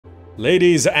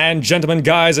Ladies and gentlemen,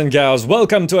 guys and gals,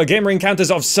 welcome to a Gamer Encounters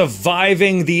of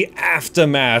Surviving the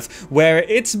Aftermath, where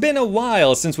it's been a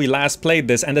while since we last played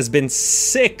this and there's been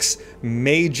 6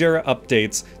 major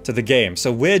updates to the game.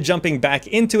 So we're jumping back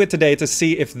into it today to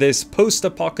see if this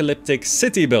post-apocalyptic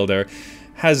city builder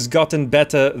has gotten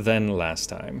better than last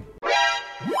time.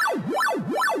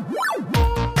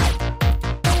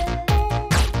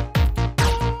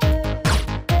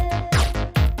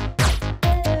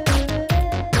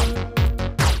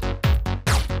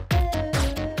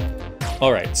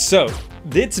 Alright, so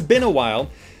it's been a while.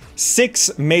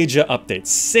 6 major updates.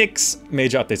 6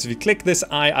 major updates. If you click this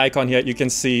eye icon here, you can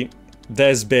see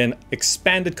there's been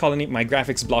expanded colony. My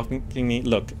graphics blocking me.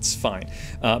 Look, it's fine.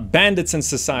 Bandits and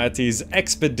societies,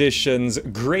 expeditions,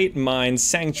 great minds,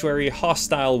 sanctuary,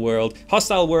 hostile world.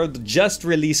 Hostile world just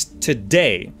released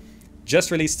today.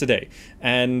 Just released today.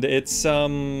 And it's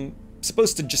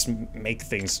supposed to just make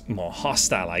things more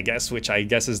hostile, I guess, which I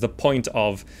guess is the point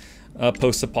of a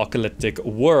post-apocalyptic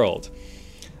world.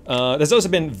 There's also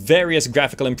been various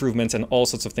graphical improvements and all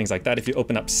sorts of things like that. If you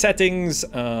open up settings,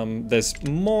 there's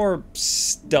more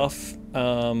stuff.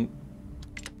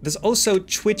 There's also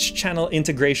Twitch channel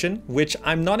integration, which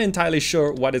I'm not entirely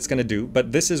sure what it's going to do,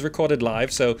 but this is recorded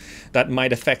live, so that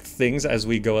might affect things as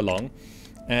we go along.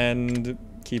 And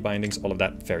key bindings, all of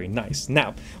that, very nice.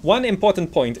 Now, one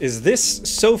important point is this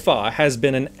so far has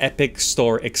been an Epic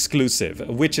Store exclusive,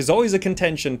 which is always a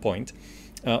contention point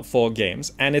for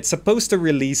games, and it's supposed to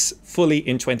release fully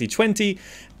in 2020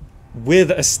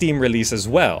 with a Steam release as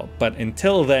well. But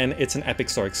until then, it's an Epic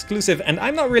Store exclusive, and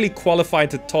I'm not really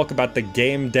qualified to talk about the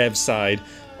game dev side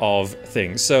of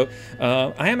things. So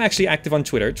I am actually active on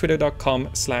Twitter,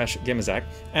 twitter.com/gamerzak,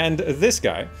 and this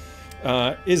guy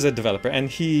is a developer, and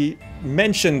he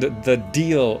mentioned the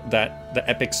deal that the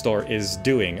Epic Store is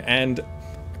doing, and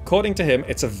according to him,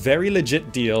 it's a very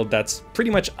legit deal that's pretty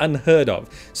much unheard of.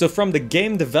 So from the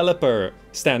game developer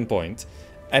standpoint,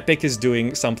 Epic is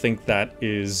doing something that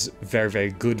is very,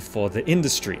 very good for the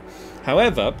industry.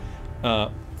 However,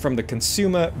 from the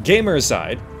consumer gamer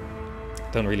side,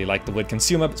 don't really like the word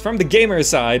consumer, but from the gamer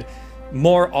side,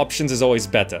 more options is always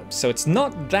better. So it's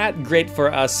not that great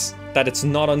for us that it's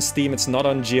not on Steam, it's not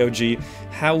on GOG.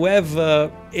 However,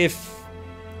 if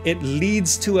it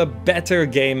leads to a better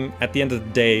game at the end of the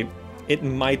day, it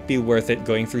might be worth it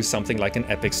going through something like an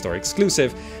Epic Store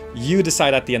exclusive. You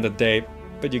decide at the end of the day,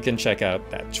 but you can check out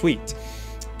that tweet.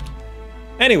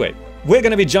 Anyway, we're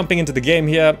gonna be jumping into the game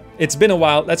here. It's been a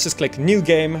while. Let's just click new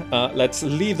game. Let's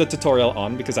leave the tutorial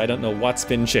on because I don't know what's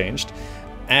been changed.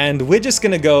 And we're just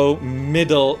gonna go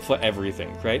middle for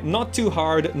everything, right? Not too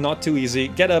hard, not too easy.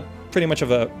 Get a pretty much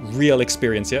of a real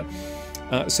experience here.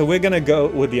 So we're gonna go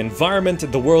with the environment.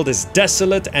 The world is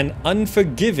desolate and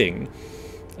unforgiving.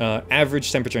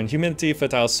 Average temperature and humidity,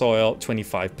 fertile soil,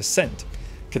 25%.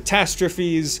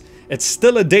 Catastrophes. It's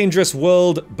still a dangerous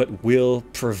world, but will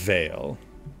prevail.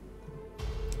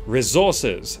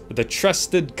 Resources. The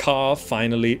trusted car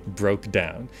finally broke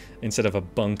down. Instead of a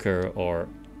bunker or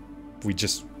we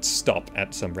just stop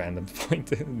at some random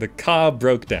point. The car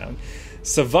broke down.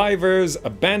 Survivors, a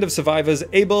band of survivors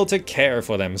able to care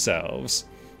for themselves.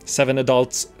 7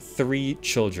 adults, 3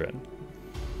 children.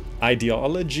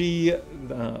 Ideology,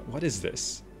 what is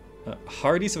this?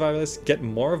 Hardy survivors get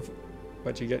more of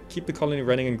what you get. Keep the colony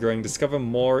running and growing. Discover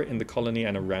more in the colony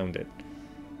and around it.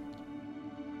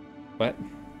 What?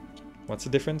 What's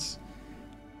the difference?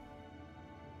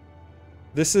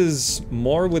 This is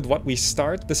more with what we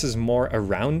start. This is more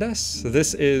around us. So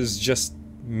this is just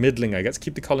middling, I guess.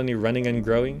 Keep the colony running and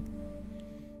growing.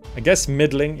 I guess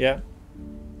middling, yeah.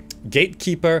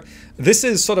 Gatekeeper. This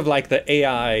is sort of like the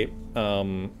AI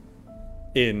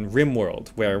in RimWorld,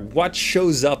 where what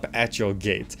shows up at your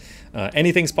gate.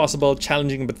 Anything's possible,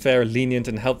 challenging but fair, lenient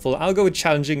and helpful. I'll go with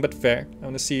challenging but fair. I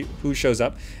want to see who shows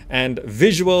up. And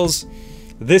visuals.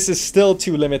 This is still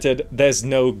too limited. There's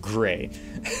no gray.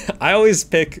 I always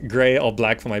pick gray or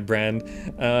black for my brand,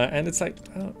 and it's like,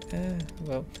 oh,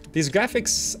 well, these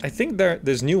graphics, I think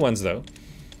there's new ones though.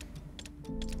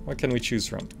 What can we choose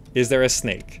from? Is there a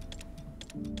snake?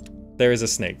 There is a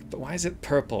snake, but why is it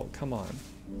purple? Come on.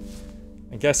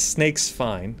 I guess snake's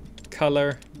fine.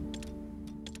 Color.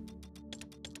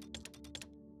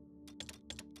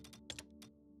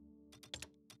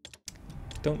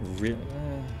 Don't really...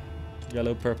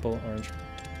 yellow, purple, orange.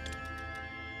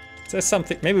 Is there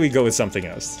something? Maybe we go with something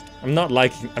else. I'm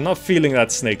not feeling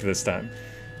that snake this time.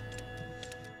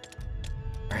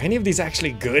 Are any of these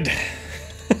actually good?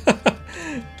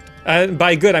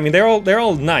 By good, I mean they're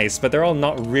all nice, but they're all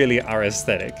not really our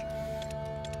aesthetic.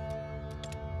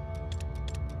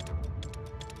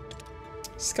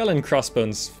 Skull and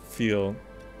Crossbones feel...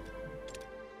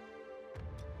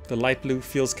 The light blue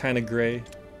feels kind of gray.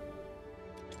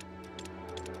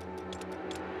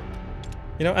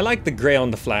 You know, I like the gray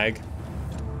on the flag.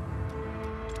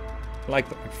 I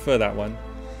prefer that one.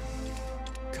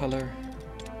 Color.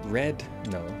 Red?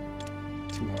 No.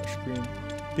 Too harsh. Green.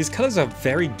 These colors are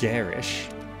very garish.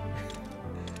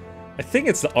 I think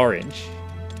it's the orange.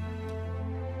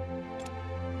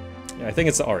 Yeah, I think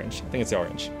it's the orange.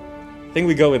 I think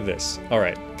we go with this.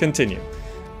 Alright, continue.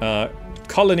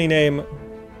 Colony name.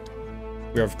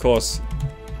 We're of course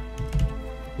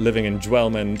living in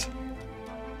Dwellmond.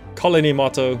 Colony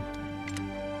motto.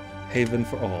 Haven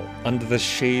for all. Under the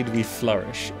shade we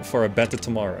flourish. For a better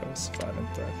tomorrow. Survive and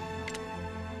thrive.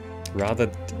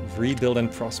 Rather rebuild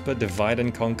and prosper. Divide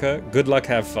and conquer. Good luck,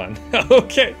 have fun.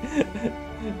 Okay.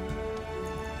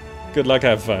 Good luck,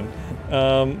 have fun.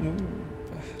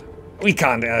 We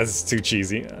can't. That's too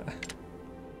cheesy.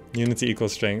 Unity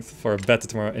equals strength. For a better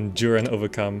tomorrow. Endure and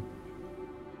overcome.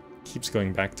 Keeps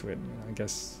going back to it, I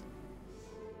guess.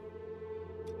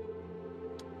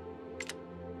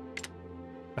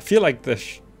 I feel like the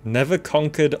never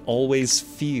conquered, always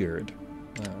feared.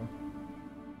 Wow.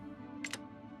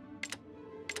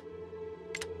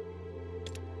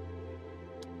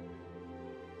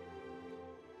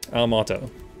 Our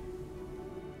motto.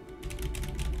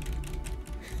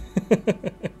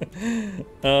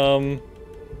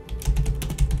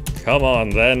 Come on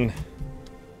then.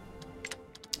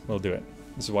 We'll do it.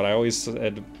 This is what I always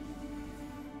said.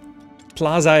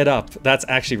 Plaza it up. That's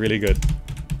actually really good.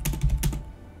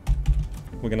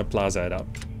 We're gonna plaza it up.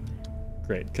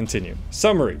 Great, continue.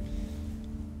 Summary.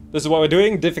 This is what we're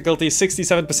doing. Difficulty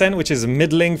 67%, which is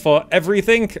middling for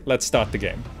everything. Let's start the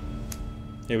game.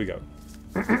 Here we go.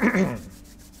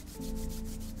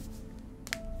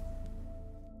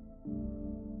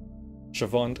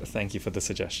 Chavond, thank you for the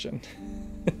suggestion.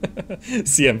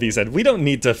 CMP said, we don't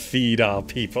need to feed our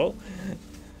people.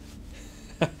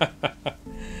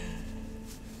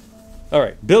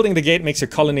 Alright, building the gate makes your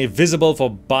colony visible for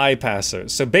bypassers.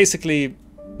 So basically,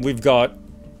 we've got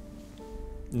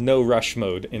no rush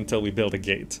mode until we build a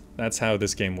gate. That's how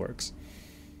this game works.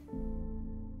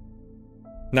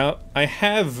 Now, I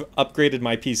have upgraded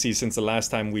my PC since the last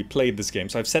time we played this game.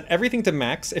 So I've set everything to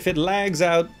max. If it lags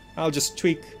out, I'll just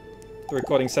tweak the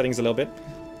recording settings a little bit.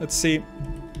 Let's see.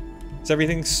 Is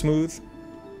everything smooth?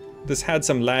 This had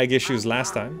some lag issues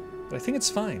last time, but I think it's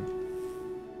fine.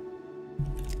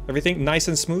 Everything nice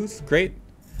and smooth? Great.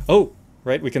 Oh,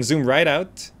 right, we can zoom right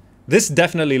out. This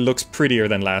definitely looks prettier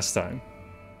than last time.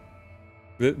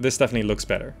 This definitely looks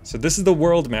better. So this is the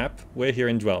world map. We're here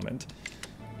in Dwellmond.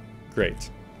 Great.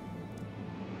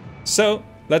 So,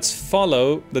 let's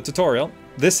follow the tutorial.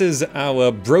 This is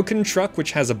our broken truck,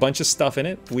 which has a bunch of stuff in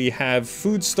it. We have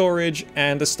food storage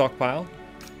and a stockpile.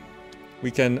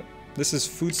 This is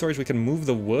food storage. We can move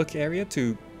the work area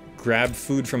to grab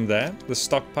food from there. The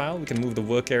stockpile, we can move the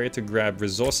work area to grab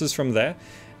resources from there.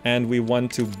 And we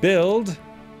want to build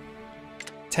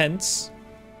tents.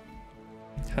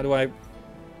 How do I...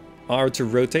 R to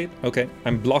rotate? Okay,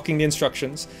 I'm blocking the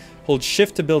instructions. Hold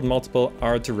shift to build multiple,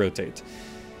 R to rotate.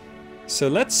 So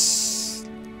let's...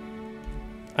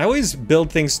 I always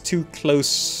build things too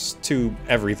close to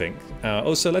everything.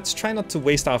 Also, let's try not to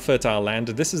waste our fertile land.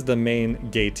 This is the main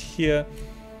gate here.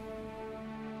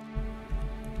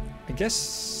 I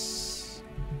guess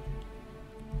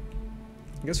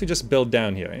we just build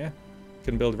down here, yeah? We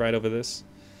can build right over this.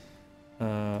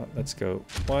 Let's go.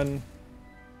 1,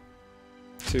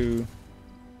 2...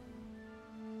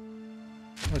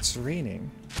 Oh, it's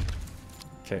raining.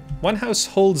 Okay. One house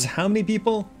holds how many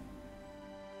people?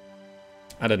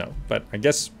 I don't know, but I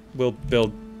guess we'll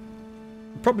build...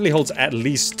 Probably holds at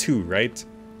least 2, right?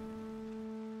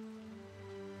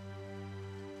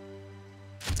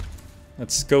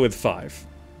 Let's go with 5.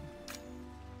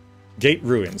 Gate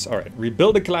ruins. Alright,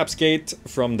 rebuild a collapsed gate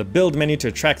from the build menu to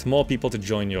attract more people to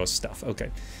join your stuff. Okay.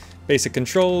 Basic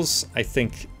controls. I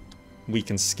think we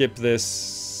can skip this.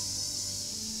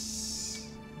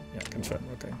 Yeah, confirm.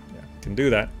 Okay, yeah, can do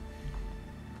that.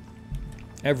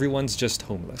 Everyone's just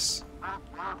homeless.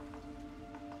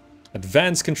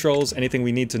 Advanced controls, anything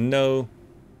we need to know.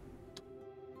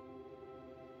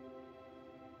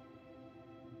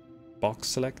 Box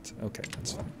select? Okay,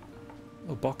 that's fine.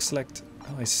 Oh, box select.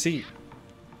 Oh, I see.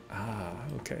 Ah,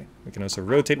 okay. We can also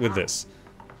rotate with this.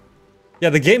 Yeah,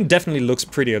 the game definitely looks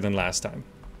prettier than last time.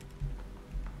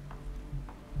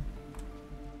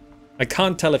 I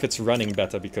can't tell if it's running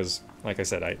better because, like I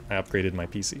said, I upgraded my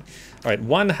PC. Alright,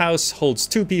 one house holds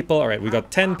 2 people. Alright, we got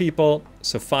 10 people,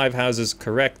 so 5 houses,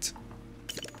 correct.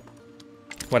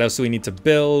 What else do we need to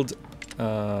build?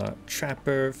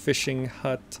 Trapper, fishing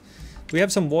hut. Do we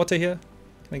have some water here?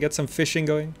 Can I get some fishing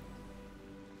going?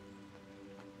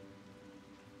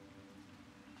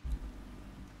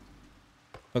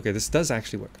 Okay, this does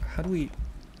actually work. How do we...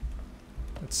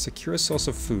 Let's secure a source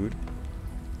of food.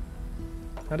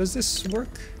 How does this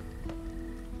work?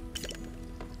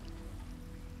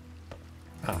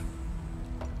 Ah.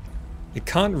 It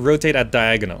can't rotate at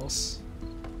diagonals.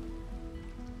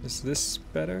 Is this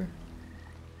better?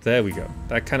 There we go.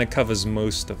 That kind of covers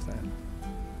most of that.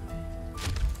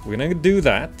 We're gonna do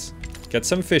that. Get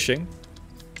some fishing.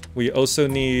 We also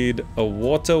need a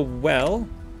water well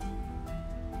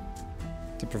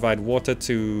to provide water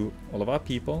to all of our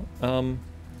people.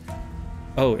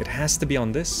 Oh, it has to be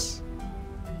on this.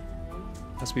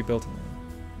 Has to be built on.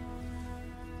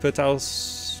 Fertile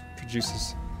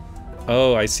produces.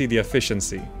 Oh, I see the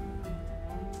efficiency.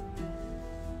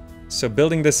 So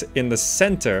building this in the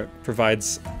center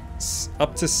provides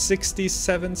up to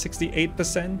 67,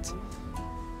 68%.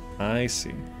 I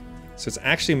see. So it's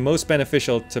actually most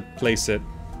beneficial to place it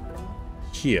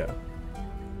here.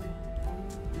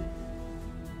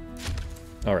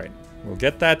 Alright, we'll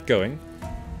get that going.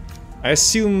 I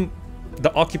assume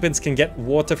the occupants can get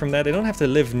water from there. They don't have to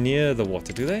live near the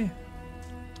water, do they?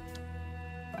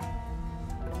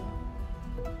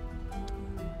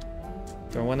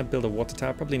 Do I want to build a water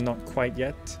tower? Probably not quite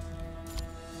yet.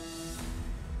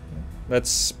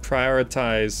 Let's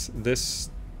prioritize this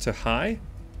to high.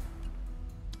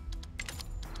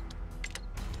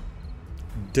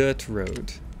 Dirt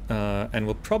road. And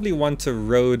we'll probably want to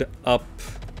road up.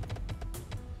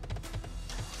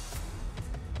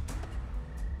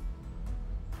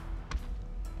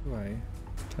 Why?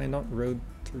 Can I not road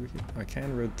through here? I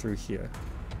can road through here.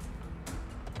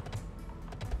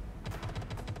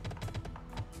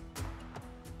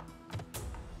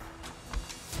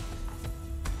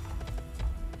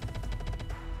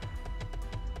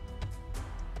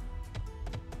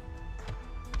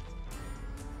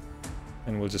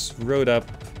 And we'll just road up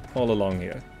all along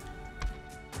here.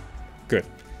 Good.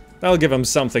 That'll give them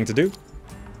something to do.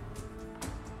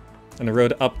 And a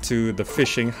road up to the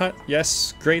fishing hut.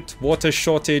 Yes, great. Water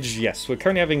shortage. Yes, we're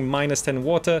currently having -10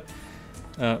 water.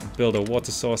 Build a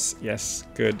water source. Yes,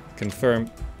 good. Confirm.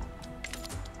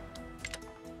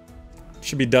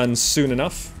 Should be done soon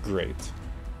enough. Great.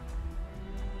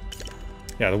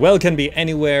 Yeah, the well can be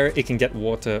anywhere. It can get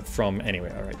water from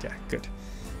anywhere. All right, yeah, good.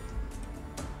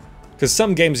 Because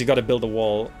some games you got to build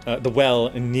the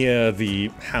well near the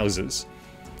houses.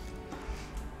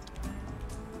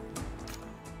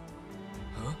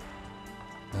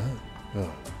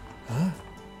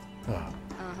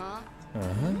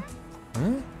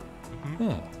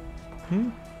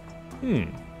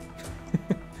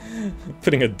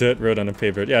 Putting a dirt road on a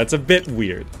paved road. Yeah, it's a bit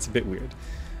weird. It's a bit weird.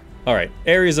 Alright,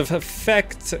 areas of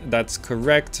effect. That's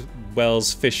correct.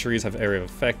 Wells, fisheries have area of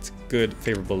effect. Good,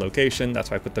 favorable location. That's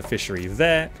why I put the fishery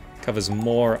there. Covers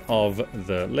more of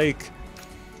the lake.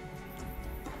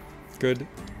 Good.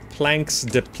 Planks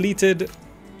depleted.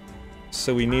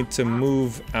 So we need to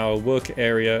move our work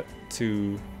area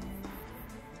to...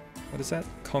 What is that?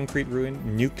 Concrete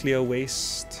ruin? Nuclear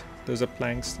waste. Those are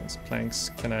planks. That's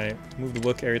planks. Can I move the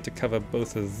work area to cover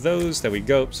both of those? There we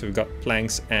go. So we've got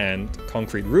planks and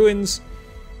concrete ruins.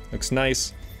 Looks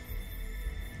nice.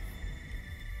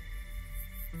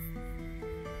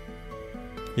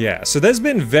 Yeah, so there's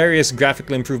been various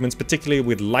graphical improvements, particularly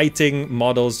with lighting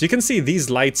models. You can see these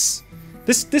lights.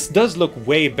 This does look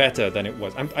way better than it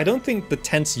was. I don't think the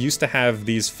tents used to have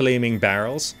these flaming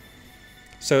barrels.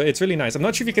 So it's really nice. I'm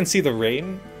not sure if you can see the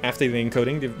rain after the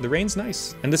encoding. The rain's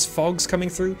nice. And this fog's coming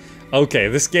through. Okay,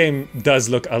 this game does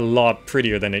look a lot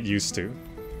prettier than it used to.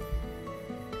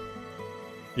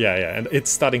 Yeah, and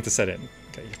it's starting to set in.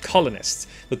 Okay, colonists.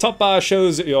 The top bar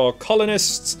shows your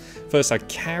colonists. First are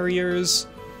carriers.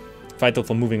 Vital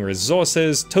for moving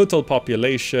resources. Total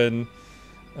population.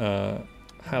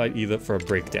 Highlight either for a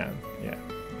breakdown. Yeah.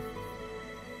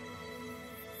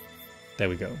 There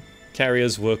we go.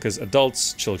 Carriers, workers,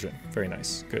 adults, children. Very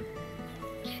nice. Good.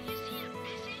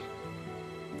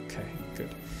 Okay,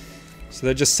 good. So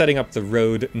they're just setting up the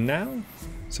road now.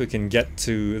 So we can get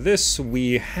to this.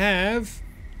 We have...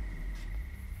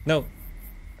 No.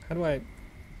 How do I...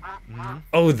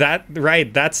 Oh, that...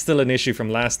 Right, that's still an issue from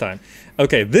last time.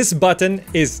 Okay, this button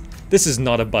is... This is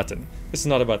not a button. This is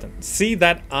not a button. See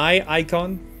that eye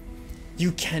icon?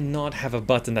 You cannot have a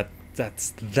button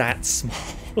that's that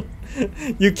small.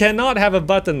 You cannot have a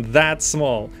button that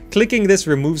small. Clicking this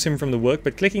removes him from the work,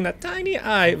 but clicking that tiny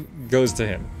eye goes to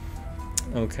him.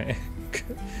 Okay.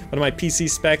 One of my PC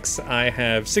specs, I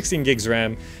have 16 gigs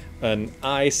RAM, an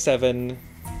i7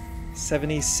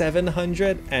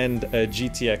 7700 and a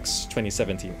GTX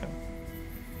 2017 now.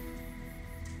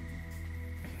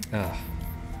 Ah,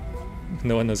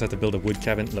 no one knows how to build a wood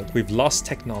cabin. Look, we've lost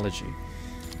technology.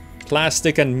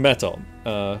 Plastic and metal.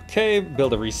 Okay,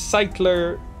 build a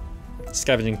recycler.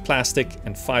 Scavenging plastic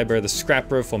and fiber. The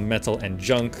scrapper for metal and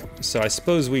junk. So I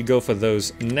suppose we go for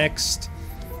those next.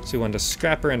 So we want a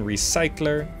scrapper and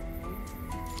recycler.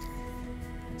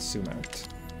 Let's zoom out.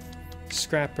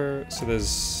 Scrapper. So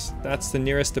that's the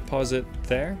nearest deposit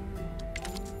there.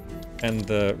 And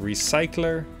the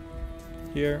recycler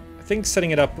here. I think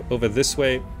setting it up over this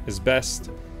way is best.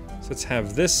 So let's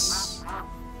have this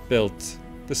built.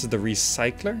 This is the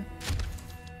recycler.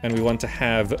 And we want to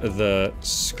have the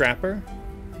scrapper,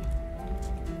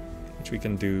 which we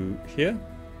can do here.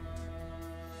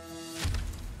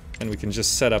 And we can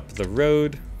just set up the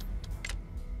road,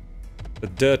 the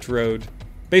dirt road.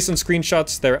 Based on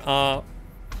screenshots, there are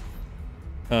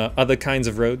other kinds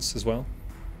of roads as well.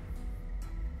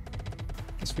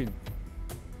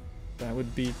 That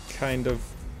would be kind of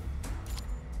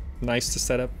nice to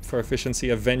set up for efficiency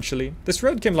eventually. This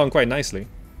road came along quite nicely.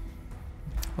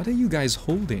 What are you guys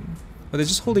holding? Oh, they're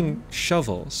just holding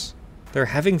shovels. They're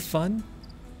having fun?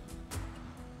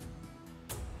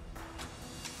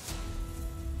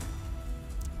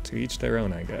 To each their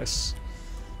own, I guess.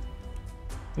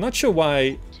 I'm not sure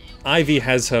why Ivy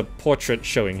has her portrait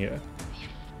showing here.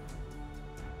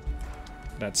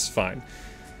 That's fine.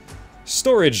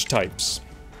 Storage types.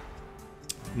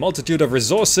 Multitude of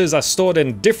resources are stored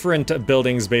in different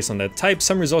buildings based on their type.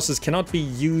 Some resources cannot be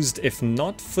used if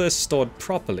not first stored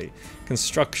properly.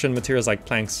 Construction materials like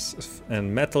planks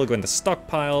and metal go in the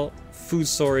stockpile. Food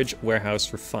storage,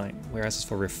 warehouse, refine. Warehouses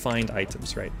for refined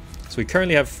items, right? So we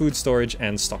currently have food storage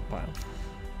and stockpile.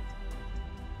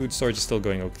 Food storage is still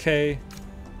going okay.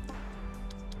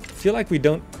 I feel like we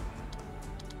don't...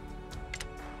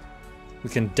 We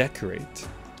can decorate.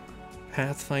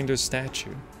 Pathfinder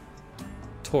statue.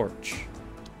 Torch.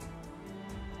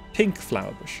 Pink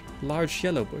flower bush. Large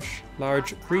yellow bush.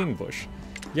 Large green bush.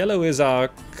 Yellow is our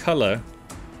color.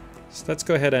 So let's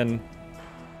go ahead and...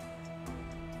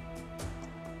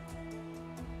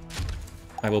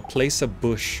 I will place a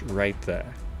bush right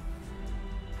there.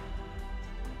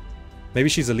 Maybe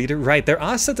she's a leader? Right, there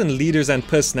are certain leaders and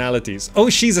personalities. Oh,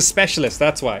 she's a specialist,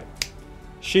 that's why.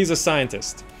 She's a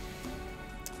scientist.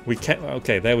 We can't...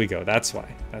 Okay, there we go. That's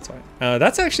why. That's why.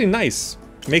 That's actually nice.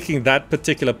 Making that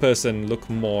particular person look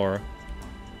more,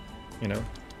 you know,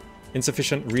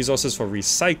 insufficient resources for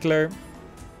recycler,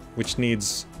 which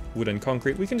needs wood and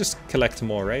concrete. We can just collect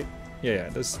more, right? Yeah,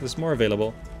 there's more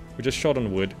available. We're just short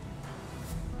on wood.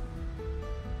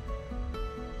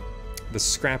 The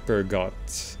scrapper got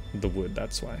the wood,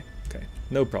 that's why. Okay,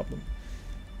 no problem.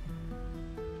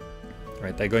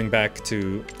 Right, they're going back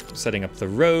to setting up the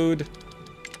road,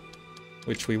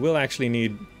 which we will actually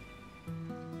need.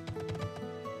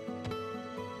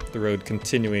 The road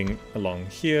continuing along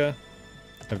here,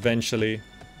 eventually.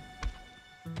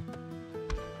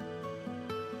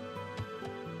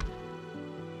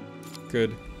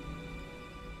 Good.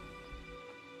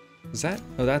 Is that?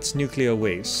 Oh, that's nuclear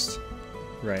waste.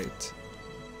 Right.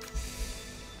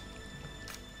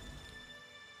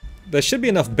 There should be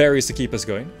enough berries to keep us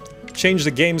going. Change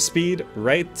the game speed,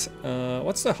 right?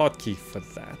 What's the hotkey for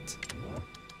that?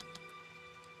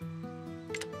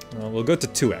 We'll go to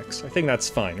 2x. I think that's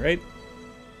fine, right?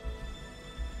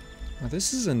 Oh,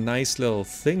 this is a nice little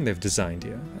thing they've designed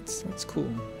here. That's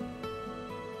cool.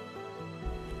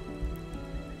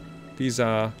 These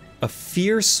are a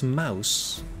fierce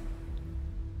mouse,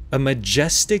 a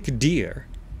majestic deer.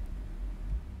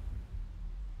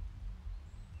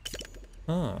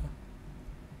 Ah.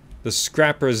 The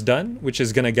scrapper is done, which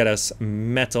is gonna get us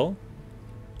metal.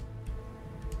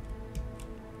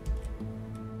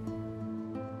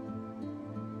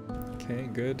 Okay,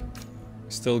 good.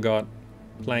 Still got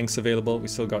planks available. We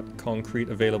still got concrete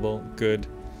available. Good.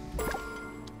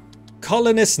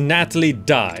 Colonist Natalie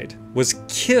died. Was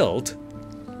killed.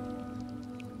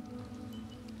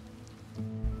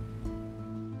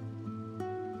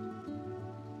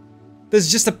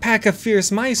 There's just a pack of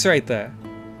fierce mice right there.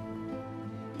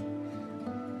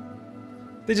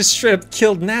 They just straight up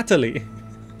killed Natalie.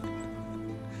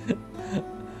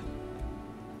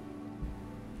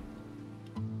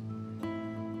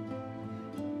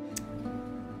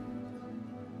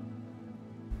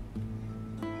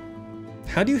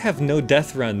 How do you have no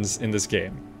death runs in this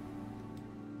game?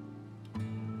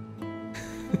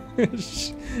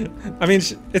 I mean,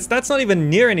 that's not even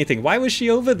near anything. Why was she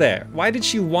over there? Why did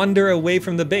she wander away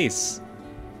from the base?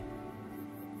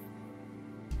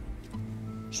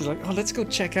 She's like, oh, let's go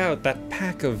check out that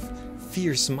pack of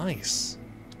fierce mice.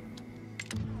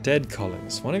 Dead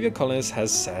colonists. One of your colonists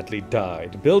has sadly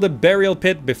died. Build a burial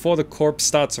pit before the corpse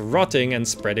starts rotting and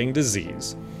spreading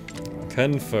disease.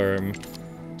 Confirm.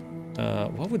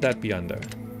 What would that be under?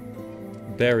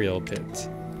 Burial pit.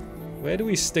 Where do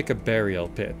we stick a burial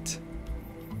pit?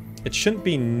 It shouldn't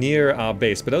be near our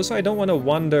base, but also I don't want to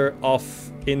wander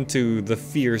off into the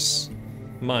fierce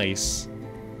mice.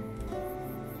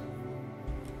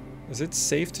 Is it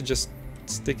safe to just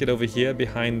stick it over here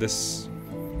behind this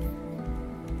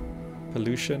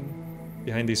pollution?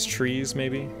 Behind these trees,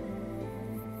 maybe?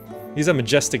 These are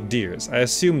majestic deers. I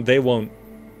assume they won't...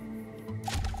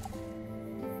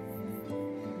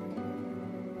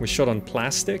 We're short on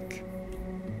plastic?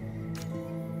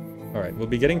 Alright, we'll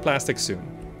be getting plastic soon.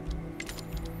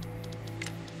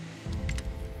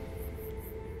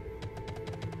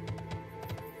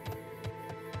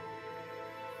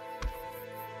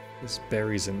 This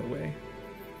berry's in the way.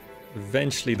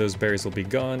 Eventually those berries will be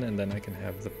gone, and then I can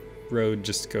have the road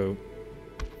just go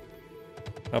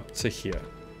up to here.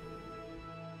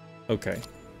 Okay.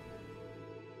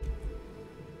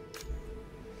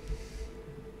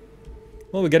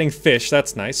 Well, we're getting fish,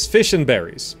 that's nice. Fish and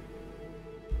berries.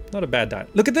 Not a bad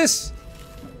diet. Look at this!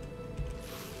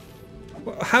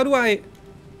 How do I...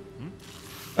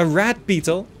 A rat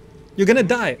beetle? You're gonna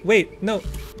die. Wait, no.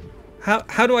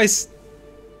 How do I...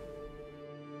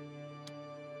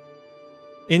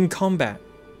 In combat.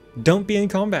 Don't be in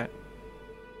combat.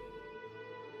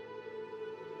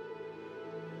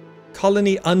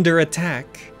 Colony under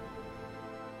attack.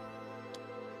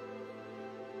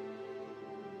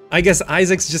 I guess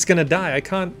Isaac's just gonna die. I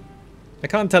can't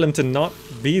tell him to not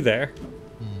be there.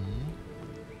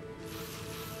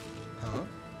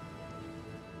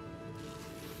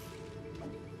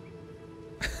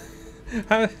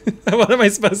 What am I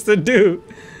supposed to do?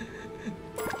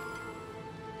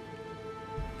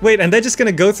 Wait, and they're just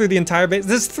gonna go through the entire base?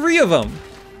 There's 3 of them!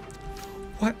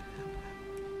 What?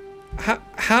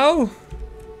 How?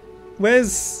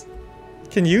 Where's...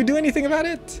 Can you do anything about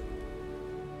it?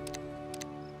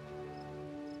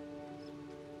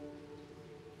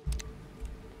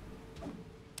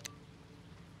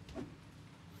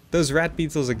 Those rat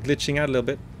beetles are glitching out a little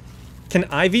bit. Can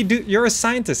Ivy do... You're a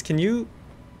scientist, can you...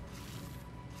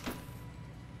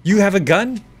 You have a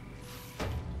gun?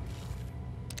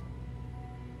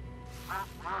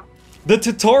 The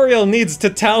tutorial needs to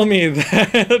tell me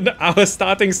that our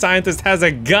starting scientist has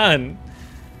a gun.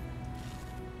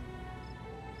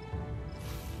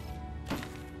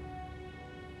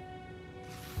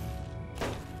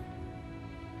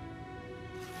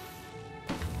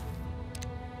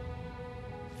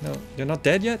 No, you're not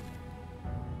dead yet?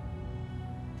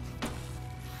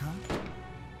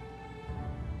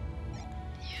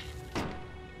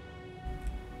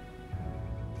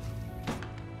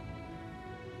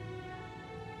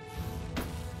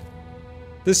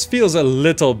 This feels a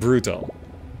little brutal.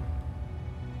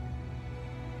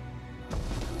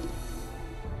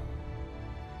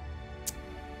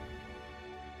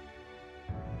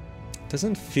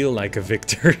 Doesn't feel like a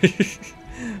victory.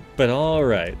 But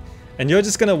alright. And you're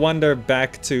just gonna wander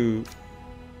back to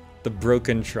the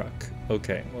broken truck.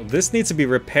 Okay, well this needs to be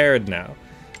repaired now,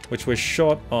 which we're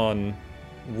short on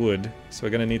wood, so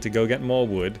we're gonna need to go get more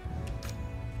wood.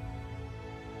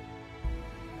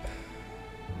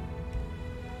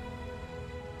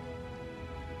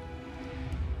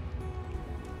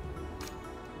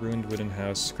 Ruined wooden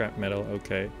house, scrap metal,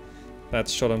 okay.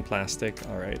 That's short on plastic,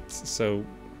 alright, so...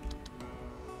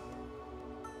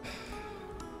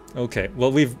 Okay,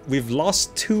 well we've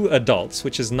lost 2 adults,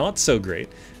 which is not so great.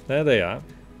 There they are.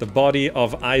 The body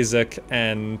of Isaac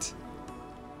and...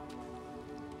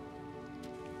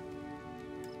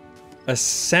 A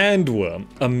sandworm,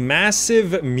 a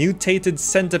massive mutated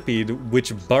centipede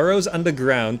which burrows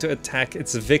underground to attack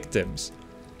its victims.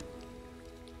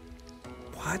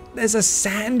 What? There's a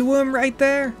sandworm right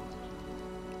there?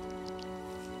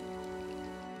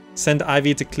 Send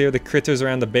Ivy to clear the critters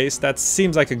around the base. That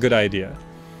seems like a good idea.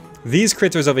 These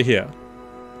critters over here.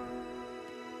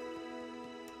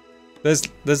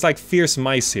 There's like fierce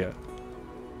mice here.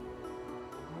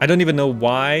 I don't even know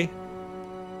why.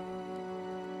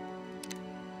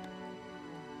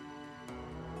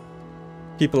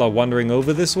 People are wandering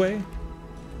over this way.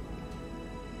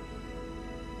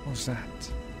 What's that?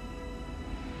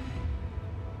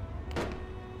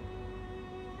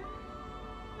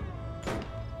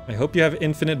 I hope you have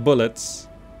infinite bullets.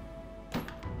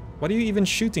 What are you even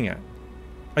shooting at?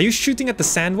 Are you shooting at the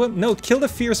sandworm? No, kill the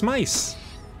fierce mice.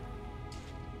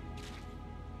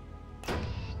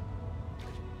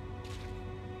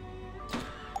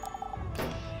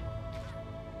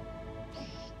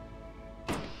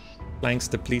 Planks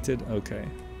depleted. Okay.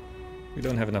 We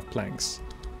don't have enough planks.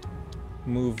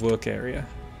 Move work area.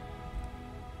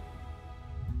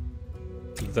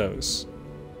 To those.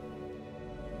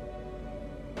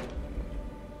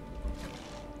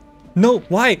 No,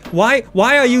 why?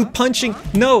 Why are you punching?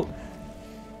 No.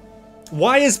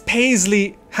 Why is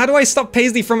Paisley... How do I stop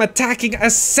Paisley from attacking a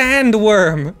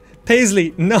sandworm?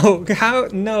 Paisley, no. How?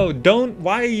 No, don't.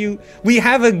 Why are you... We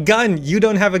have a gun. You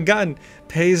don't have a gun.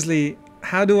 Paisley,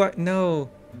 how do I... No.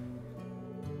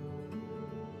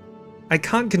 I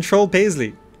can't control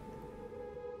Paisley.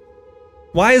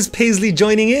 Why is Paisley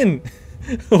joining in?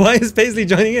 Why is Paisley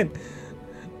joining in?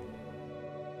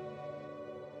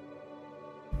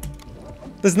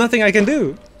 There's nothing I can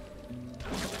do.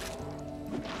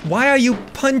 Why are you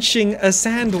punching a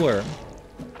sandworm?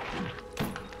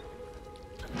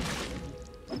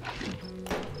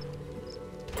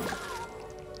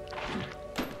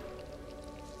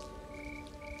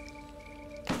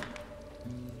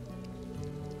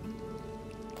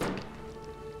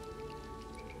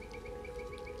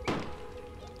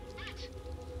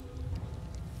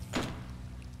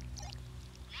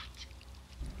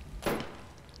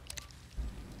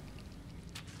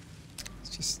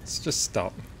 Let's just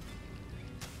stop.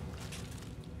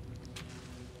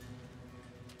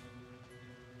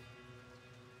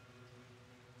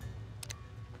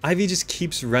 Ivy just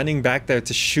keeps running back there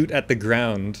to shoot at the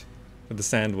ground with the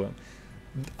sandworm.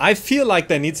 I feel like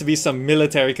there needs to be some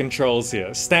military controls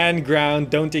here. Stand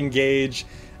ground, don't engage.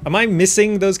 Am I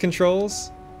missing those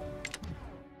controls?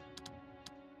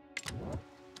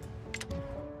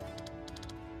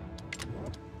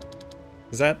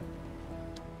 Is that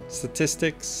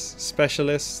statistics,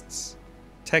 specialists,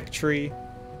 tech tree?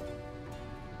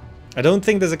 I don't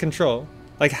think there's a control.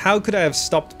 Like, how could I have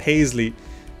stopped Paisley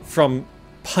from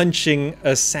punching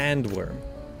a sandworm?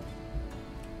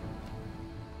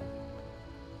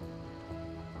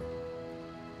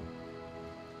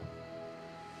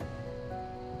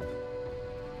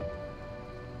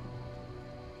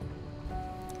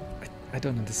 I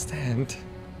don't understand.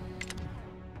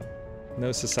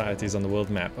 No societies on the world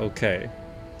map. Okay.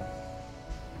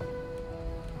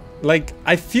 Like,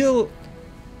 I feel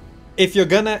if you're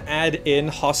gonna add in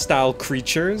hostile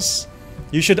creatures,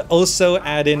 you should also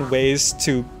add in ways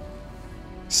to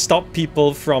stop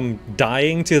people from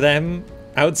dying to them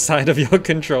outside of your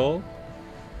control.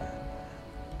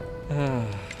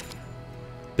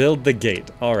 Build the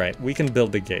gate. Alright, we can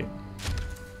build the gate.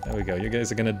 There we go. You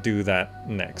guys are gonna do that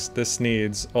next. This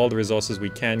needs all the resources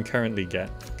we can currently get.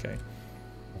 Okay.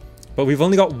 But we've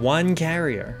only got one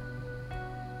carrier.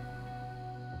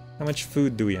 How much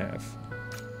food do we have?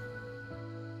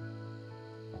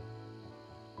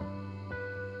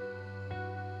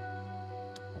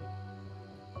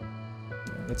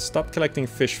 Let's stop collecting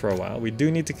fish for a while. We do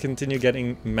need to continue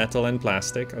getting metal and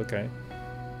plastic. Okay.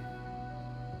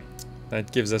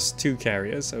 That gives us 2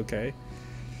 carriers. Okay.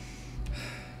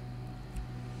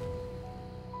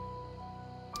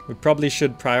 We probably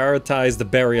should prioritize the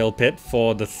burial pit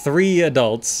for the 3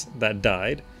 adults that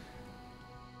died.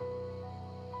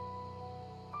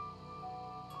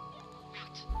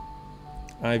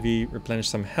 Ivy, replenish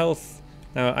some health.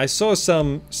 Now, I saw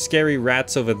some scary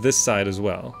rats over this side as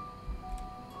well.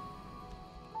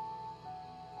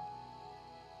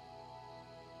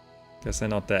 Guess they're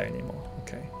not there anymore.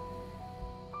 Okay.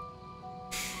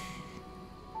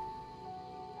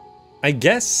 I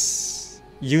guess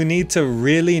you need to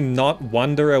really not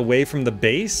wander away from the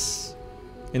base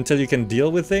until you can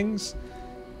deal with things.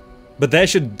 But there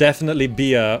should definitely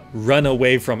be a run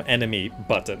away from enemy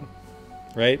button,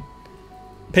 right?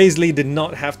 Paisley did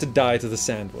not have to die to the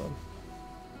sandworm.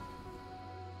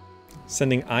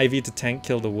 Sending Ivy to tank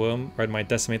kill the worm, or it might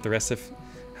decimate the rest of...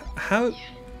 How...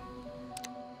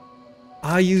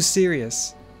 Are you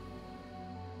serious?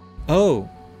 Oh.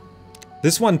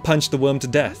 This one punched the worm to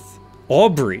death.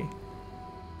 Aubrey.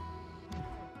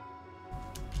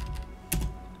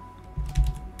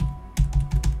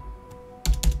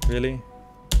 Really?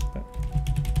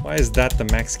 Why is that the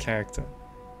max character?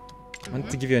 I wanted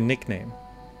to give you a nickname.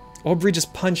 Aubrey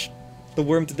just punched the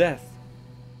worm to death.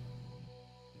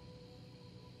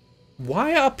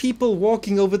 Why are people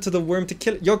walking over to the worm to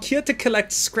kill it? You're here to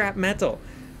collect scrap metal.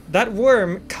 That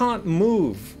worm can't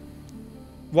move.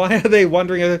 Why are they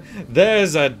wandering?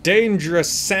 There's a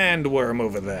dangerous sandworm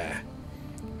over there.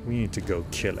 We need to go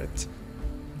kill it.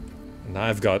 And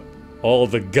I've got all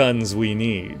the guns we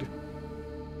need.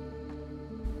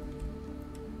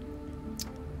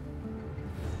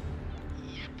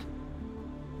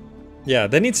 Yeah,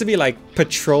 there needs to be like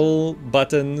patrol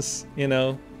buttons, you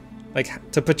know?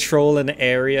 Like to patrol an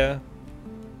area.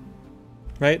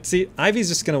 Right? See, Ivy's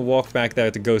just gonna walk back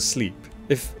there to go sleep.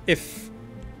 If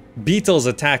beetles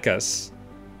attack us,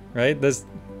 right? There's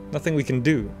nothing we can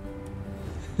do.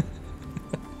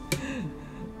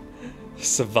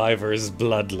 Survivor's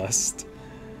bloodlust.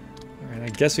 Alright, I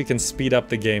guess we can speed up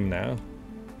the game now.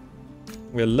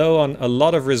 We're low on a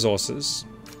lot of resources.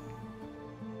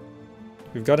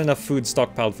 We've got enough food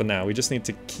stockpiled for now. We just need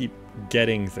to keep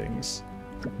getting things.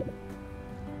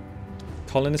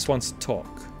 Colonist wants to talk.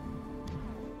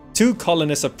 2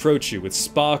 colonists approach you with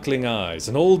sparkling eyes.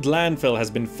 An old landfill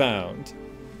has been found.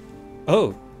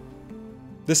 Oh.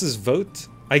 This is vote?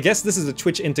 I guess this is a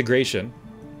Twitch integration.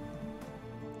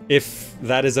 If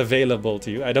that is available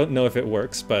to you. I don't know if it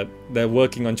works, but they're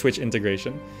working on Twitch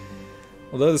integration.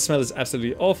 Although the smell is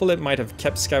absolutely awful, it might have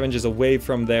kept scavengers away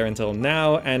from there until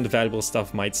now, and valuable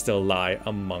stuff might still lie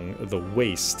among the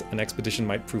waste. An expedition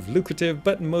might prove lucrative,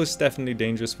 but most definitely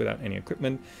dangerous without any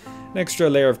equipment. An extra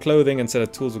layer of clothing and set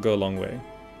of tools will go a long way.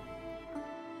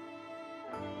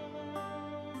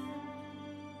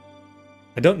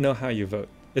 I don't know how you vote.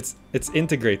 It's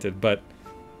integrated, but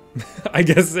I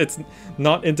guess it's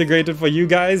not integrated for you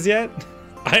guys yet?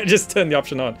 I just turned the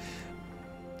option on.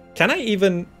 Can I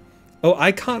even... Oh,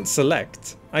 I can't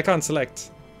select. I can't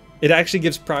select. It actually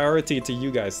gives priority to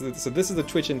you guys. So this is the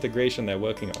Twitch integration they're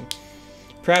working on.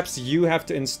 Perhaps you have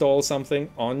to install something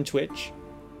on Twitch.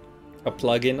 A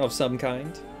plugin of some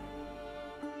kind.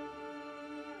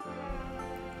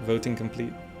 Voting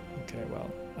complete. Okay, well.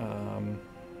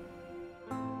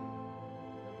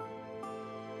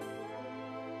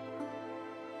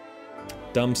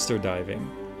 Dumpster diving.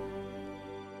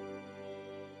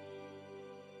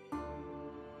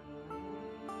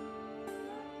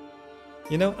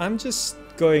 You know, I'm just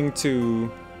going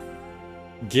to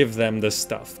give them the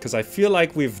stuff, because I feel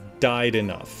like we've died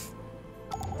enough.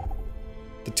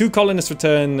 The 2 colonists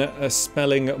return,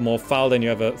 smelling more foul than you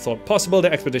ever thought possible.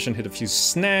 The expedition hit a few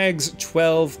snags,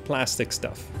 12 plastic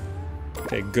stuff.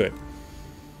 Okay, good.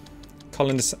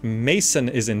 Colonist Mason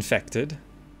is infected.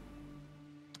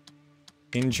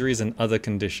 Injuries and other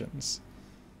conditions.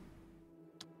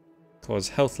 Cause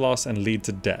health loss and lead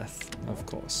to death, of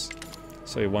course.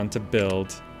 So we want to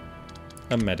build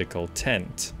a medical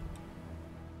tent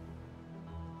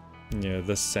near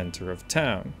the center of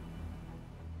town.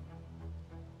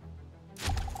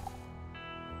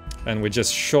 And we're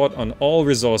just short on all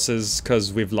resources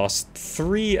because we've lost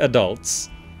 3 adults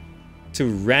to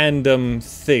random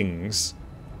things.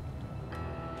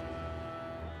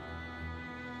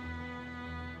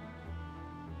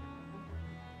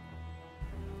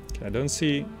 Okay, I don't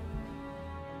see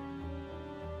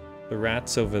the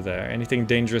rats over there. Anything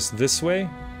dangerous this way?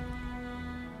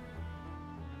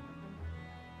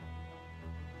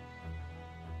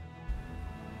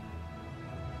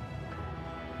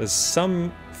 There's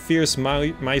some fierce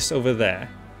mice over there.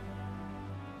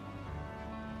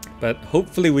 But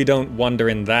hopefully we don't wander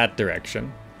in that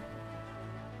direction.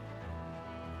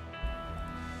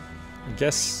 I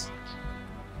guess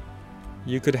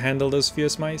you could handle those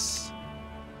fierce mice?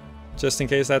 Just in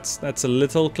case that's a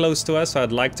little close to us, so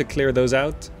I'd like to clear those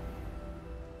out.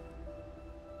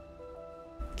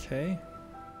 Okay.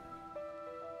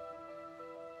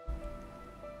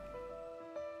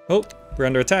 Oh, we're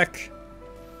under attack.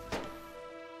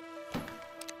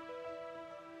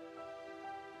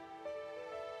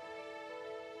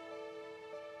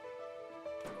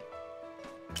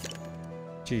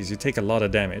 Jeez, you take a lot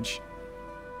of damage.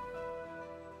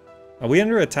 Are we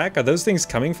under attack? Are those things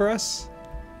coming for us?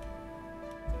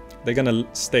 They're gonna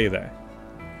stay there.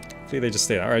 Hopefully they just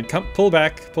stay there. Alright, come, pull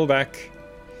back, pull back.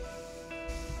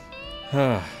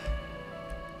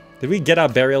 Did we get our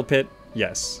burial pit?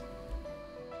 Yes.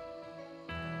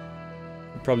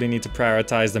 We probably need to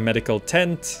prioritize the medical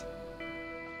tent.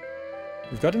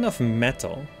 We've got enough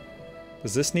metal.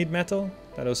 Does this need metal?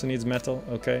 That also needs metal,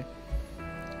 okay.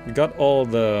 We got all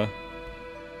the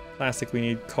plastic we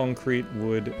need, concrete,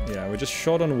 wood. Yeah, we're just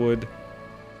short on wood.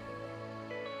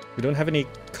 We don't have any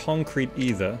concrete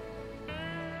either.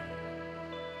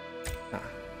 Ah,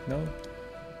 no.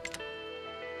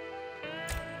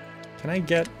 Can I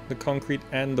get the concrete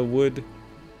and the wood?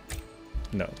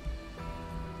 No.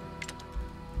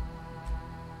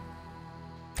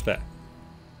 There.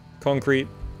 Concrete,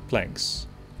 planks.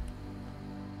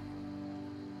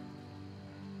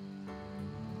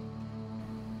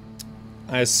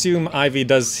 I assume Ivy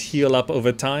does heal up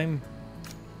over time.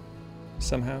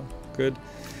 Somehow. Good.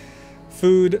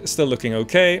 Food, still looking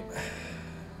okay.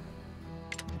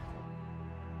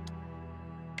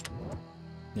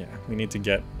 Yeah, we need to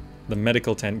get the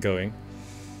medical tent going.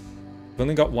 We've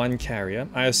only got 1 carrier.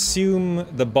 I assume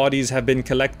the bodies have been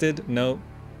collected. No.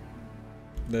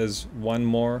 There's one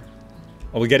more.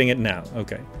 Oh, we're getting it now.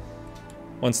 Okay.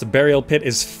 Once the burial pit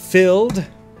is filled...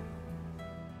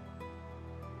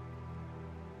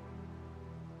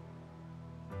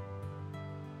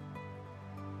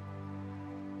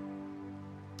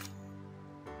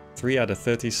 Three out of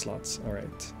 30 slots. All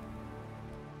right.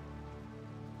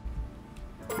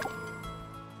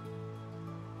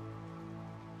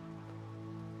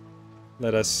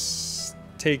 Let us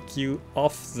take you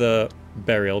off the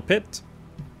burial pit.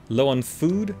 Low on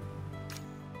food.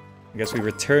 I guess we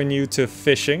return you to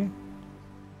fishing.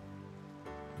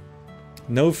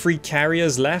 No free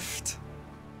carriers left.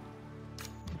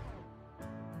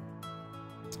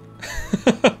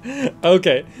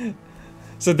 Okay.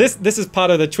 So this is part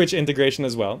of the Twitch integration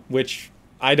as well, which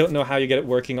I don't know how you get it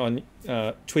working on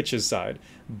Twitch's side,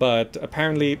 but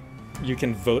apparently you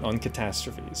can vote on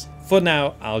catastrophes. For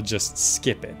now, I'll just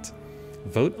skip it.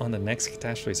 Vote on the next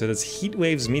catastrophe. So there's heat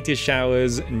waves, meteor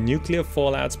showers, nuclear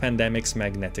fallouts, pandemics,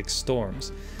 magnetic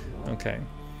storms. Okay.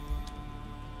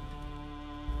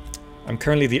 I'm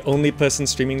currently the only person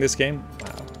streaming this game.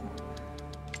 Wow.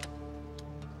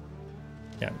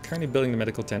 Yeah, I'm currently building the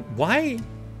medical tent. Why?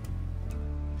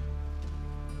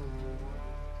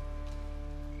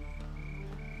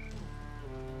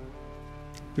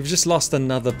 We've just lost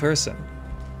another person.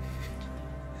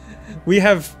 We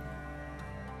have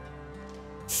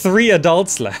 3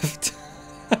 adults left.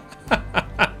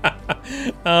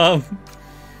 All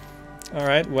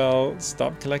right, well,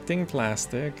 stop collecting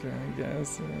plastic, I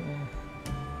guess.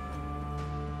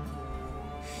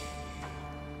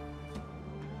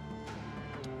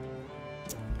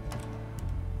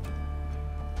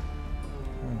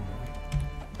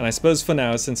 And I suppose for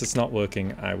now, since it's not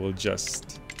working, I will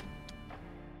just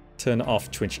turn off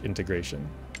Twitch integration.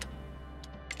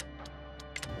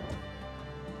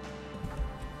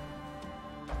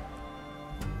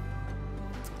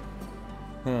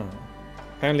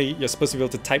 Apparently you're supposed to be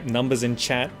able to type numbers in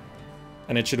chat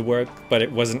and it should work, but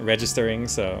it wasn't registering,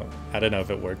 so I don't know if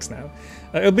it works now.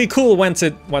 It'll be cool once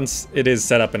it is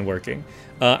set up and working.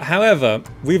 However,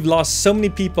 we've lost so many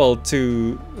people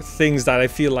to things that I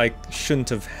feel like shouldn't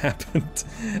have happened.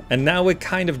 And now we're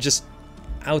kind of just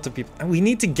out of people. And we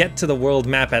need to get to the world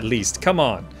map at least. Come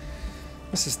on.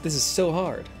 This is so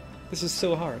hard. This is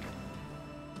so hard.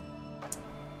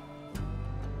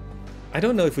 I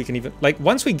don't know if we can even... Like,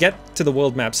 once we get to the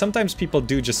world map, sometimes people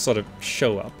do just sort of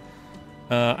show up.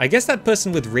 I guess that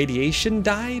person with radiation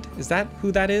died? Is that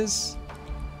who that is?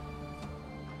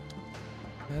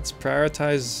 Let's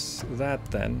prioritize that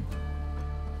then.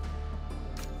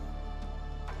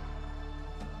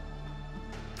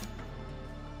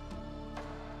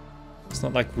 It's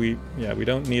not like we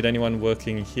don't need anyone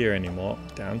working here anymore.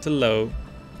 Down to low.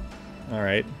 All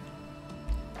right.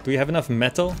 Do we have enough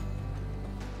metal?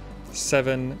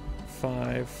 7,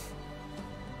 5.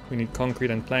 We need concrete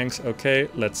and planks. Okay,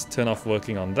 let's turn off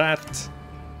working on that.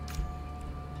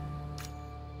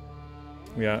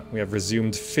 We have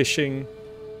resumed fishing.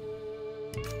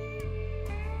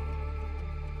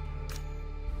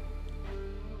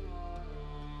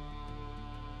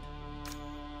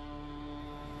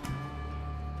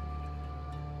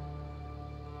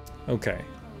 Okay.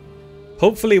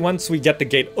 Hopefully once we get the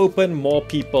gate open, more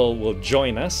people will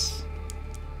join us.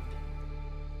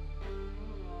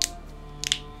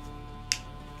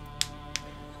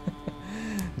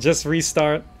 Just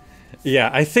restart. Yeah,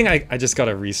 I think I just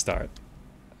gotta restart.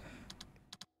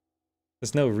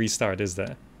 There's no restart, is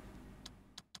there?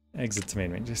 Exit to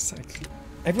main range. Just like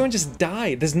everyone just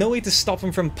died. There's no way to stop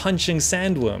them from punching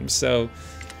sandworms. So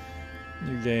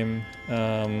new game.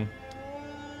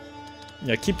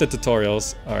 Yeah, keep the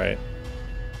tutorials. All right.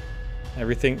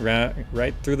 Everything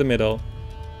right through the middle.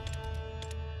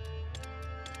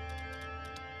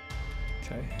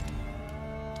 Okay.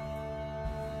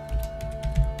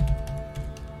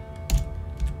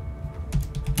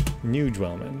 New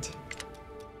dwellment.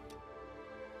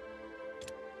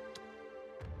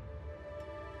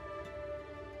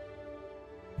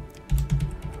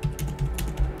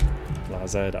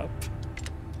 Plaza it up.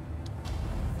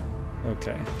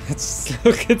 Okay.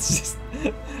 Look, it's just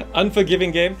unforgiving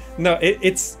game. No,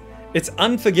 it's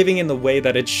unforgiving in the way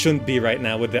that it shouldn't be right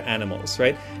now with the animals,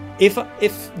 right? If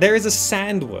there is a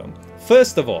sandworm,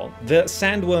 first of all, the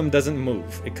sandworm doesn't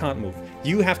move. It can't move.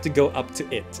 You have to go up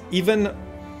to it. Even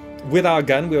with our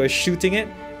gun, we were shooting it.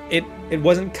 It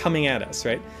wasn't coming at us,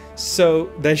 right?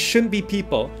 So there shouldn't be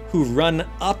people who run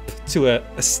up to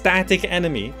a static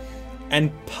enemy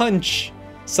and punch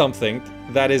something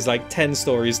that is like 10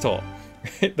 stories tall.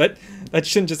 That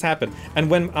shouldn't just happen. And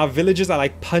when our villagers are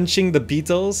like punching the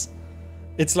beetles,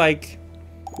 it's like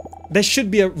There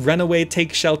should be a runaway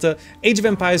take shelter. Age of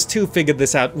Empires 2 figured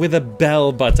this out with a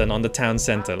bell button on the town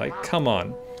center. Like, come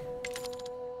on.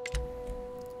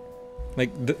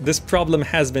 Like, this problem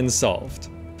has been solved.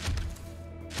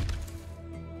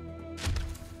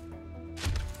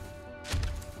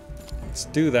 Let's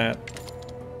do that.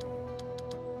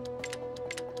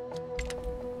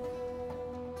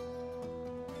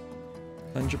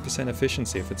 %%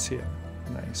 efficiency if it's here.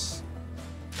 Nice.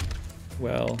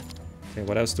 Well, okay,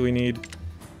 what else do we need?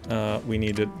 We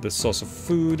needed the source of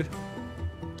food.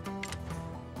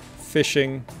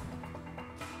 Fishing.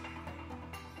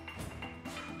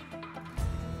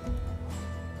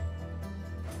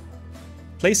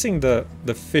 Placing the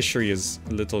fishery is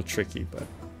a little tricky, but...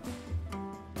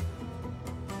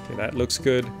 Okay, that looks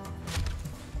good.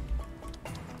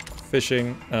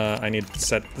 Fishing. I need to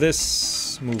set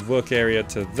this. Move work area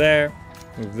to there.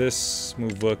 Move this.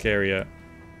 Move work area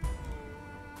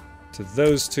to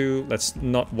those two. Let's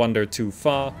not wander too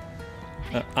far.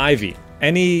 Ivy.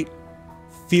 Any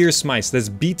fierce mice? There's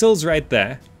beetles right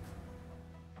there.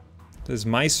 There's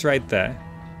mice right there.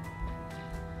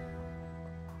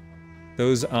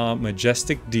 Those are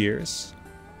majestic deers.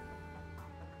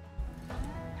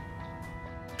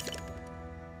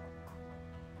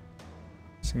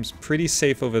 Seems pretty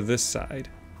safe over this side.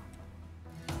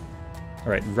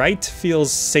 Alright, right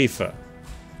feels safer.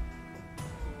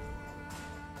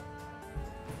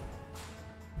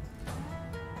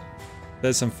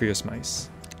 There's some fierce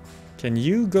mice. Can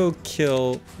you go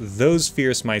kill those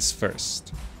fierce mice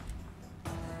first?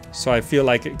 So I feel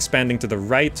like expanding to the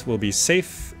right will be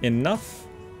safe enough.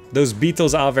 Those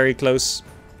beetles are very close.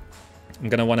 I'm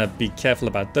gonna want to be careful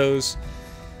about those.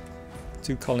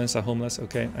 2 colonists are homeless.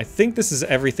 Okay, I think this is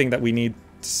everything that we need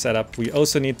to set up. We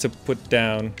also need to put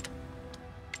down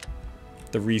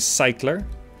the recycler,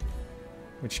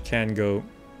 which can go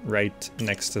right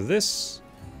next to this.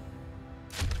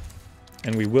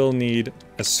 And we will need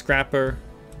a scrapper,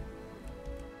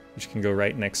 which can go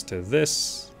right next to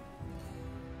this.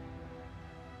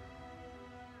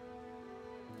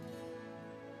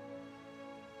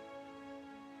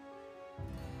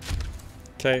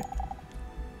 Okay.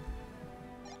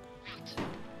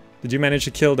 Did you manage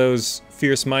to kill those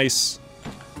fierce mice?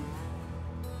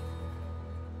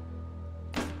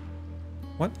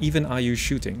 What even are you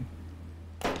shooting?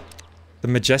 The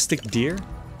majestic deer?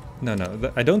 No,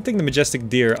 I don't think the majestic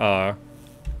deer are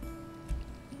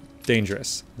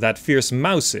dangerous. That fierce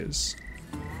mouse is.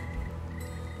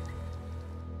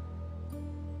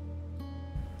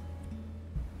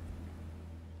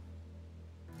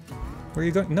 Where are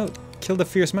you going? No, kill the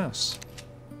fierce mouse.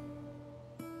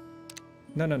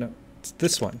 No. It's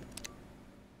this one.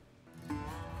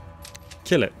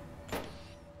 Kill it.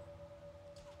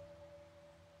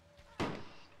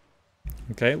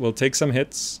 Okay, we'll take some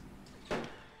hits.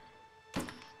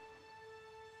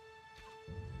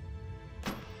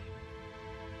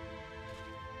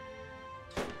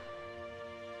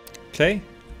 Okay.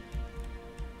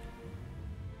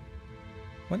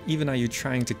 What even are you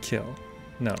trying to kill?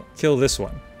 No, kill this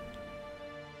one.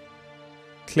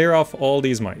 Clear off all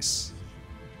these mice.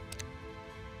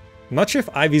 I'm not sure if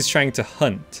Ivy's trying to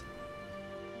hunt.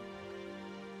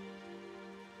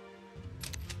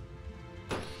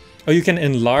 Oh, you can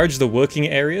enlarge the working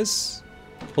areas?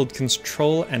 Hold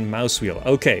control and mouse wheel.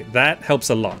 Okay, that helps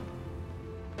a lot.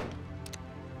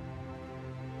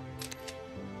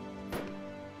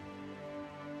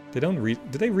 They don't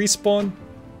do they respawn?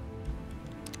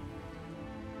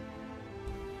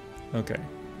 Okay.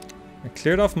 I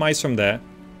cleared off mice from there.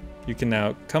 You can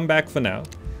now come back for now.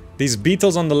 These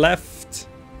beetles on the left,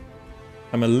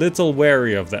 I'm a little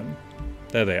wary of them.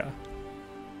 There they are.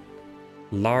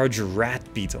 Large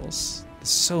rat beetles. There's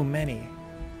so many.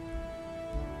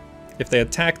 If they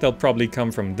attack, they'll probably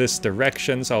come from this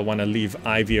direction, so I'll want to leave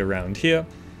Ivy around here.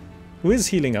 Who is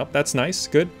healing up? That's nice.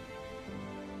 Good.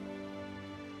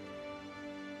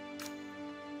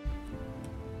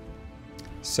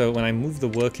 So when I move the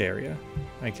work area,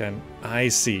 I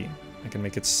see. I can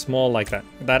make it small like that.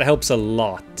 That helps a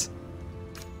lot.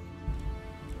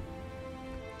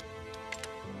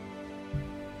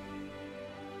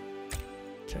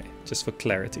 Okay, just for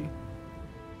clarity.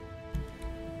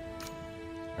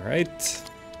 All right.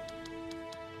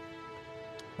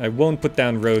 I won't put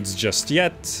down roads just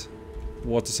yet.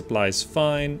 Water supply is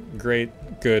fine. Great,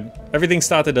 good. Everything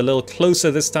started a little closer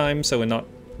this time, so we're not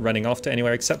running off to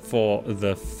anywhere except for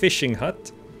the fishing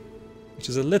hut, which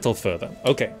is a little further.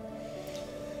 Okay.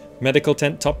 Medical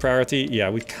tent, top priority.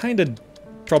 Yeah, we kind of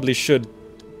probably should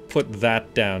put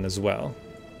that down as well.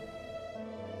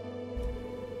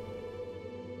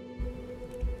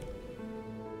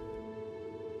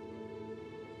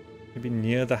 Maybe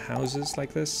near the houses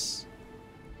like this.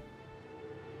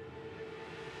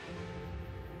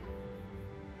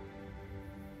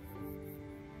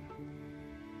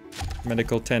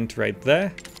 Medical tent right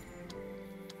there.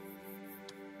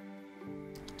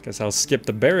 Guess I'll skip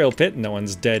the burial pit. No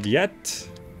one's dead yet.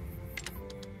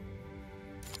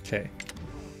 Okay.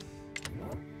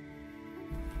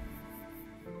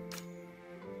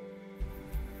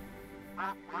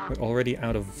 We're already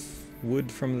out of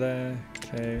wood from there.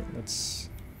 Okay, let's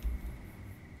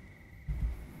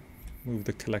move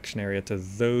the collection area to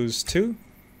those two.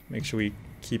 Make sure we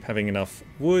keep having enough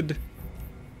wood.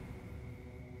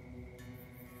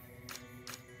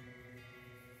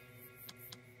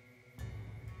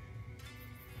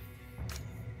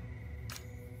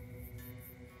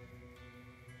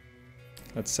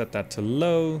 Let's set that to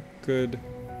low. Good.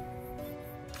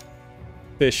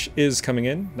 Fish is coming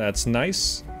in. That's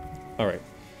nice. Alright.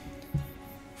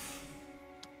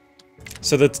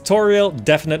 So the tutorial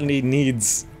definitely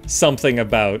needs something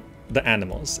about the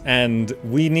animals. And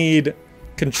we need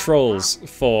controls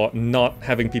for not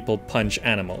having people punch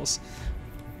animals.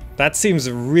 That seems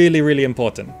really, really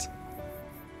important.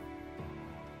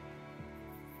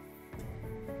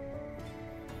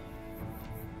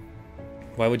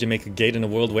 Why would you make a gate in a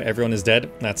world where everyone is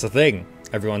dead? That's the thing.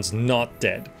 Everyone's not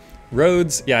dead.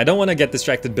 Roads. Yeah, I don't want to get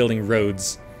distracted building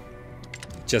roads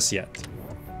just yet.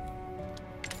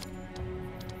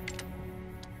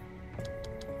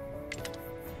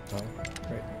 Oh,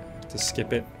 right. To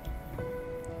skip it.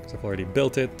 Because I've already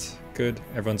built it. Good.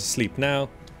 Everyone's asleep now.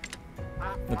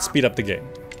 Let's speed up the game.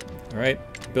 Alright.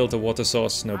 Built a water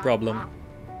source. No problem.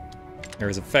 There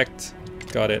is effect.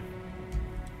 Got it.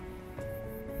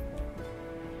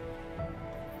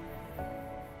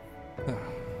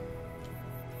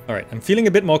 Alright, I'm feeling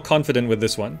a bit more confident with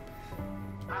this one.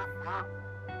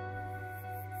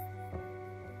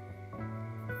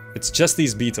 It's just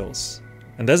these beetles.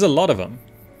 And there's a lot of them.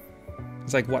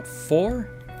 It's like, what, 4?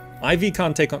 Ivy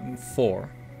can't take on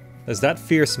 4. There's that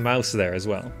fierce mouse there as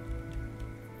well.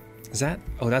 Is that?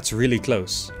 Oh, that's really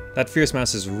close. That fierce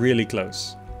mouse is really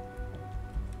close.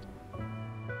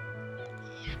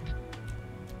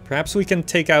 Perhaps we can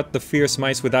take out the fierce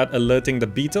mice without alerting the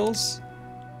beetles?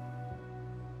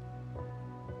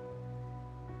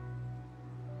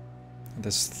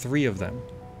 There's 3 of them.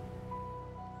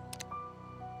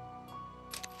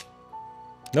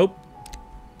 Nope.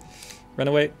 Run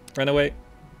away, run away,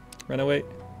 run away.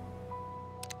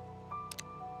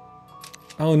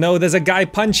 Oh no, there's a guy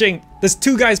punching! There's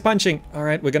 2 guys punching!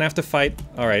 Alright, we're gonna have to fight.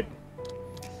 Alright.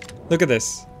 Look at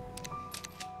this.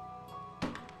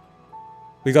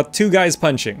 We got 2 guys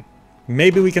punching.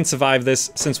 Maybe we can survive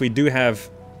this since we do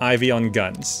have Ivy on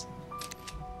guns.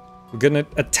 We're gonna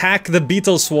attack the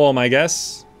beetle swarm, I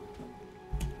guess.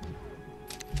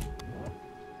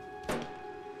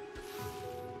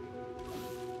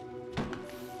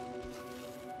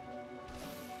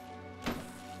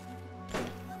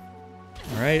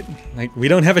 Alright, like, we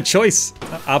don't have a choice.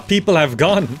 Our people have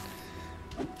gone.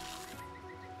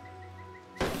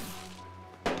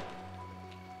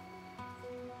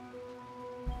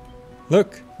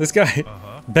 Look, this guy,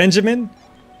 Benjamin,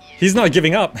 he's not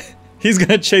giving up. He's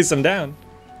gonna chase him down.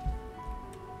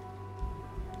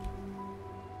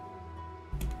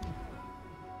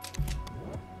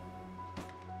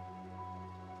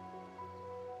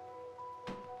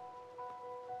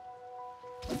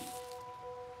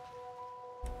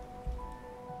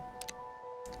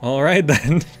 All right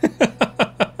then.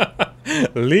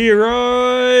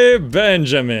 Leroy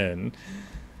Benjamin.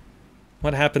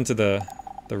 What happened to the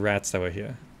rats that were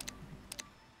here?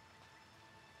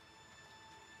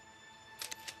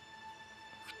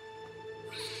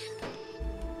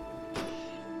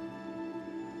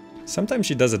 Sometimes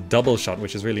she does a double shot,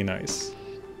 which is really nice.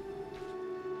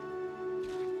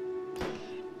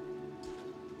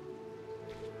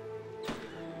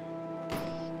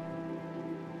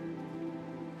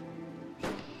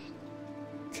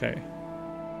 Okay.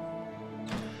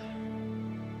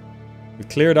 We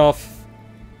cleared off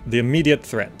the immediate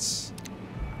threats.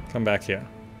 Come back here.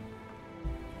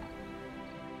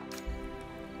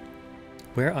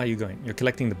 Where are you going? You're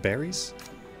collecting the berries?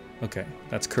 Okay,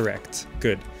 that's correct.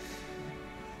 Good.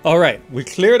 Alright, we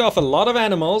cleared off a lot of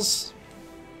animals,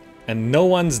 and no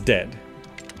one's dead.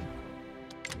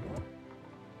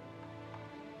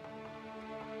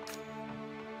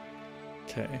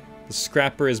 Okay, the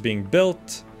scrapper is being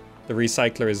built. The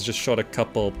recycler is just short a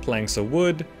couple planks of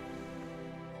wood.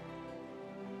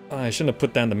 Oh, I shouldn't have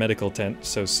put down the medical tent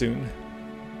so soon.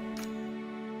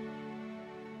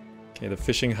 Okay, the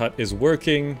fishing hut is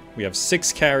working. We have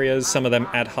 6 carriers, some of them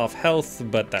at half health,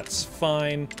 but that's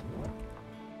fine.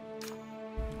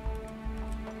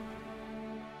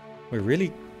 We're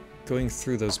really going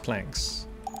through those planks.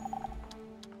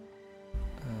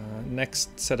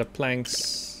 Next set of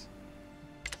planks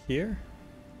here.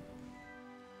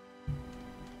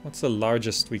 What's the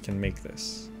largest we can make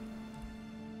this?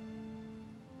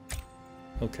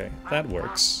 Okay, that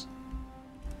works.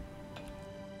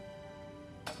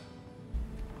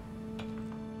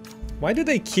 Why do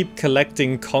they keep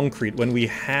collecting concrete when we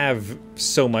have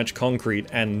so much concrete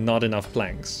and not enough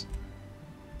planks?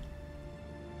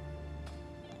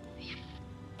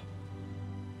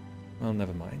 Well,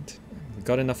 never mind. We've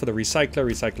got enough for the recycler.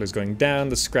 Recycler's going down.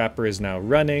 The scrapper is now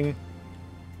running.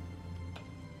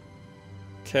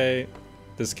 Okay.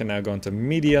 This can now go into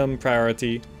medium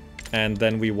priority. And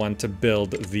then we want to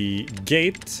build the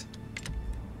gate.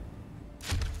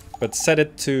 But set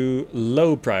it to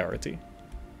low priority.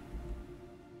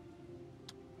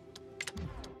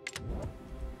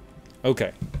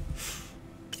 Okay.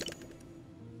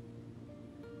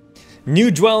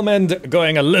 New Dwellmend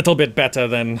going a little bit better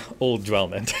than old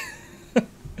Dwellmend.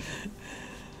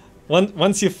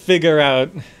 Once you figure out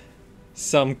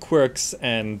some quirks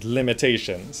and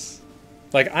limitations.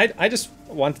 Like, I just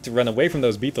wanted to run away from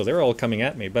those beetles. They were all coming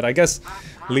at me. But I guess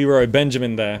Leroy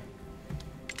Benjamin there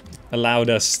allowed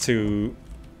us to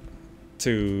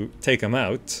take them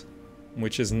out.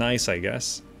 Which is nice, I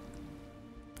guess.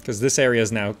 Because this area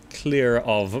is now clear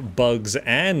of bugs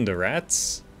and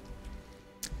rats.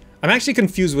 I'm actually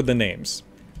confused with the names.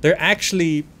 They're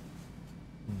actually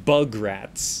bug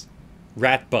rats.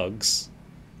 Rat bugs.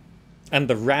 And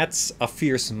the rats are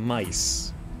fierce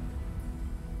mice.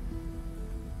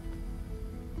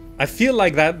 I feel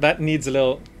like that needs a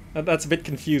little... That's a bit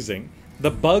confusing.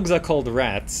 The bugs are called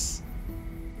rats.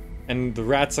 And the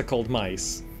rats are called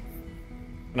mice.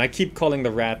 And I keep calling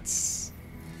the rats...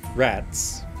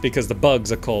 rats. Because the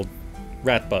bugs are called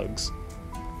rat bugs.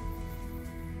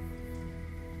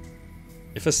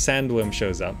 If a sandworm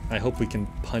shows up, I hope we can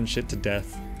punch it to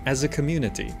death as a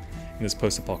community in this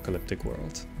post-apocalyptic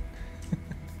world.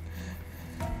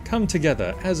 Come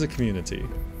together as a community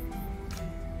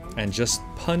and just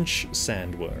punch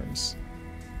sandworms.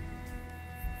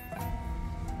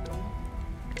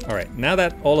 Alright, now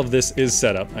that all of this is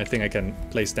set up, I think I can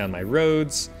place down my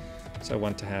roads. So I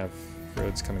want to have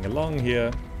roads coming along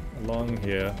here, along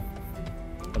here,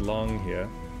 along here.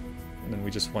 And then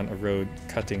we just want a road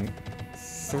cutting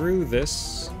through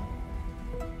this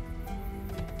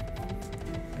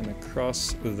and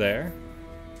across there.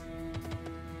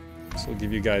 So we'll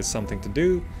give you guys something to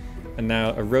do. And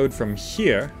now a road from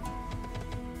here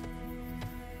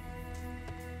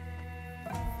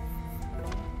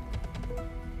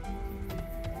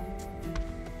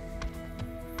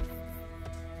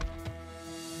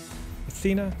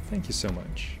Athena, thank you so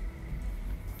much.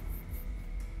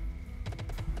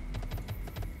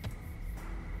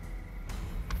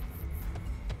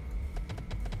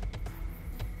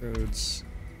 Roads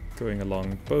going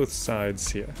along both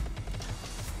sides here.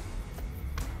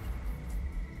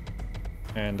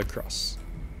 And across.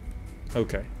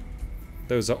 Okay.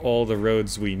 Those are all the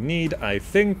roads we need, I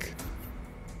think.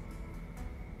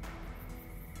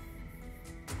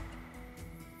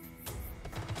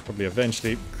 Probably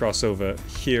eventually cross over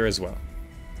here as well.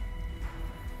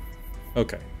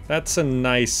 Okay. That's a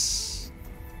nice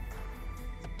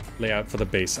layout for the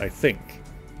base, I think.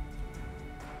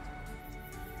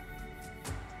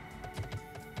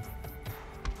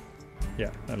 Yeah,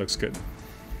 that looks good.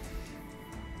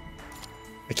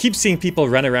 I keep seeing people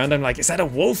run around. I'm like, is that a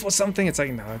wolf or something? It's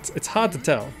like, no, it's hard to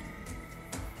tell.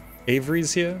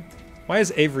 Avery's here? Why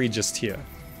is Avery just here?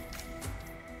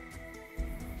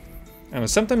 I don't know,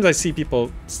 sometimes I see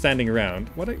people standing around.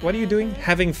 What are you doing?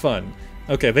 Having fun.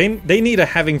 Okay, they need a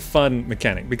having fun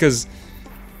mechanic because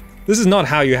this is not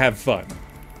how you have fun.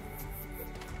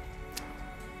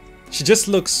 She just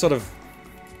looks sort of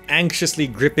anxiously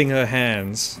gripping her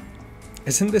hands.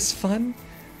 Isn't this fun?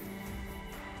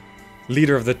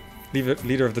 Leader of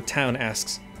the town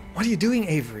asks, "What are you doing,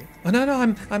 Avery?" "Oh no,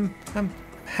 I'm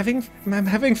having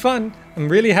fun. I'm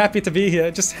really happy to be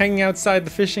here, just hanging outside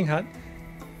the fishing hut.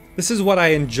 This is what I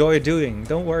enjoy doing.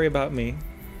 Don't worry about me."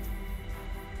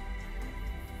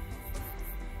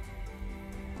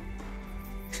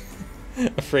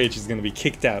 Afraid she's gonna be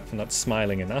kicked out for not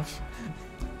smiling enough.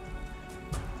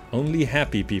 Only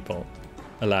happy people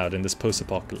allowed in this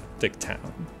post-apocalyptic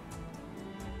town.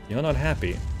 You're not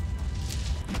happy.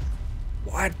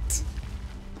 What?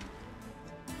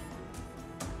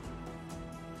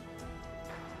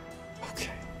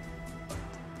 Okay.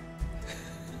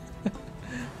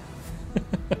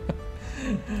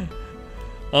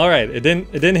 All right, it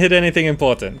didn't hit anything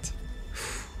important.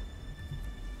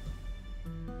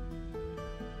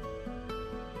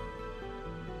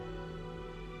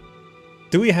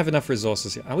 Do we have enough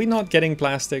resources here? Are we not getting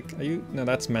plastic? Are you... No,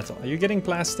 that's metal. Are you getting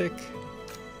plastic?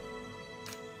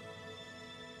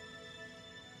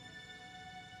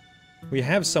 We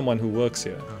have someone who works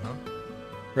here.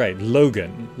 Right,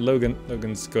 Logan.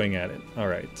 Logan's going at it.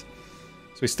 Alright.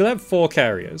 So we still have 4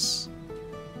 carriers.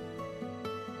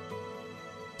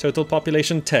 Total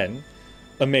population 10.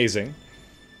 Amazing.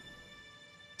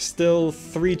 Still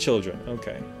 3 children.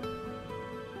 Okay.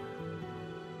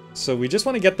 So we just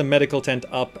want to get the medical tent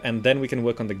up, and then we can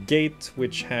work on the gate,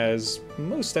 which has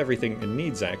most everything it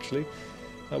needs, actually.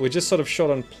 We're just sort of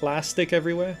short on plastic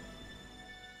everywhere.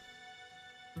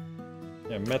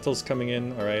 Yeah, metal's coming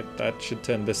in. Alright, that should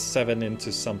turn this 7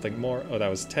 into something more. Oh, that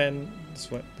was 10.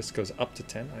 This goes up to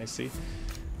 10, I see.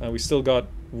 We still got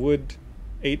wood.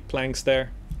 8 planks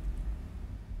there.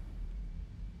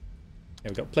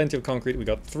 Yeah, we got plenty of concrete. We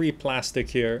got 3 plastic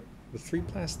here. The 3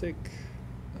 plastic...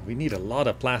 We need a lot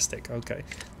of plastic. Okay,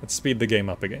 let's speed the game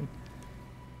up again.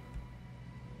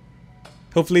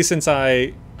 Hopefully, since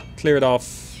I cleared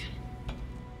off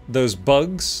those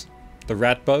bugs, the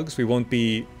rat bugs, we won't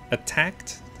be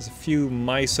attacked. There's a few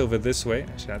mice over this way.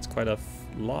 Actually, that's quite a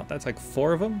lot. That's like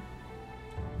 4 of them.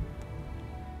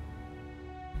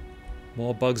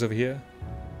 More bugs over here.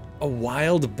 A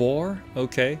wild boar?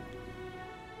 Okay.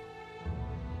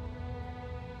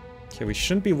 Okay, we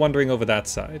shouldn't be wandering over that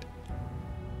side.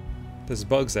 There's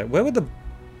bugs there. Where were the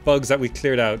bugs that we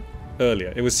cleared out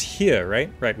earlier? It was here, right?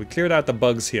 Right, we cleared out the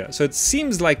bugs here. So it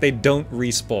seems like they don't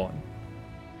respawn.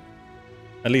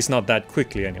 At least not that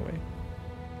quickly, anyway.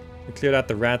 We cleared out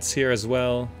the rats here as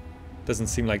well. Doesn't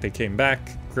seem like they came back.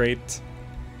 Great.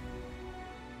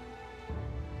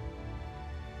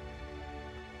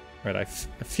 Right, I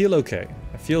feel okay.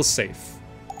 I feel safe.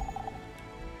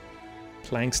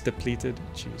 Planks depleted.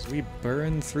 Jeez, we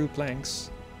burn through planks.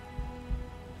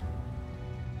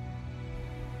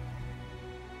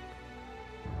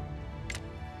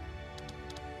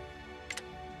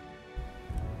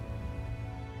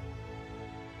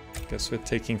 Guess we're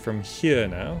taking from here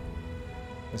now.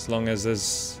 As long as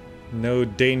there's no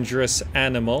dangerous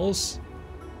animals.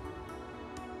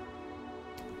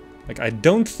 Like, I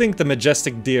don't think the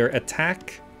majestic deer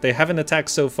attack. They haven't attacked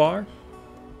so far.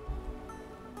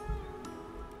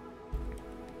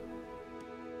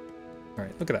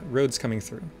 Alright, look at that. Roads coming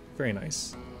through. Very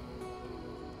nice.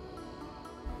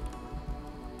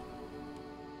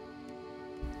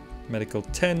 Medical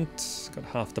tent. Got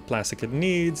half the plastic it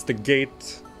needs. The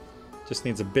gate just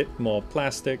needs a bit more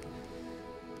plastic.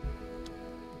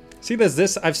 See, there's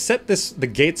this. I've set the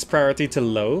gate's priority to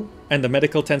low and the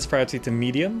medical tent's priority to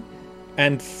medium.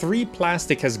 And 3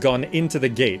 plastic has gone into the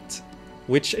gate,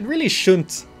 which it really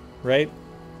shouldn't, right?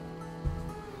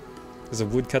 There's a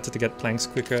woodcutter to get planks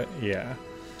quicker. Yeah.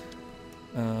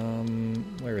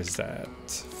 Where is that?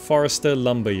 Forester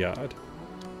Lumberyard.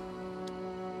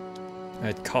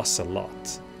 It costs a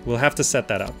lot. We'll have to set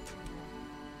that up.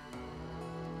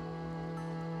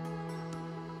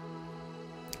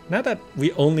 Now that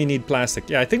we only need plastic,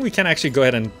 yeah, I think we can actually go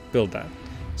ahead and build that.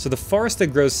 So the forester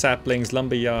grows saplings,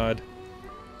 lumberyard.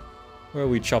 Where are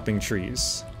we chopping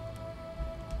trees?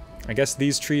 I guess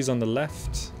these trees on the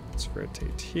left. Let's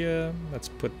rotate here. Let's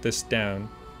put this down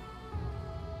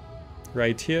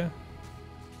right here.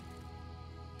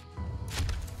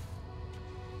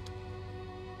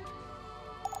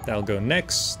 That'll go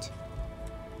next.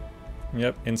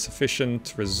 Yep,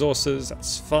 insufficient resources,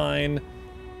 that's fine.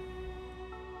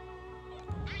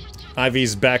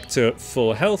 Ivy's back to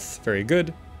full health, very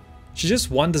good. She just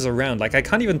wanders around, like I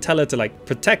can't even tell her to like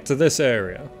protect this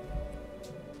area.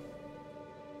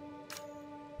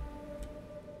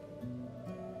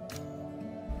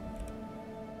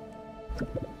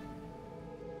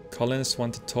 Colonists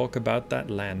want to talk about that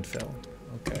landfill.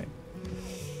 Okay.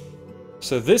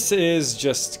 So this is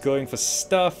just going for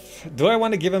stuff. Do I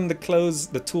want to give him the clothes,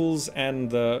 the tools, and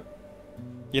the...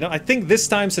 You know, I think this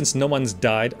time, since no one's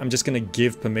died, I'm just going to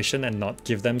give permission and not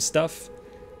give them stuff.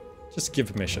 Just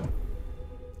give permission.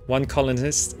 1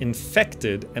 colonist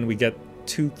infected, and we get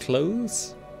 2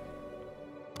 clothes?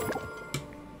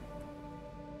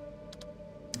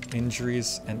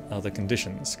 Injuries and other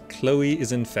conditions. Chloe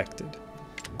is infected.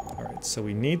 Alright, so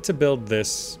we need to build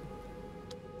this.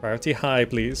 Priority high,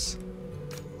 please.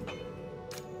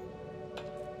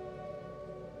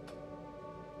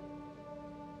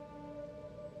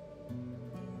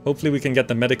 Hopefully we can get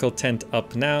the medical tent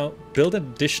up now. Build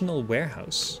an additional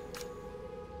warehouse.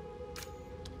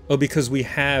 Oh, because we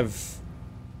have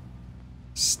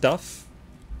stuff?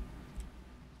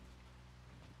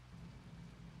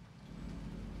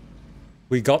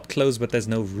 We got clothes, but there's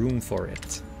no room for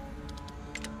it.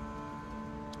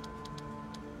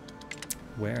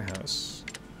 warehouse.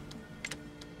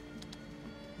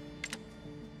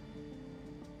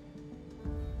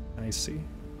 I see.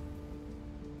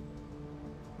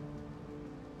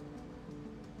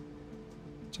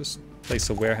 Just place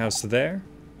a warehouse there.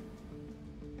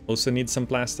 Also need some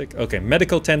plastic. Okay,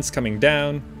 medical tents coming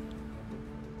down.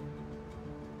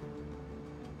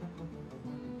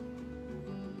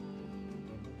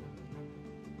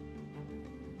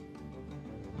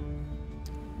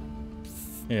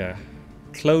 Yeah.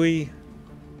 Chloe,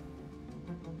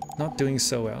 not doing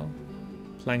so well.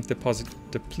 Plank deposit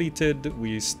depleted.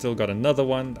 We still got another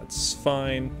one. That's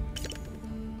fine.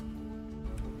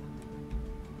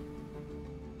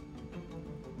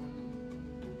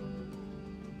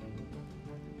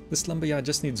 This lumberyard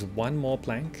just needs one more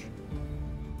plank.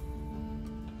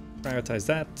 Prioritize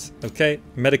that. Okay,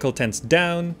 medical tents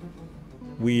down.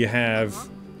 We have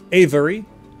Avery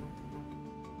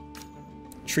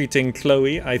treating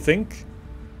Chloe, I think.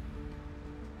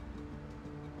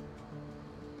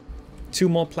 2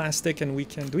 more plastic and we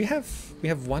can... Do we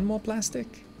have 1 more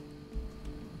plastic?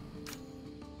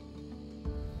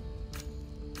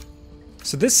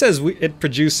 So this says it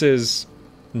produces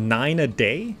 9 a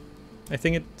day? I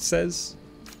think it says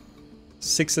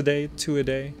 6 a day, 2 a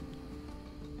day.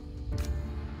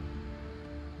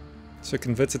 So it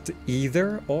converts it to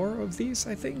either or of these,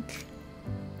 I think.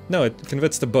 No, it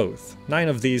converts to both. 9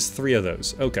 of these, 3 of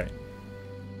those. Okay.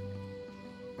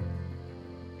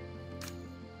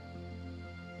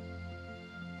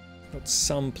 Got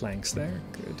some planks there.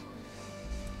 Good.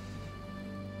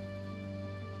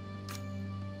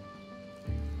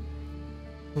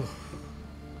 Whew.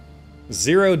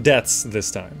 0 deaths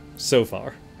this time. So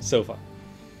far. So far.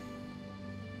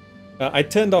 I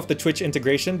turned off the Twitch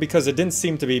integration because it didn't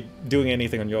seem to be doing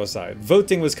anything on your side.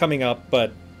 Voting was coming up,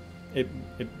 but it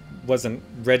wasn't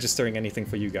registering anything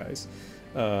for you guys.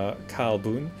 Kyle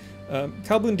Boone.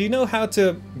 Kyle Boone, do you know how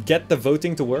to get the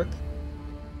voting to work?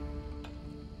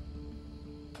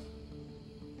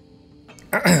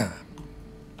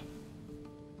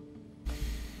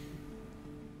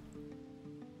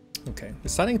 Okay, we're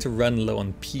starting to run low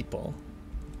on people.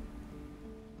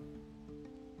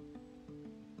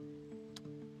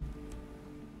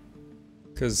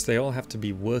 Because they all have to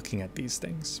be working at these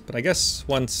things. But I guess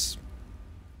once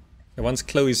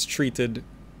Chloe's treated,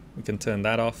 we can turn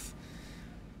that off.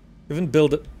 We haven't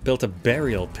built a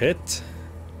burial pit.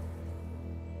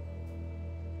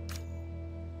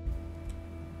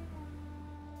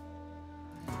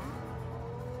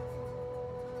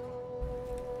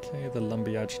 Okay, the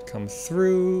lumberyard should come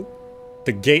through.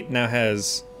 The gate now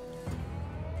has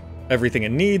everything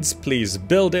it needs. Please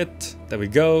build it. There we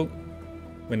go.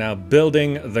 We're now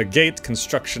building the gate.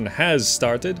 Construction has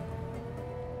started.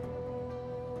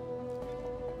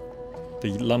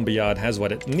 The lumberyard has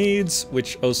what it needs,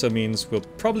 which also means we'll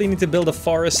probably need to build a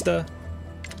forester.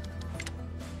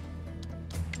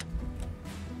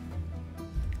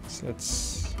 So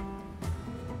let's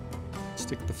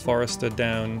stick the forester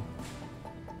down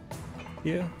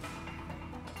here.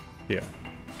 Here.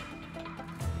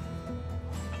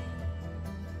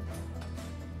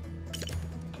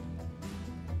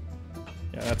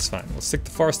 Yeah, that's fine. We'll stick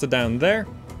the forester down there.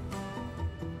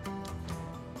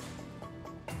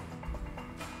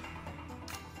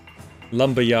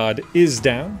 Lumberyard is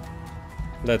down.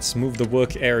 Let's move the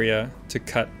work area to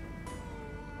cut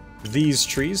these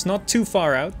trees, not too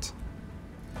far out.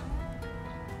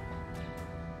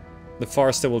 The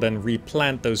forester will then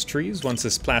replant those trees. Once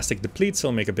this plastic depletes,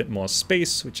 it'll make a bit more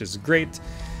space, which is great.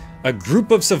 A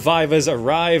group of survivors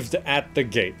arrived at the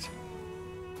gate.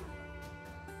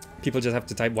 People just have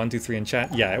to type 1, 2, 3 in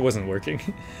chat. Yeah, it wasn't working.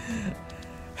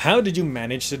 How did you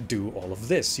manage to do all of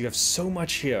this? You have so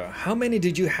much here. How many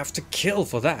did you have to kill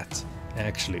for that?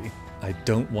 Actually, I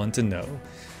don't want to know.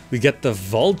 We get the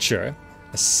vulture,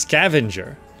 a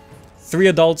scavenger. 3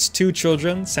 adults, 2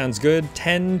 children, sounds good.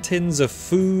 10 tins of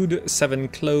food, 7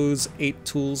 clothes, 8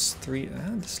 tools, 3...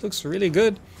 this looks really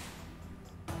good.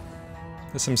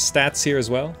 There's some stats here as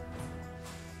well.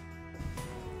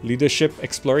 Leadership,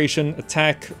 exploration,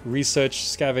 attack, research,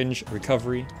 scavenge,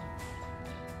 recovery.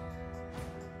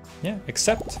 Yeah,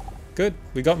 accept. Good.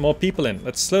 We got more people in.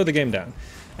 Let's slow the game down.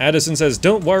 Addison says,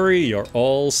 don't worry, you're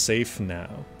all safe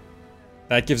now.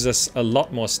 That gives us a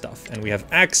lot more stuff. And we have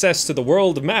access to the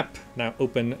world map. Now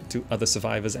open to other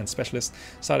survivors and specialists.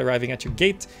 Start arriving at your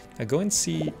gate. Now go and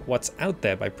see what's out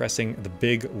there by pressing the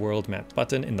big world map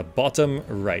button in the bottom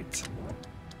right.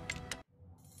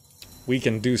 We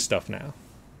can do stuff now.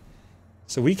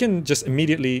 So we can just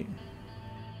immediately...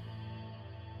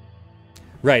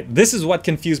 Right, this is what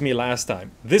confused me last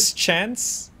time. This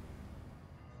chance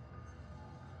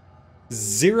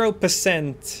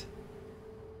 0%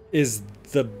 is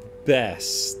the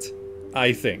best,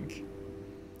 I think,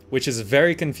 which is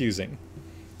very confusing.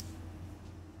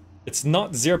 It's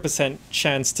not 0%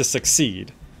 chance to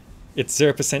succeed, it's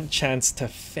 0% chance to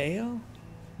fail?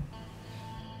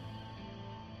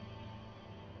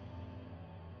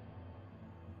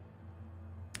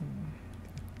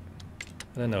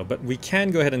 I don't know, but we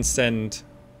can go ahead and send...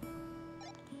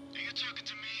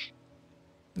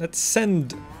 Let's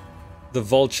send the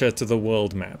vulture to the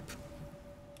world map.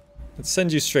 Let's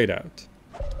send you straight out.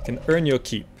 You can earn your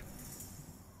keep.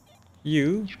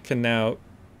 You can now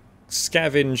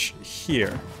scavenge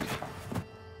here.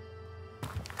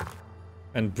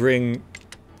 And bring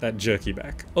that jerky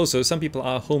back. Also, some people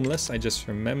are homeless, I just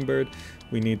remembered.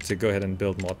 We need to go ahead and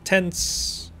build more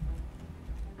tents.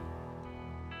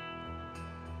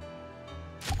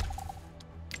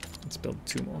 Let's build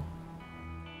 2 more.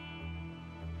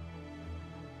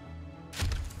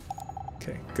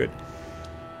 Okay, good.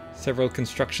 Several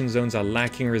construction zones are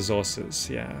lacking resources.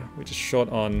 Yeah, we're just short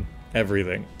on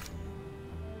everything.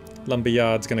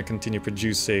 Lumberyard's gonna continue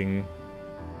producing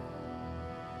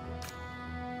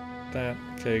that.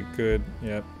 Okay, good.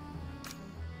 Yep.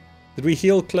 Did we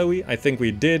heal Chloe? I think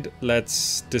we did.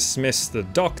 Let's dismiss the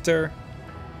doctor.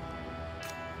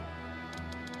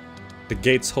 The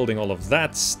gate's holding all of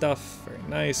that stuff. Very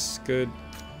nice. Good.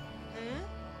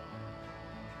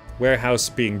 Warehouse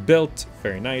being built.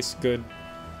 Very nice. Good.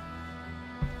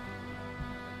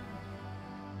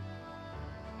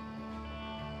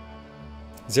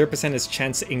 %0 is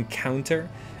chance to encounter.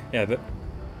 Yeah,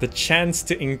 the chance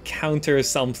to encounter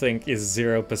something is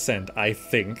 0%, I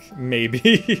think.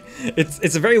 Maybe.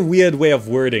 It's a very weird way of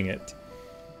wording it.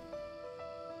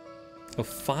 Oh,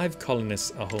 5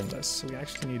 colonists are homeless, so we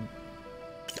actually need...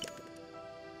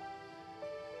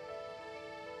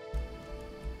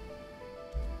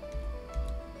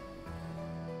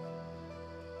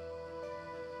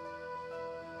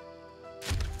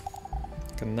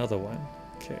 Another one.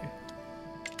 Okay.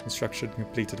 Construction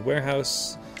completed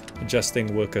warehouse.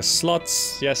 Adjusting worker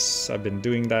slots. Yes, I've been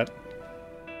doing that.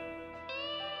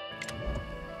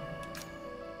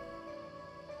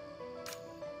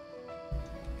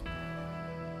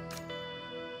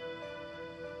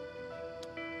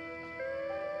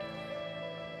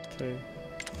 Okay.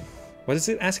 What is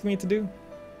it asking me to do?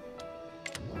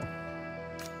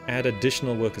 Add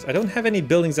additional workers. I don't have any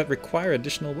buildings that require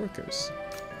additional workers.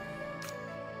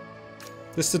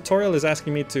 This tutorial is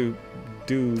asking me to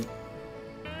do...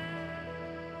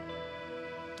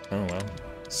 Oh well,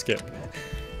 skip.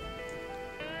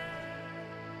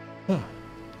 Oh,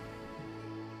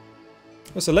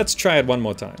 so let's try it one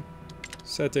more time.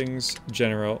 Settings,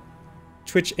 general,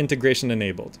 Twitch integration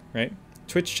enabled, right?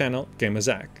 Twitch channel,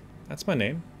 GamerZach. That's my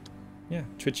name. Yeah,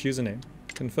 Twitch username.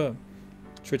 Confirm.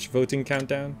 Twitch voting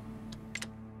countdown.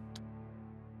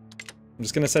 I'm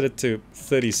just gonna set it to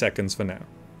 30 seconds for now.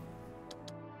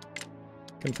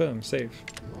 Confirm, save.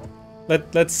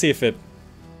 Let's see if it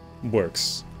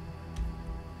works.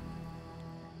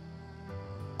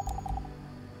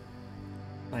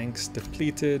 Planks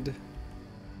depleted.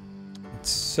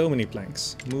 It's so many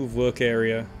planks. Move work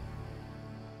area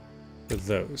for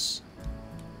those.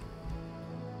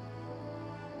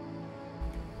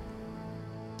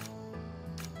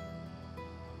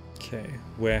 Okay,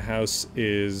 warehouse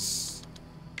is...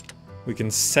 We can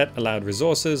set allowed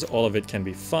resources, all of it can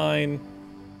be fine.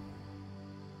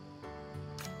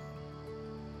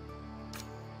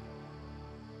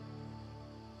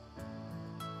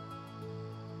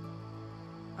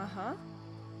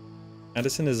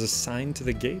 Addison is assigned to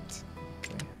the gate?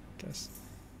 Okay, I guess.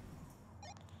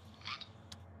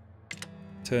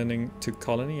 Turning to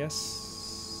colony,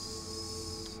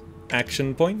 yes.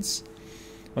 Action points.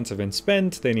 Once they've been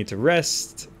spent, they need to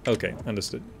rest. Okay,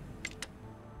 understood.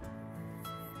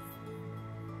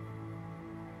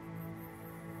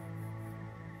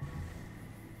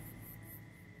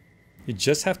 You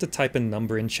just have to type a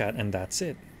number in chat and that's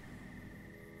it.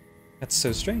 That's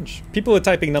so strange. People were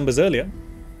typing numbers earlier.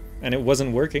 And it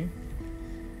wasn't working.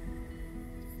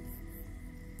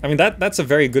 I mean, that's a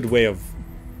very good way of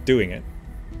doing it.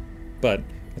 But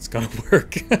it's gonna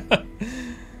work.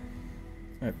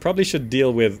 Alright, probably should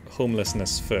deal with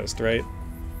homelessness first, right?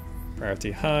 Priority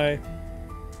high.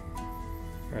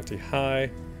 Priority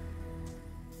high.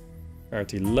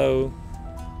 Priority low.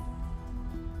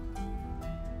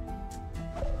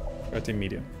 Priority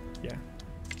medium. Yeah.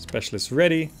 Specialist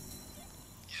ready.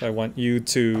 So I want you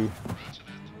to...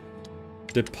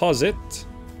 deposit,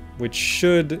 which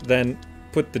should then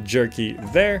put the jerky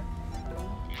there.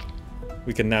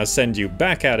 We can now send you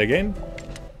back out again.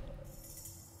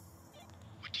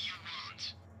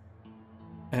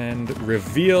 And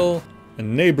reveal a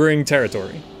neighboring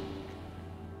territory.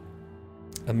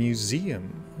 A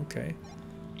museum. Okay.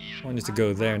 I wanted to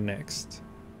go there next.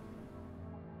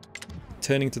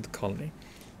 Turning to the colony.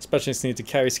 Specialists need to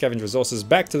carry scavenged resources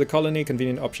back to the colony.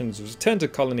 Convenient options. Return to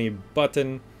colony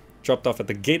button. Dropped off at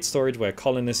the gate storage where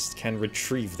colonists can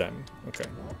retrieve them. Okay.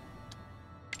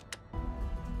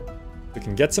 We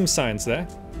can get some science there.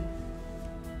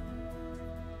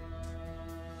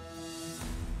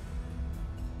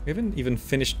 We haven't even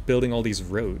finished building all these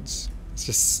roads. It's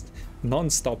just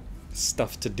non-stop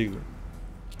stuff to do.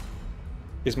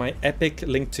 Is my epic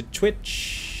linked to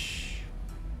Twitch?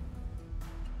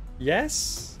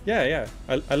 Yes? Yeah.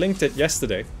 I linked it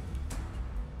yesterday.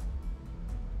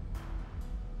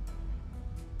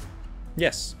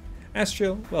 Yes.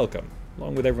 Astral, welcome.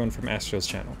 Along with everyone from Astral's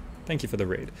channel. Thank you for the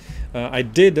raid. I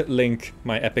did link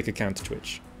my epic account to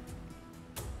Twitch.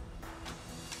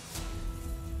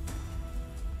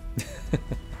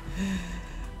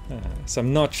 So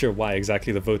I'm not sure why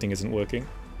exactly the voting isn't working.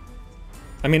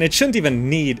 I mean, it shouldn't even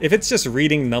need... If it's just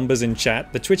reading numbers in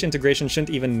chat, the Twitch integration shouldn't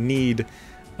even need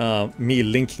me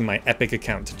linking my Epic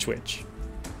account to Twitch.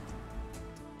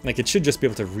 Like, it should just be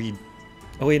able to read...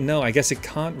 Oh wait, no, I guess it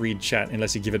can't read chat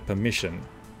unless you give it permission.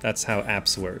 That's how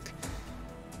apps work.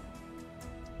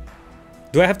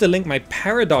 Do I have to link my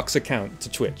Paradox account to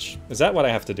Twitch? Is that what I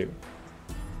have to do?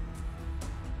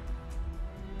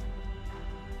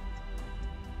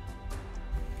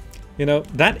 You know,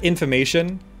 that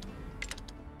information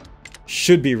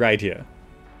should be right here.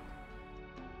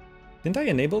 Didn't I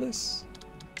enable this?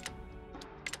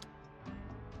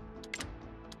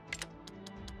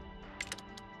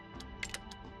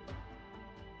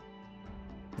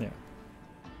 Yeah.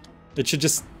 It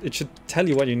should tell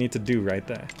you what you need to do right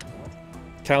there.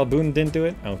 Cal Boone didn't do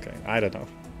it? Okay, I don't know.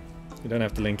 You don't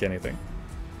have to link anything.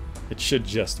 It should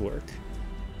just work.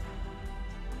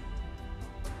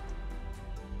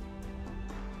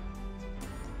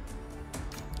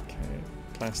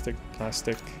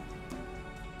 Plastic.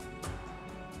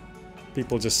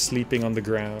 People just sleeping on the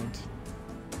ground.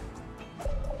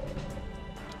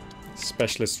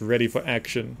 Specialists ready for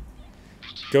action.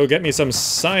 Go get me some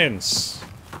science!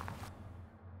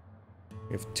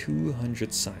 We have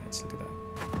 200 science, look at that.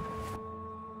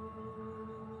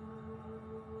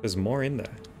 There's more in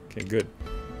there. Okay, good.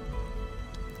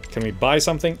 Can we buy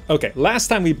something? Okay, last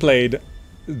time we played,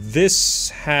 this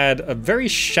had a very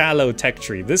shallow tech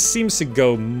tree. This seems to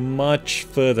go much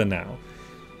further now.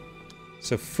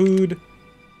 So food,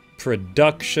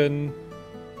 production.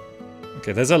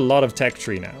 Okay, there's a lot of tech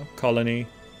tree now. Colony.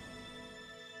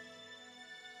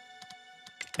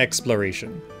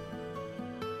 Exploration.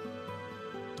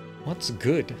 What's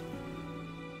good?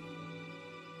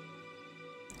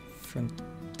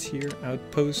 Frontier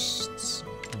outposts.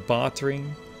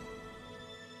 Bartering.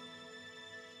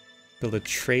 Build a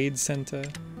trade center.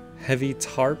 Heavy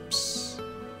tarps.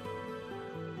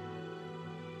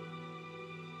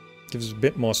 Gives a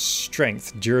bit more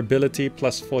strength. Durability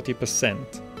plus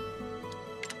 40%.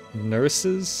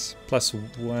 Nurses plus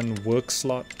 1 work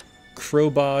slot.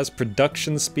 Crowbars.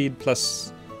 Production speed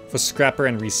plus for scrapper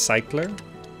and recycler.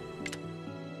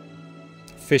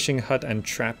 Fishing hut and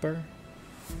trapper.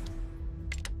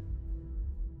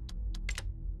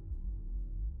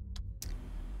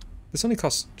 This only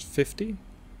costs 50?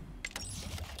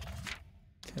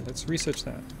 Okay, let's research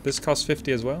that. This costs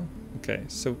 50 as well? Okay,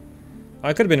 so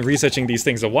I could have been researching these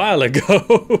things a while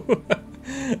ago.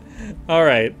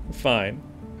 Alright, fine.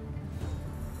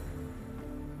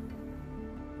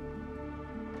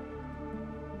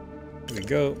 There we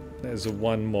go. There's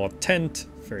one more tent.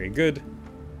 Very good.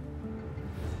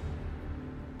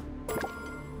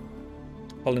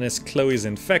 Colonist Chloe's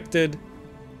infected.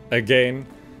 Again.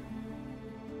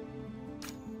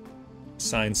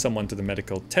 Assign someone to the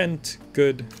medical tent.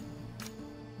 Good.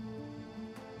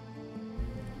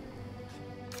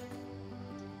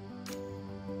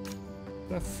 Is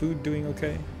that food doing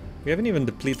okay? We haven't even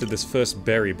depleted this first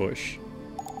berry bush.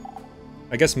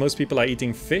 I guess most people are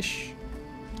eating fish.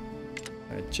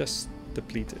 I just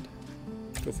depleted.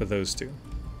 Go for those two.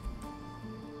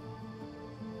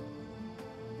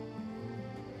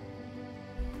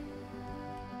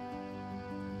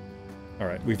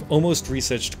 Alright, we've almost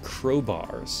researched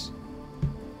crowbars.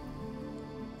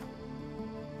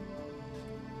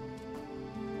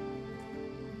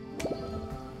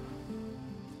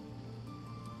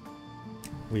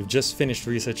 We've just finished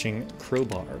researching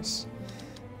crowbars.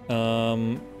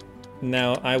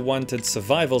 Now I wanted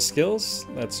survival skills.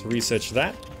 Let's research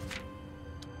that.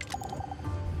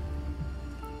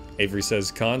 Avery says,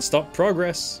 can't stop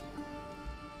progress.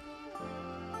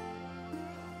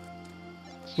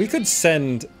 We could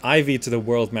send Ivy to the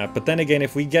world map, but then again,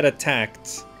 if we get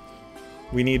attacked,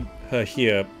 we need her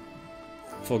here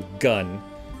for gun.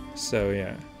 So,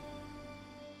 yeah.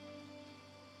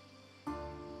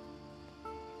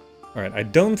 Alright, I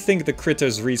don't think the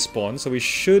critters respawn, so we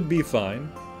should be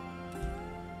fine.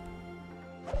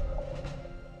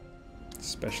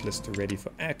 Specialist ready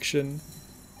for action.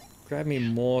 Grab me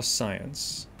more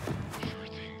science.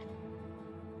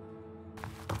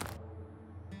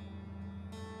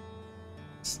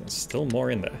 There's still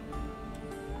more in there.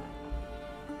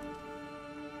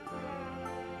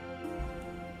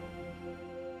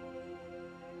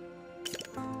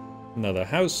 Another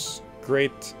house.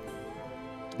 Great.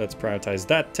 Let's prioritize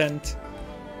that tent.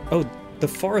 Oh, the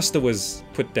forester was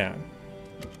put down.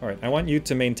 Alright, I want you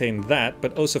to maintain that,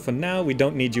 but also for now, we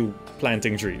don't need you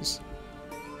planting trees.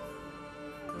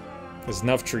 There's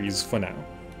enough trees for now.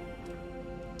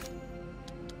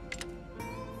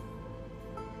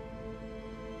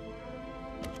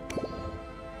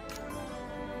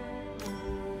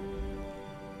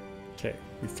 Okay,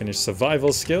 we finished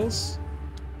survival skills.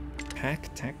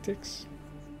 Pack tactics.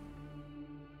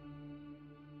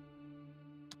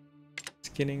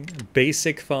 Skinning.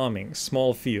 Basic farming.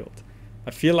 Small field. I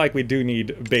feel like we do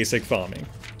need basic farming.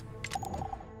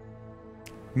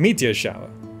 Meteor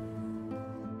shower.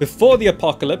 Before the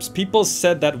apocalypse, people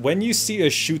said that when you see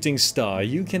a shooting star,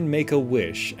 you can make a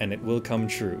wish and it will come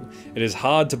true. It is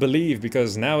hard to believe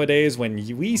because nowadays when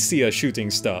we see a shooting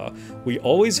star, we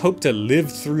always hope to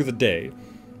live through the day.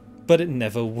 But it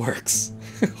never works.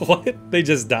 What? They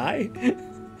just die?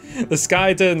 The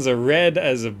sky turns red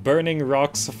as burning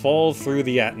rocks fall through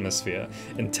the atmosphere.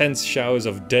 Intense showers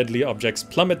of deadly objects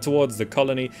plummet towards the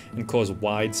colony and cause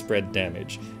widespread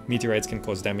damage. Meteorites can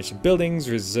cause damage to buildings,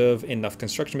 reserve enough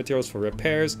construction materials for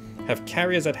repairs, have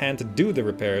carriers at hand to do the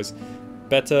repairs,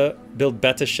 build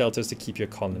better shelters to keep your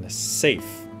colonists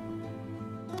safe.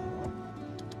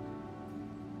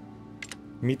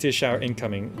 Meteor shower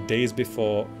incoming days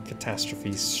before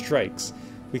catastrophe strikes.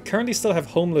 We currently still have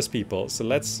homeless people, so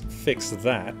let's fix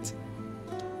that.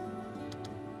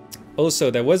 Also,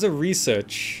 there was a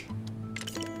research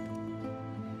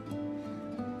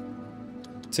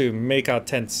to make our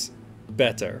tents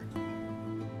better.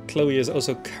 Chloe is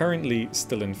also currently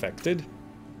still infected.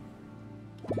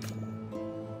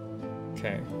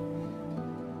 Okay.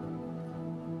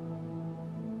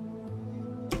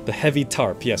 The heavy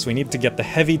tarp. Yes, we need to get the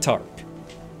heavy tarp.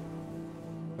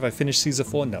 Have I finished Caesar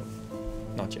 4? No.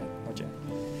 Not yet, not yet.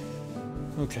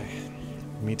 Okay.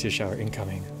 Meteor shower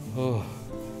incoming. Oh.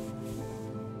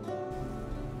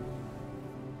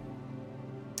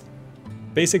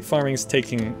 Basic farming is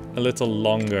taking a little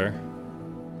longer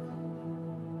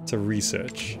to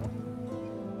research.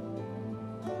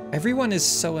 Everyone is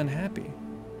so unhappy.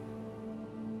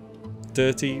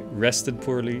 Dirty, rested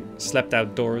poorly, slept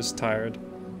outdoors, tired.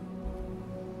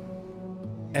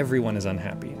 Everyone is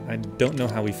unhappy. I don't know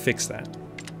how we fix that.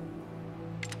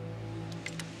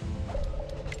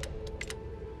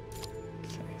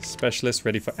 Specialist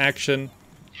ready for action.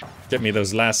 Get me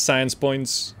those last science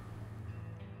points.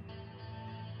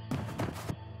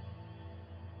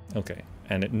 Okay,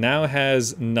 and it now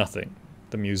has nothing.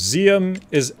 The museum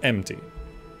is empty.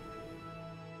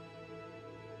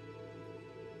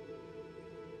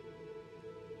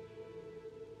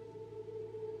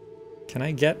 Can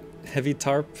I get heavy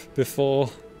tarp before...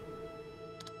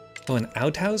 Oh, an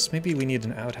outhouse? Maybe we need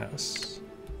an outhouse.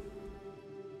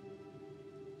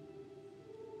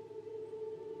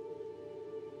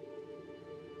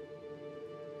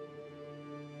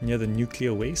 Near the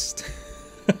nuclear waste?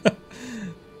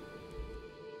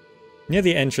 Near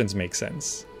the entrance makes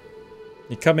sense.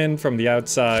 You come in from the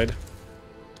outside.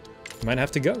 You might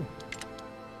have to go.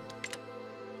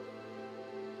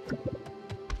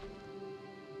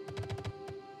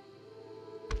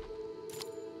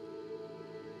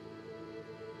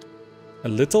 A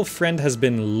little friend has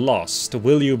been lost.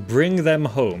 Will you bring them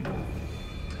home?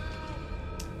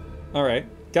 Alright.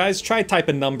 Guys, try type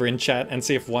a number in chat and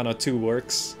see if 1 or 2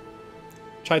 works.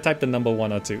 Try type the number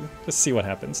 1 or 2. Just see what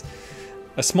happens.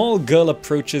 A small girl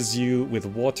approaches you with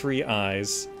watery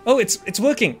eyes. Oh, it's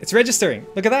working! It's registering!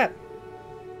 Look at that!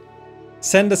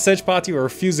 Send a search party or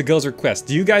refuse the girl's request.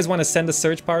 Do you guys want to send a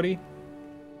search party?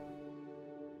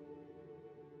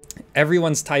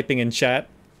 Everyone's typing in chat,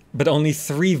 but only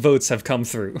 3 votes have come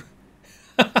through.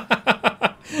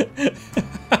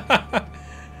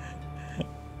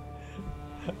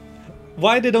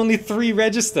 Why did only 3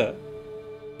 register?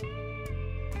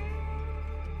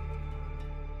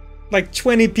 Like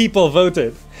 20 people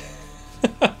voted.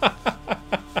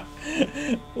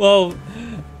 Well,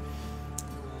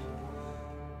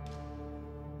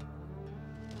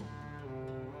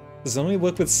 Does it only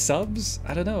work with subs?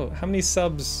 I don't know. How many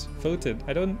subs voted?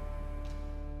 I don't...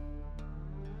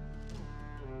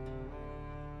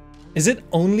 Is it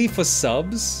only for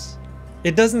subs?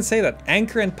 It doesn't say that.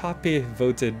 Anchor and Pape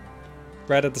voted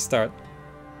right at the start.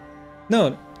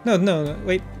 No.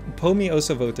 Wait, Pomi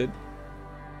also voted.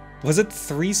 Was it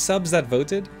 3 subs that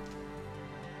voted?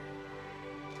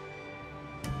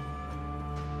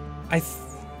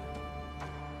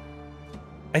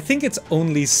 I think it's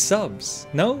only subs.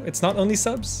 No, it's not only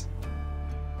subs?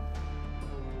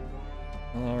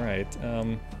 Alright,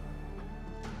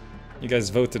 you guys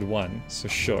voted 1, so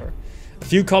sure. A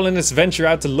few colonists venture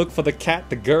out to look for the cat.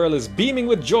 The girl is beaming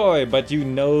with joy, but you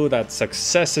know that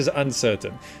success is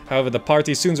uncertain. However, the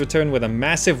party soon return with a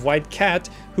massive white cat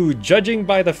who, judging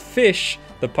by the fish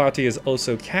the party is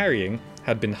also carrying,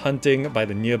 had been hunting by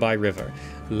the nearby river.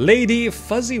 Lady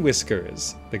Fuzzy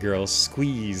Whiskers. The girls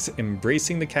squeeze,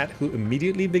 embracing the cat who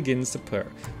immediately begins to purr.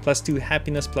 +2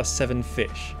 happiness, +7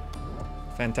 fish.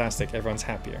 Fantastic, everyone's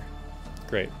happier.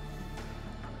 Great.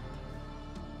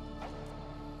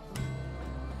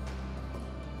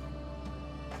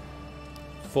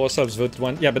 Four subs voted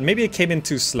 1. Yeah, but maybe it came in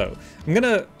too slow. I'm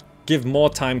gonna give more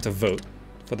time to vote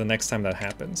for the next time that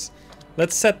happens.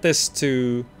 Let's set this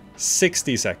to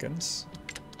 60 seconds.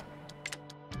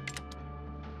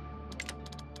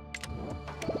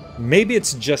 Maybe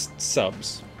it's just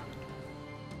subs.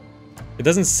 It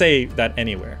doesn't say that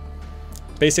anywhere.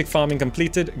 Basic farming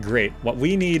completed. Great. What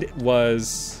we need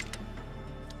was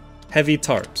heavy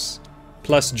tarps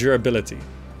plus durability.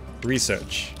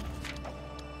 Research.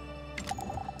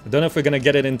 I don't know if we're gonna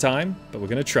get it in time, but we're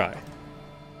gonna try.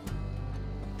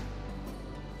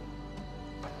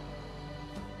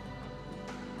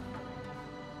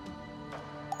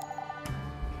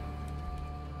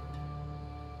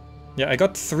 Yeah, I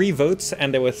got 3 votes,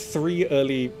 and there were 3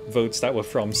 early votes that were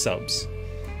from subs.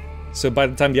 So by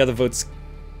the time the other votes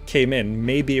came in,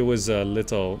 maybe it was a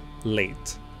little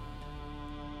late.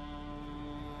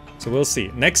 So we'll see.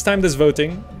 Next time there's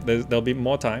voting, there'll be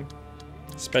more time.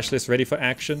 Specialist ready for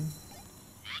action.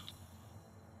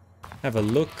 Have a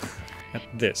look at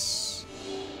this.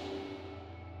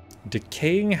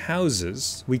 Decaying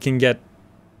houses. We can get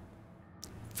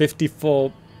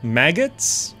 54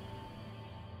 maggots?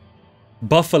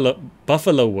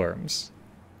 Buffalo worms.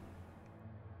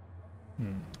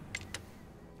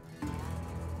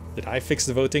 Did I fix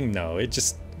the voting? No,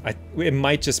 it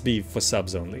might just be for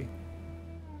subs only.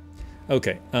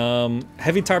 Okay,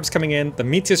 heavy tarps coming in. The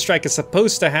meteor strike is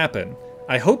supposed to happen.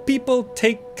 I hope people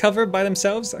take cover by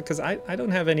themselves, because I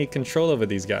don't have any control over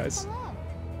these guys.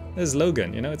 There's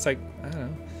Logan, you know, it's like, I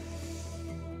don't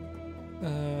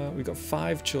know. We got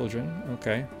 5 children,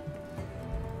 okay.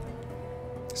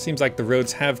 Seems like the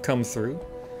roads have come through.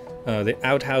 The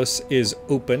outhouse is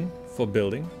open for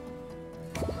building.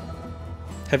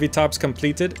 Heavy tarps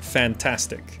completed.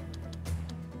 Fantastic.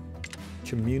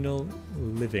 Communal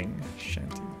living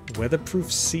shanty. Weatherproof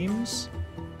seams.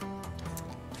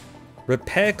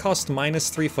 Repair cost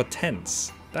 -3 for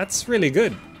tents. That's really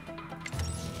good.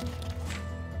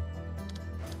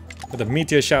 With a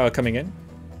meteor shower coming in.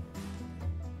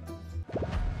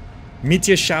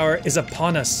 Meteor shower is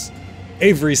upon us.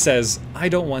 Avery says, I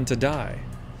don't want to die.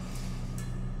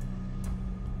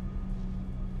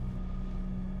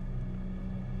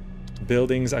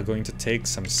 Buildings are going to take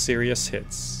some serious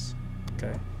hits.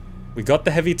 Okay. We got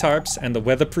the heavy tarps and the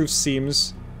weatherproof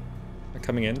seams are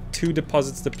coming in. 2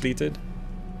 deposits depleted.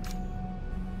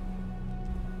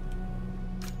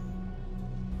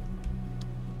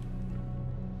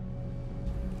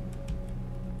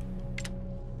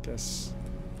 Guess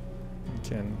we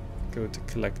can go to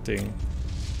collecting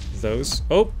those.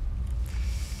 Oh!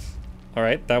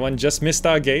 Alright, that one just missed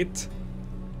our gate.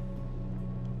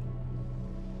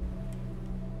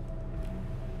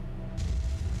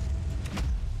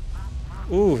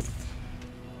 Ooh. A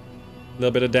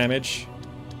little bit of damage.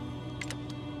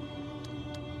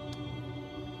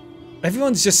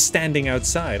 Everyone's just standing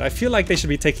outside. I feel like they should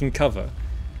be taking cover.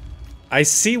 I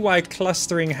see why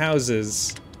clustering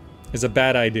houses is a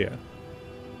bad idea.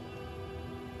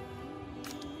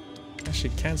 Actually,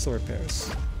 cancel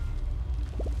repairs.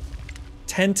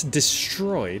 Tent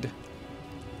destroyed.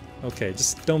 Okay,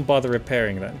 just don't bother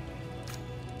repairing then.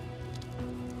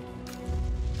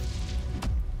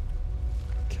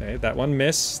 Okay, that one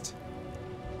missed.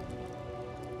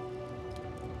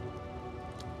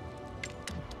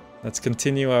 Let's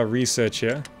continue our research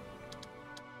here.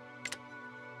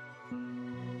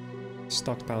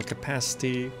 Stockpile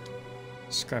capacity.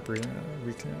 Scrapper.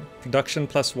 Production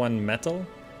 +1 metal.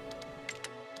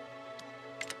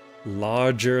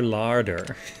 Larger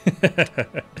larder.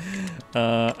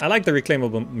 I like the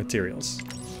reclaimable materials.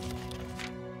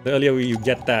 The earlier you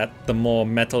get that, the more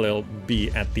metal it'll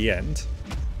be at the end.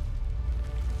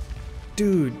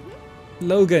 Dude,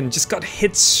 Logan just got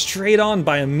hit straight on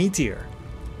by a meteor.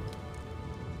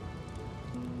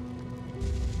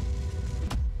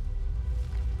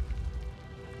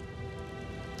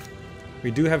 We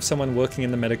do have someone working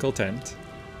in the medical tent.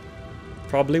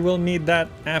 Probably will need that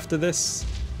after this.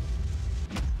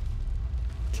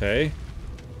 Okay.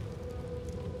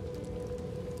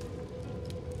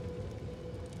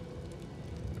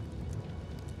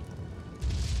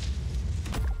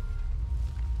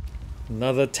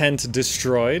 Another tent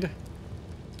destroyed.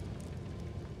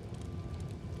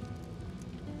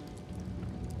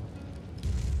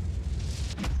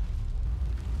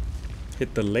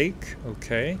 Hit the lake,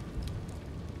 okay.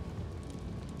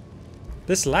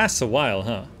 This lasts a while,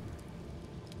 huh?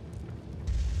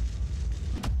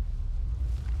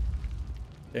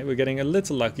 Okay, we're getting a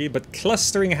little lucky, but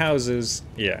clustering houses,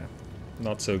 yeah,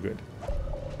 not so good.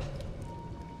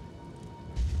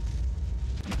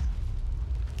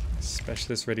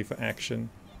 Specialist ready for action.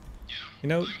 You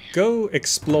know, go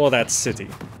explore that city.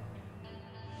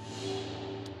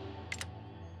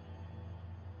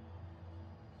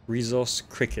 Resource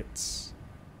crickets.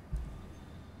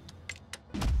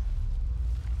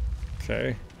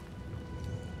 Okay.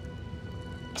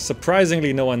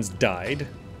 Surprisingly, no one's died.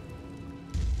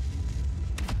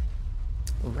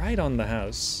 Right on the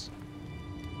house.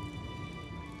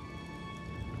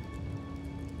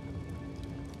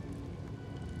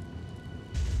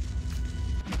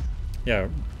 Yeah,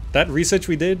 that research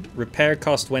we did, repair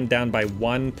cost went down by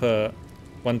 1 per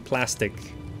 1 plastic.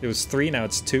 It was 3, now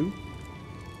it's 2.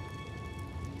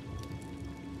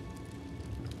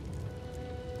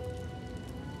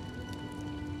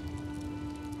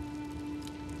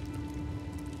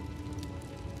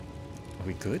 Are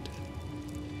we good?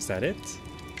 Is that it?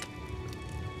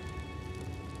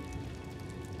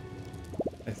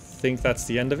 I think that's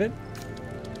the end of it.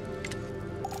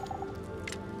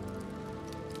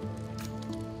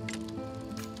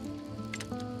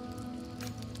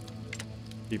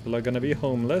 People are gonna be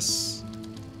homeless.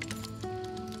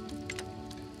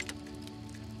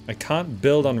 I can't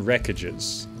build on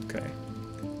wreckages. Okay.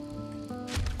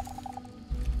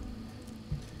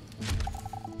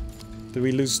 Did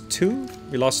we lose 2?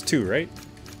 We lost 2, right?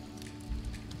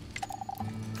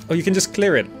 Oh, you can just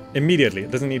clear it immediately.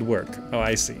 It doesn't need work. Oh,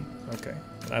 I see. Okay,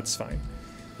 that's fine.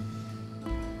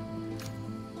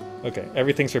 Okay,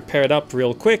 everything's repaired up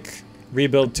real quick.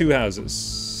 Rebuild 2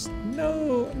 houses.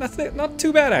 No, nothing, not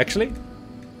too bad actually.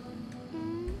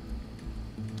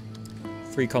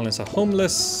 3 colonists are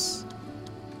homeless.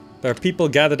 There are people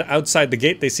gathered outside the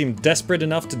gate. They seem desperate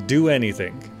enough to do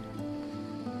anything.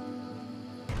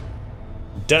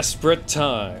 Desperate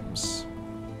times.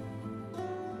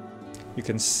 You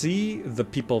can see the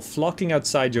people flocking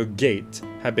outside your gate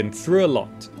have been through a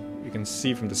lot. You can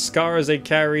see from the scars they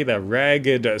carry, their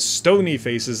ragged, stony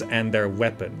faces, and their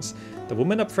weapons. The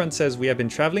woman up front says, "We have been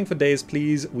traveling for days,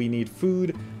 please. We need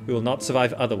food. We will not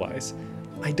survive otherwise."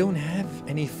 I don't have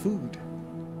any food.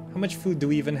 How much food do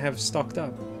we even have stocked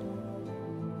up?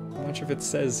 I'm not sure if it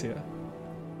says here.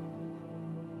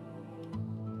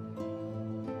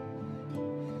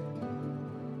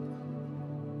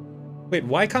 Wait,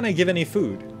 why can't I give any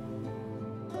food?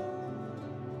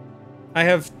 I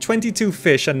have 22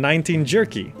 fish and 19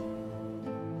 jerky.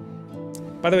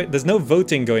 By the way, there's no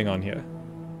voting going on here.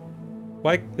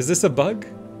 Why? Is this a bug?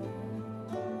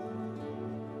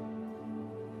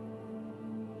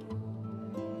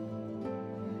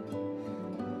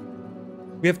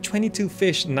 We have 22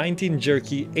 fish, 19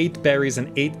 jerky, 8 berries,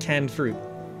 and 8 canned fruit.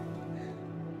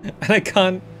 And I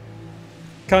can't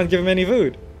give him any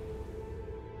food.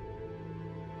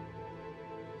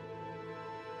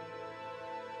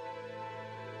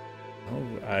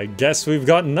 Oh, I guess we've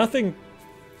got nothing.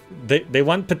 They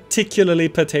want particularly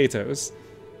potatoes.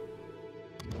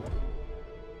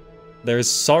 There is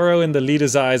sorrow in the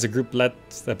leader's eyes. A group let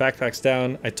their backpacks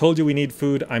down. I told you we need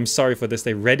food. I'm sorry for this.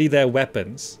 They ready their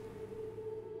weapons.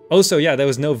 Also, yeah, there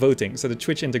was no voting, so the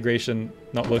Twitch integration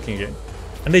not working again.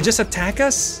 And they just attack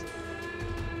us?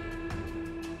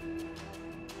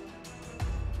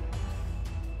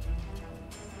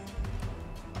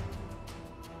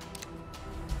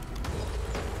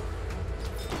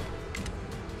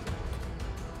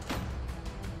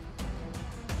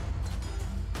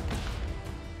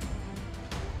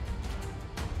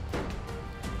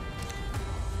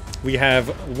 We have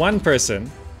one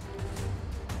person.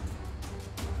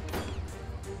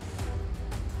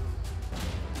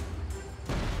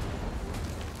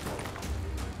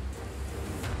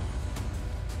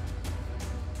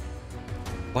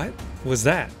 What was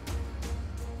that?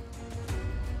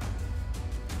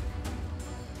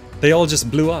 They all just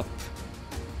blew up.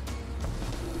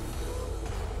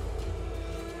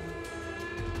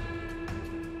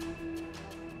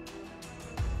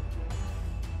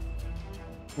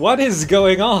 What is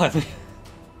going on?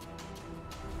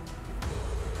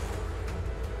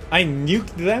 I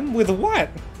nuked them with what?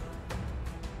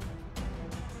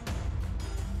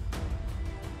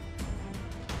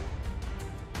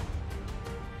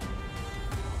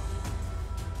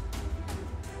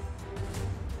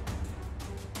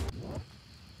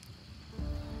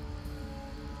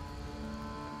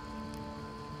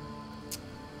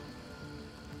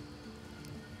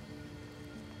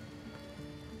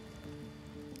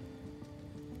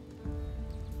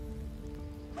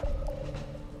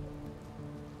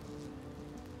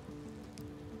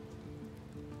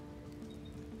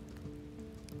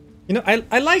 You know,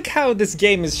 I like how this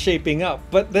game is shaping up,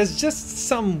 but there's just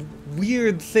some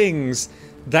weird things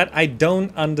that I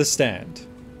don't understand.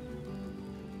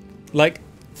 Like,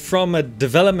 from a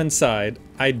development side,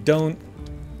 I don't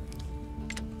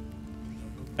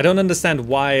understand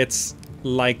why it's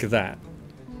like that.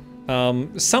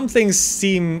 Some things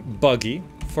seem buggy.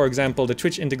 For example, the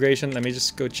Twitch integration, let me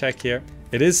just go check here.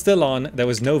 It is still on. There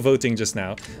was no voting just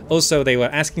now. Also, they were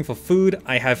asking for food.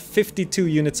 I have 52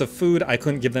 units of food. I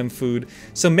couldn't give them food.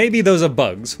 So maybe those are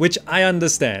bugs, which I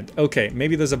understand. Okay,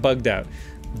 maybe those are bugged out.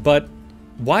 But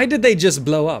why did they just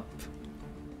blow up?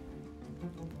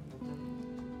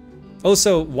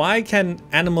 Also, why can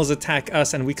animals attack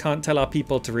us and we can't tell our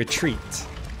people to retreat?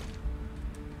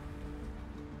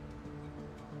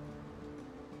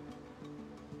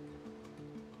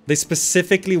 They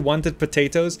specifically wanted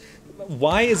potatoes.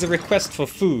 Why is a request for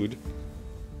food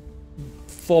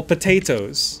for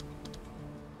potatoes?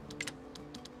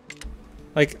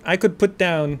 Like, I could put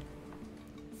down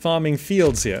farming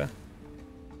fields here.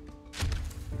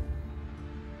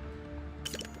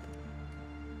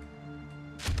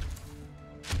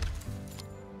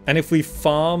 And if we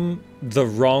farm the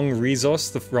wrong resource,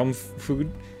 the wrong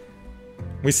food,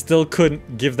 we still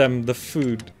couldn't give them the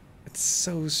food. It's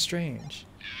so strange.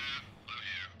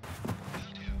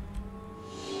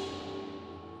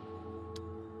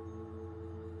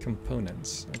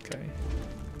 Components, okay.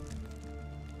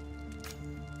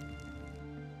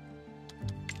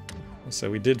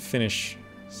 So we did finish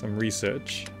some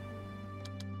research.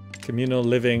 Communal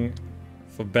living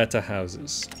for better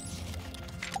houses.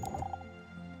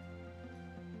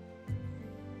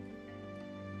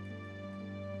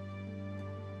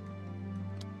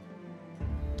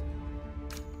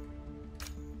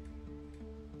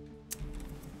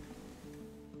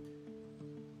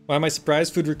 Why am I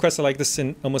surprised? Food requests are like this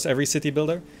in almost every city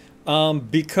builder.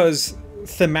 Because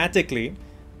thematically,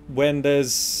 when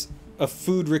there's a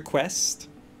food request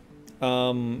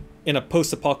in a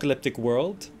post-apocalyptic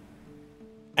world,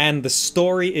 and the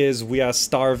story is we are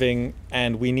starving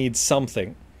and we need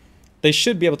something, they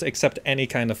should be able to accept any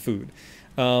kind of food.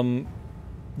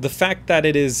 The fact that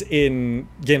it is in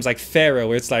games like Referral,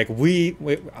 where it's like,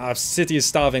 our city is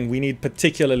starving, we need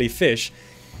particularly fish,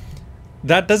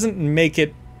 that doesn't make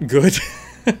it good.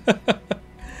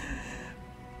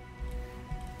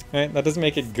 Right? That doesn't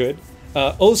make it good.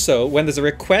 Also, when there's a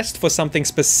request for something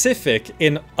specific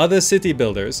in other city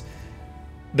builders,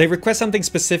 they request something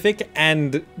specific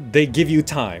and they give you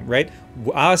time, right?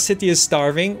 Our city is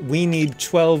starving, we need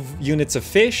 12 units of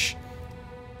fish,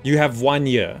 you have 1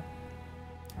 year,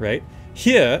 right?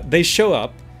 Here, they show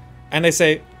up and they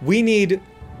say, we need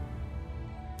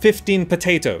 15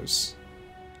 potatoes.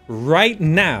 Right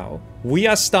now, we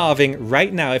are starving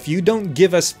right now. If you don't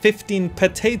give us 15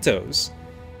 potatoes,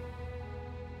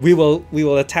 we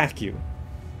will attack you.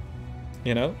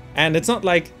 You know? And it's not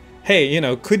like, hey, you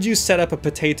know, could you set up a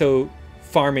potato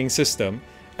farming system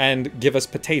and give us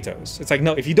potatoes? It's like,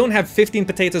 no, if you don't have 15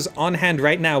 potatoes on hand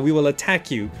right now, we will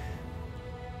attack you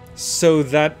so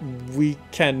that we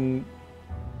can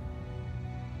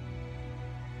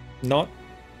not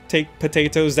take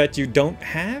potatoes that you don't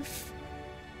have?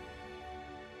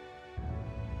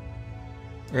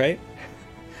 Right?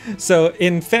 So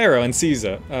in Pharaoh and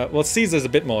Caesar, well, Caesar's a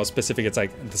bit more specific. It's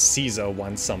like the Caesar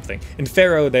wants something. In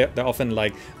Pharaoh, they're often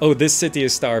like, oh, this city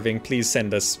is starving, please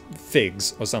send us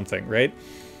figs or something, right?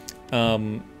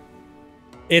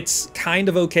 It's kind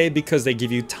of okay because they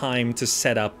give you time to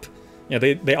set up. You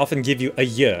know, they often give you a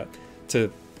year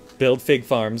to build fig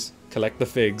farms, collect the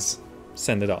figs,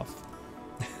 send it off.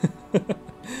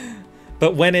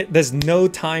 But when there's no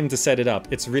time to set it up,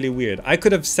 it's really weird. I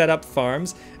could have set up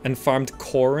farms and farmed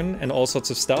corn and all sorts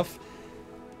of stuff.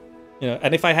 You know,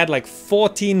 and if I had like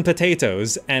 14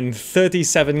 potatoes and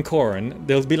 37 corn,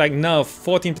 they'll be like, no,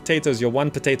 14 potatoes, you're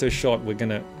 1 potato short, we're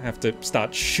gonna have to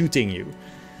start shooting you.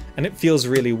 And it feels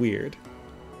really weird.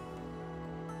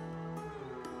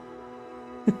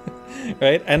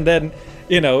 Right? And then,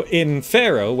 you know, in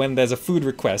Pharaoh, when there's a food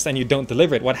request and you don't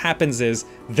deliver it, what happens is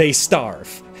they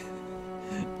starve.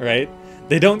 Right?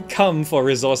 They don't come for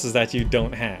resources that you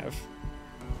don't have.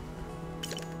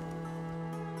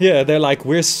 Yeah, they're like,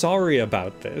 we're sorry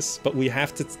about this, but we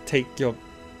have to take your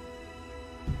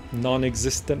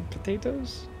non-existent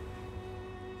potatoes?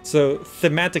 So,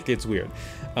 thematically, it's weird.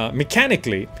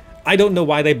 Mechanically, I don't know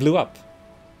why they blew up.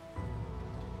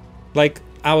 Like,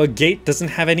 our gate doesn't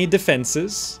have any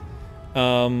defenses.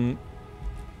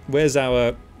 Where's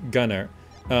our gunner?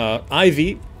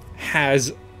 Ivy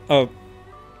has a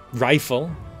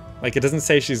rifle. Like, it doesn't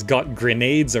say she's got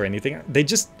grenades or anything.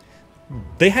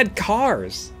 They had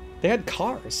cars. They had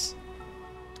cars.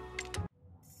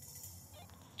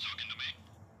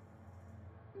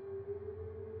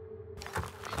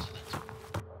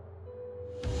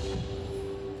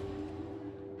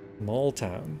 Mall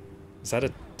town. Is that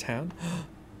a town?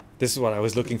 This is what I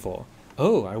was looking for.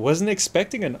 Oh, I wasn't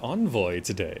expecting an envoy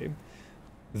today.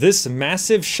 This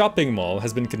massive shopping mall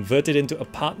has been converted into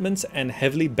apartments and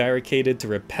heavily barricaded to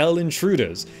repel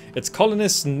intruders. Its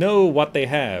colonists know what they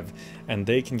have, and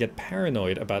they can get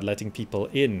paranoid about letting people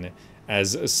in,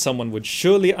 as someone would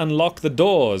surely unlock the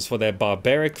doors for their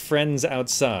barbaric friends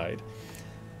outside.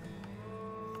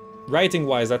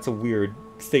 Writing-wise, that's a weird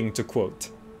thing to quote.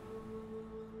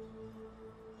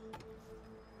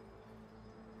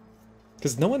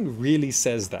 Because no one really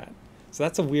says that. So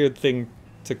that's a weird thing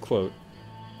to quote.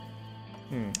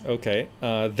 Okay.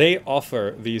 They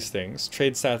offer these things.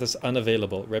 Trade status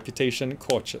unavailable. Reputation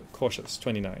cautious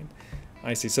 29.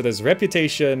 I see. So there's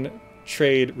reputation,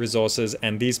 trade, resources,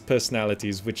 and these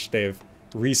personalities which they've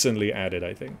recently added,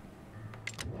 I think.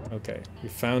 Okay. We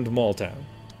found Mall Town.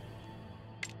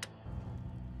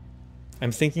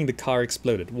 I'm thinking the car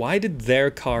exploded. Why did their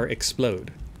car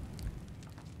explode?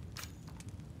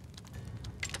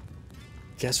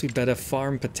 Guess we better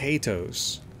farm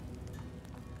potatoes.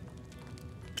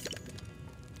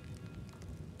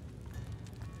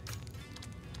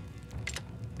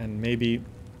 And maybe...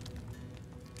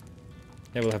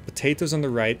 yeah, we'll have potatoes on the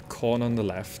right, corn on the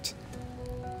left.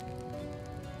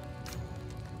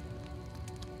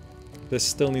 This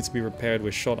still needs to be repaired.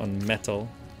 We're short on metal.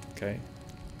 Okay.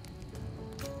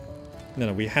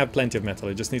 No, we have plenty of metal.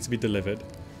 It just needs to be delivered.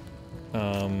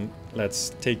 Let's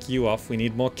take you off. We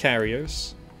need more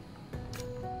carriers.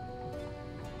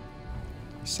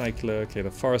 Recycler. Okay,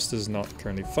 the forest is not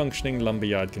currently functioning.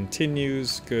 Lumberyard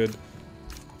continues. Good.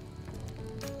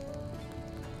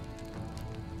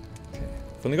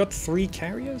 We've only got 3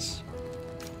 carriers?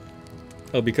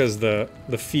 Oh, because the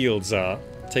fields are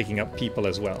taking up people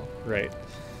as well. Right.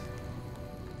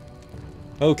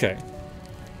 Okay.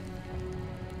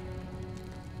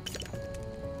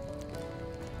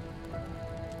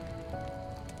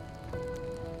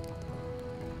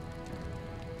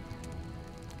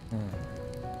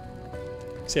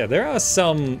 So yeah, there are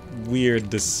some weird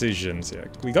decisions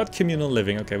here. We got communal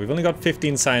living. Okay, we've only got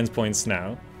 15 science points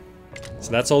now.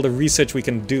 So that's all the research we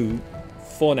can do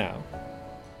for now.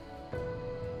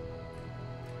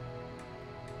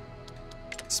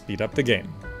 Speed up the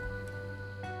game.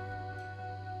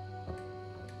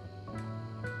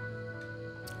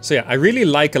 So yeah, I really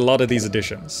like a lot of these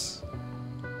additions.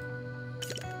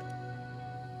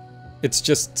 It's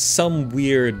just some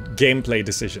weird gameplay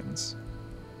decisions.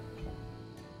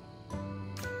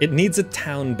 It needs a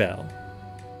town bell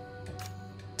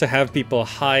to have people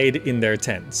hide in their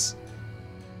tents.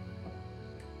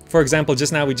 For example,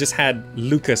 just now we just had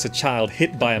Lucas, a child,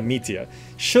 hit by a meteor.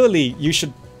 Surely you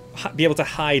should be able to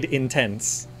hide in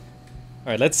tents.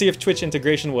 Alright, let's see if Twitch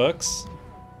integration works.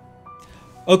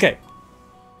 Okay.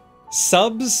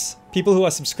 Subs, people who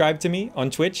are subscribed to me on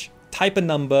Twitch, type a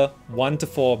number 1 to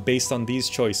 4 based on these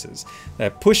choices. They're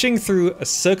pushing through a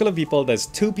circle of people. There's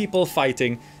 2 people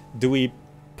fighting. Do we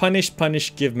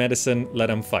punish, give medicine, let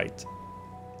them fight?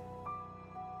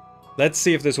 Let's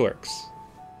see if this works.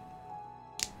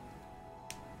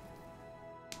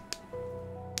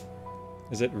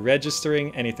 Is it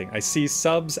registering anything? I see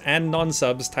subs and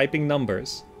non-subs typing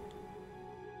numbers.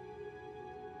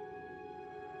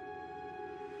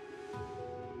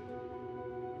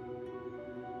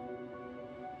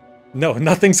 No,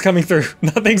 nothing's coming through.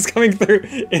 Nothing's coming through.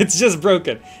 It's just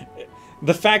broken.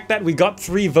 The fact that we got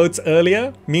 3 votes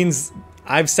earlier means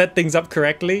I've set things up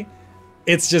correctly.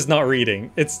 It's just not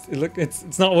reading. It's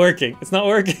not working. It's not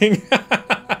working.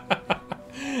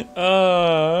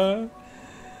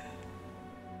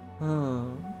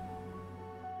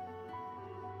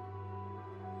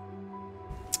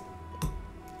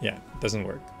 Doesn't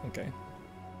work. Okay.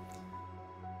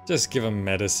 Just give him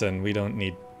medicine. We don't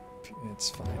need... It's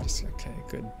fine. Just, okay,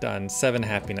 good. Done. 7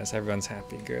 happiness. Everyone's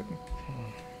happy. Good.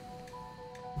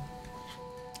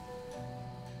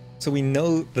 So we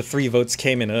know the 3 votes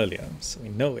came in earlier. So we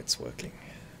know it's working.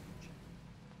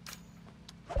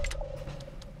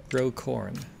 Grow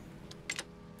corn.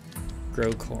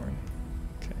 Grow corn.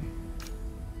 Okay.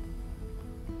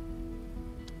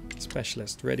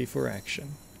 Specialist ready for action.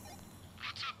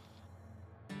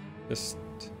 Just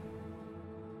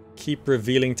keep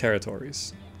revealing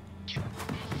territories.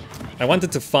 I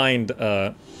wanted to find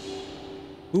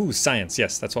ooh, science.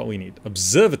 Yes, that's what we need.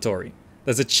 Observatory.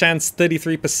 There's a chance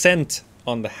 33%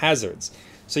 on the hazards.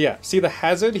 So yeah, see the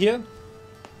hazard here?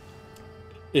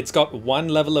 It's got 1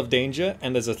 level of danger,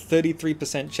 and there's a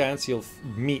 33% chance you'll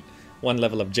meet 1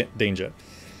 level of danger.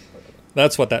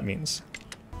 That's what that means.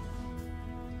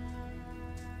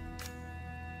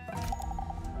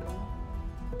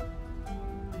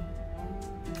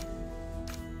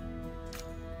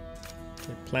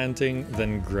 Okay, planting,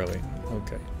 then growing.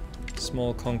 Okay.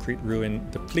 Small concrete ruin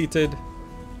depleted.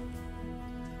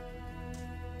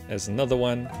 There's another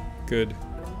one. Good.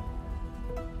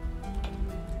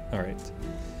 Alright.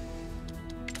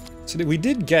 So we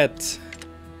did get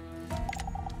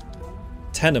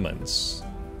tenements.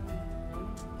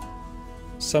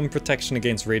 Some protection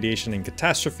against radiation and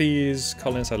catastrophes.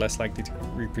 Colonists are less likely to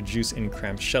reproduce in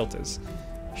cramped shelters.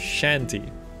 Shanty.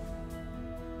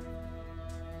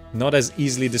 Not as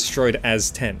easily destroyed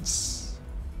as tents.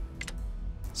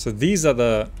 So these are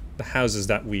the houses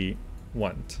that we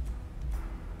want.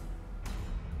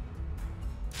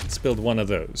 Let's build one of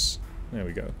those. There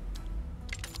we go.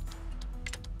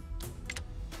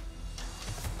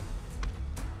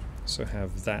 So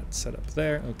have that set up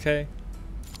there, okay.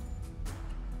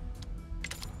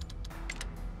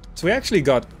 So we actually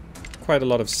got quite a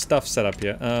lot of stuff set up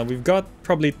here. We've got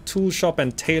probably tool shop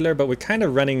and tailor, but we're kind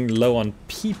of running low on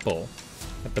people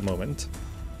at the moment.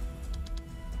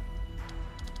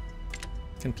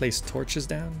 Can place torches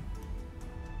down.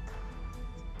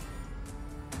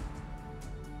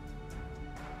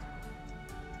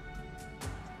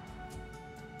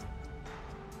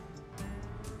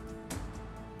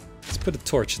 Put a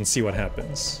torch and see what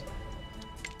happens.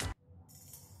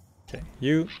 Okay,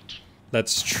 you.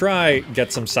 Let's try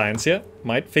get some science here.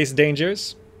 Might face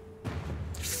dangers.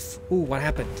 Ooh, what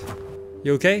happened?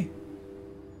 You okay?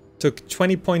 Took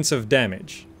 20 points of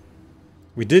damage.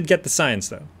 We did get the science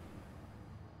though.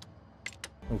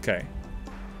 Okay.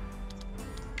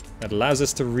 That allows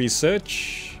us to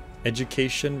research.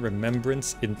 Education,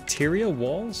 remembrance, interior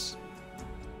walls?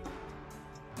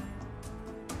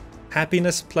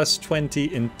 Happiness plus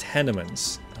 20 in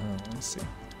tenements. Oh, let's see.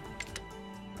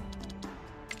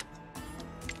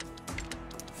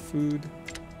 Food,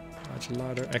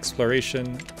 gelato,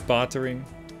 exploration, bartering,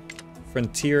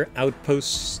 frontier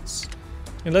outposts.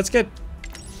 And let's get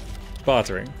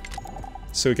bartering.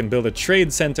 So we can build a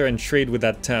trade center and trade with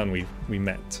that town we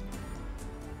met.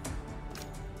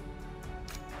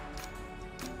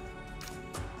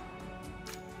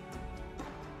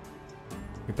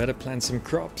 We better plant some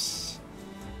crops.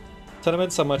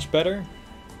 Tenements are much better.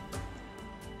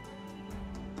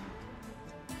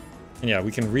 And yeah,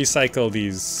 we can recycle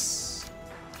these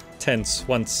tents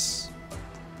once.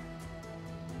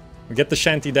 We get the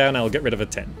shanty down, I'll get rid of a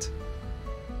tent.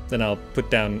 Then I'll put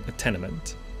down a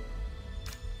tenement.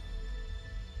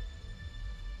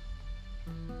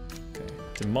 Okay,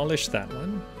 demolish that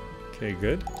one. Okay,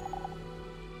 good.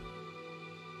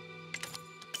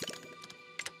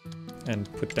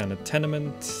 And put down a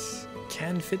tenement.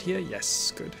 Can fit here?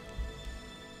 Yes, good.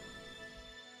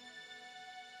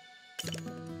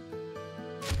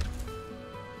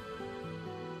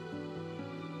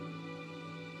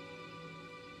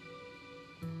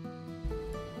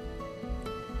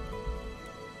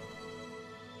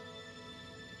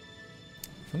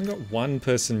 I've only got one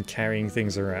person carrying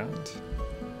things around.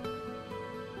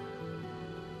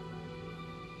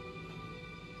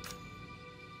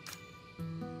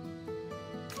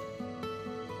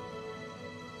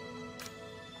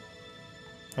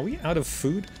 Are we out of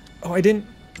food? Oh, I didn't...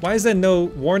 Why is there no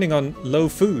warning on low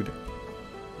food?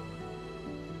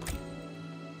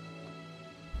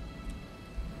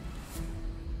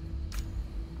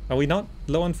 Are we not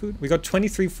low on food? We got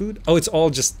 23 food? Oh, it's all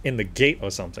just in the gate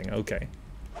or something. Okay.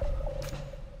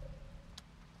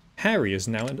 Harry is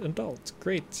now an adult.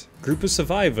 Great. Group of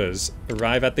survivors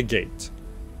arrive at the gate.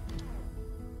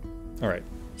 Alright.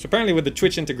 So apparently with the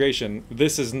Twitch integration,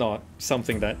 this is not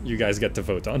something that you guys get to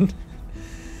vote on.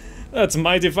 That's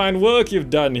mighty fine work you've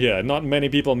done here. Not many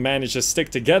people manage to stick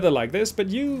together like this, but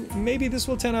maybe this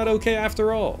will turn out okay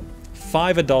after all.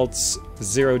 5 adults,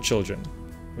 0 children,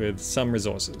 with some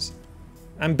resources.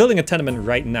 I'm building a tenement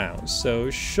right now, so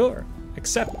sure,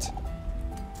 accept.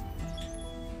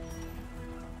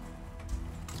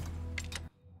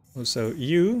 So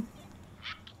you...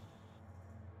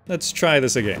 Let's try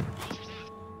this again.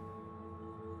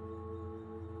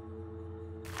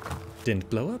 Didn't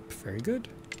blow up, very good.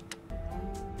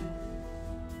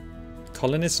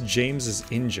 Colonist James is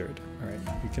injured. Alright,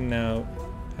 you can now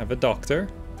have a doctor.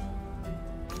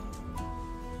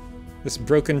 This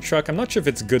broken truck, I'm not sure if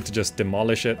it's good to just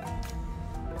demolish it.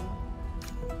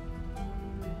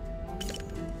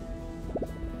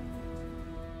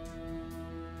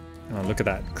 Oh, look at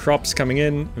that. Crops coming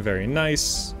in, very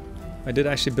nice. I did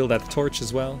actually build that torch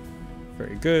as well.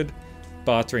 Very good.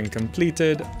 Bartering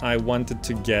completed. I wanted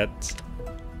to get...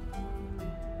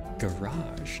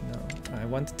 Garage? No. I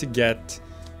wanted to get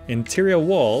interior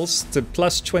walls to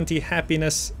plus 20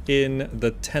 happiness in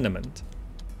the tenement.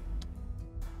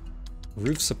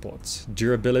 Roof supports.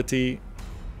 Durability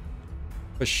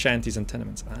for shanties and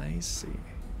tenements. I see.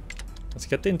 Let's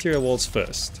get the interior walls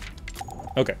first.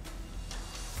 Okay.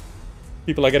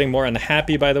 People are getting more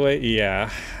unhappy, by the way. Yeah.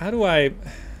 How do I...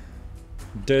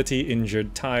 Dirty,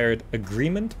 injured, tired.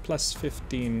 Agreement plus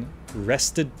 15.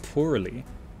 Rested poorly.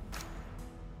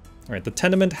 Alright, the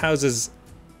tenement houses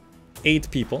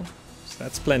 8 people. So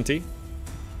that's plenty.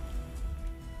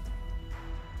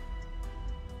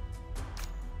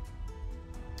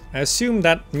 I assume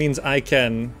that means I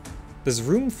can... There's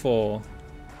room for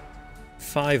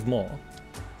 5 more.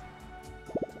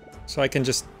 So I can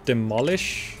just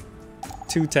demolish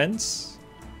 2 tents.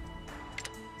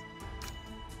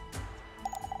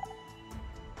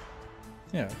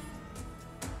 Yeah.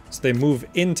 So they move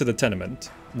into the tenement,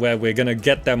 where we're gonna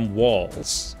get them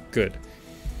walls. Good.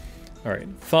 Alright,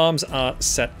 farms are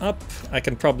set up. I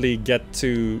can probably get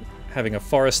to having a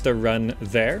forester run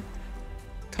there.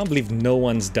 Can't believe no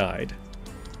one's died.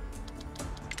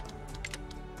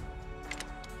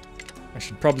 I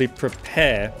should probably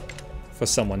prepare for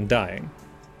someone dying.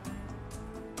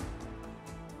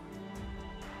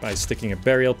 By sticking a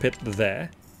burial pit there.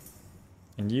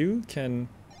 And you can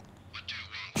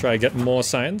try get more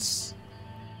science.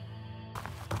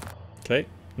 Okay,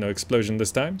 no explosion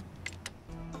this time.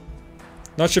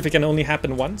 Not sure if it can only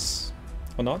happen once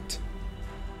or not.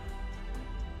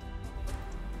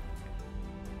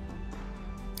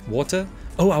 Water?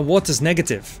 Oh, our water's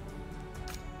negative.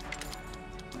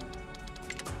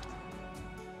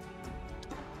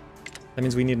 That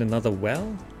means we need another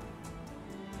well?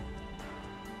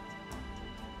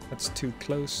 That's too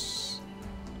close.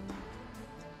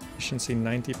 Efficiency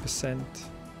 90%.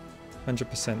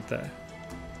 100% there.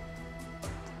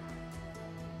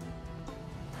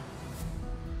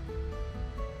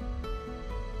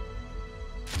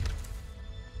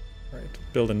 Alright,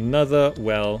 build another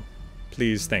well.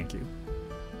 Please, thank you.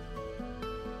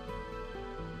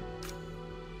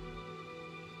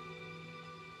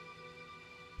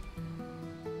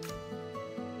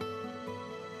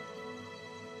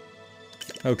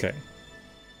 Okay.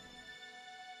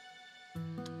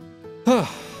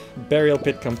 Burial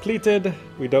pit completed.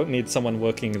 We don't need someone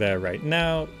working there right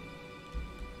now.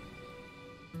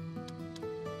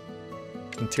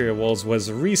 Interior walls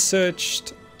was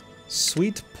researched.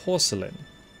 Sweet porcelain.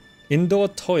 Indoor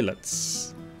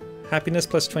toilets. Happiness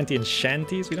plus 20 in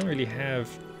shanties. We don't really have...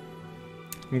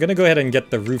 I'm gonna go ahead and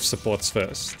get the roof supports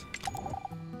first.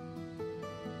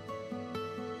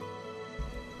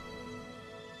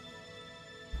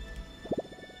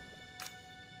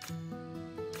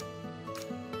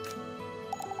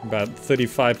 About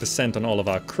 35% on all of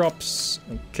our crops.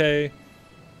 Okay.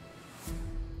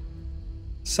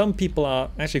 Some people are...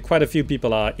 Actually, quite a few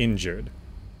people are injured.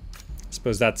 I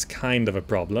suppose that's kind of a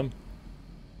problem.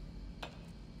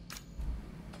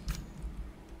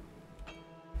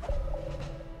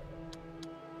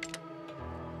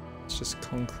 It's just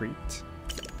concrete.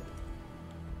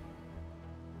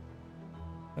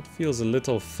 That feels a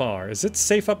little far. Is it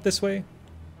safe up this way?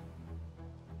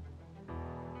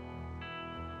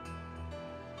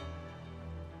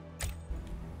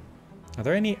 Are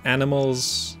there any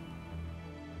animals?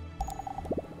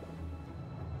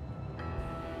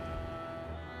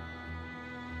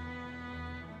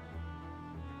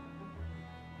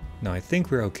 No, I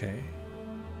think we're okay.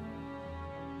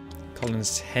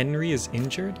 Colonist Henry is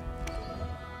injured.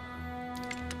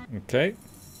 Okay.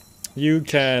 You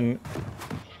can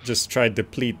just try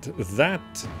deplete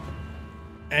that.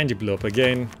 And you blew up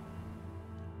again.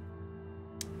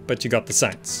 But you got the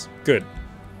science. Good.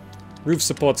 Roof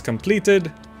support's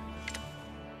completed.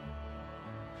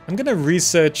 I'm gonna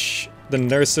research the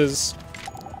nurses,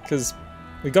 because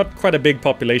we got quite a big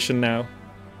population now.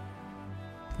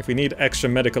 If we need extra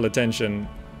medical attention,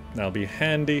 that'll be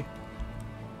handy.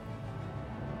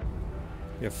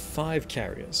 We have 5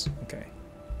 carriers. Okay.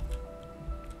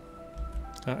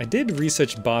 I did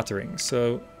research bartering,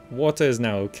 so water is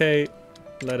now okay.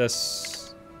 Let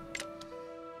us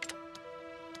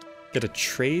get a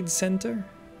trade center.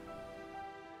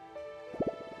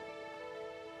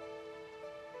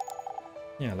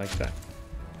 Yeah, like that.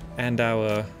 And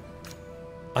our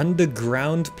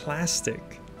underground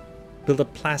plastic. Build a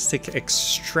plastic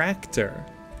extractor.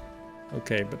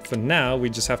 Okay, but for now,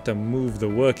 we just have to move the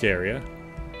work area.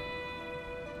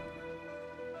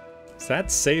 Is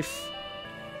that safe?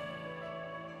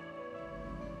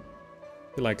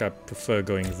 I feel like I prefer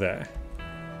going there.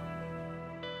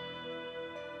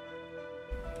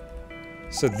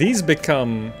 So these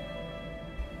become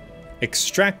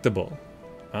extractable.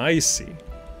 I see.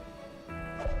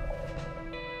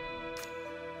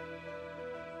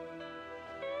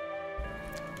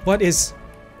 What is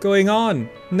going on?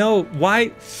 No,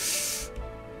 why?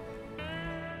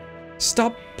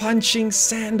 Stop punching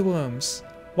sandworms.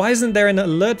 Why isn't there an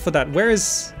alert for that? Where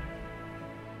is...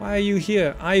 Why are you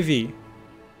here, Ivy?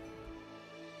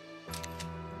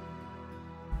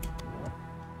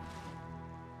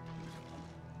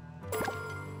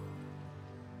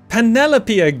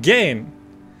 Penelope again!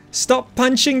 Stop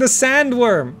punching the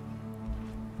sandworm!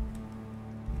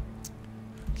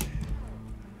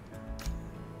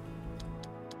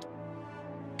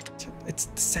 It's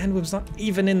the sandworm's not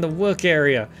even in the work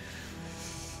area.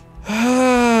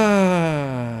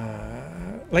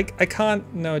 Like, I can't...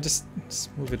 No, just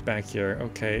move it back here.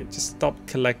 Okay, just stop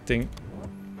collecting.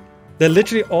 They're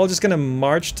literally all just gonna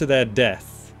march to their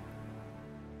death.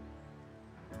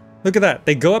 Look at that.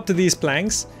 They go up to these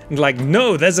planks and like,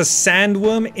 no, there's a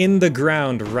sandworm in the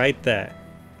ground right there.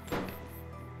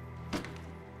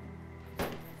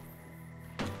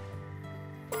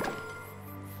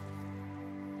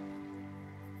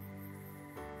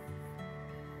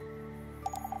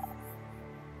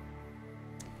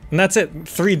 And that's it.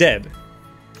 3 dead.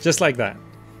 Just like that.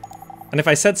 And if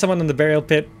I set someone in the burial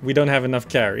pit, we don't have enough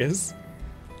carriers.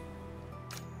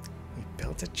 We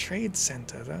built a trade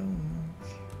center though.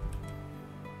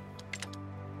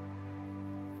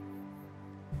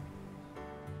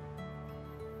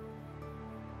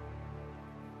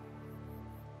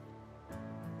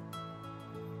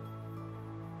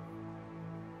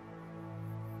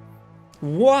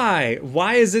 Why?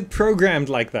 Why is it programmed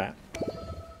like that?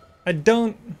 I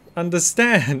don't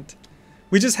understand.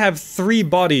 We just have 3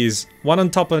 bodies, one on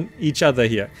top of each other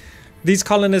here. These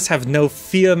colonists have no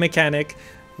fear mechanic.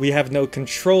 We have no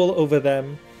control over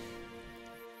them.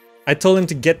 I told them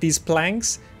to get these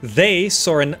planks. They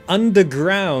saw an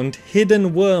underground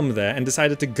hidden worm there and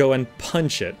decided to go and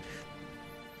punch it.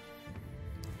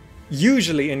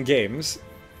 Usually in games,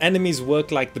 enemies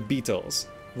work like the beetles.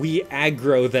 We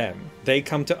aggro them. They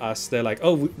come to us. They're like,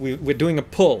 oh, we're doing a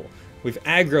pull. We've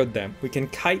aggroed them. We can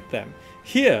kite them.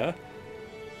 Here,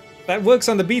 that works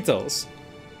on the beetles.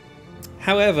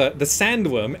 However, the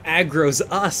sandworm aggroes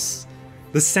us.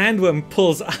 The sandworm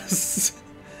pulls us.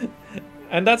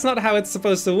 And that's not how it's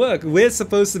supposed to work. We're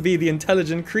supposed to be the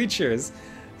intelligent creatures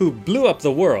who blew up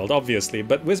the world, obviously,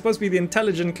 but we're supposed to be the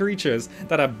intelligent creatures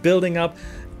that are building up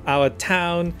our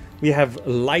town. We have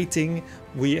lighting.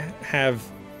 We have,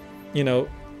 you know,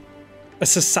 a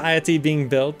society being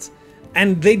built.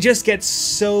 And they just get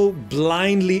so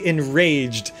blindly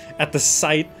enraged at the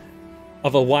sight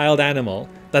of a wild animal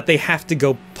that they have to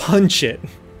go punch it.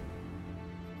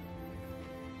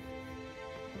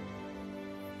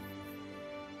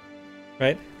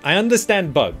 Right? I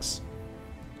understand bugs.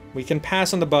 We can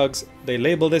pass on the bugs. They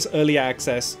label this early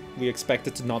access. We expect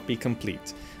it to not be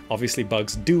complete. Obviously,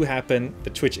 bugs do happen. The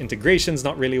Twitch integration's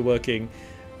not really working.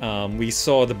 We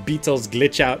saw the beetles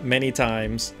glitch out many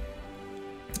times.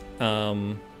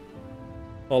 All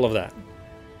of that.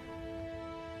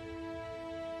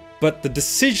 But the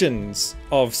decisions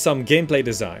of some gameplay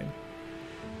design,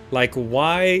 like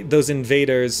why those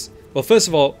invaders... Well, first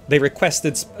of all, they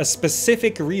requested a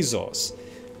specific resource,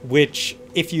 which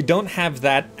if you don't have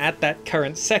that at that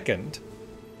current second,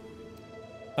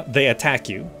 they attack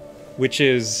you, which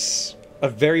is a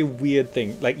very weird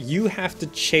thing. Like, you have to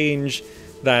change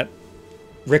that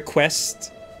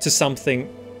request to something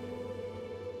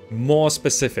more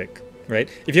specific, right?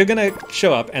 If you're gonna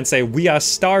show up and say, we are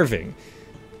starving,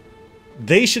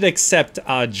 they should accept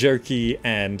our jerky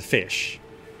and fish,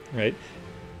 right?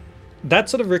 That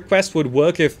sort of request would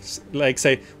work if, like,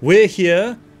 say, we're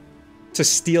here to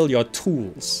steal your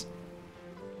tools.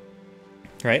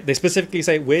 Right? They specifically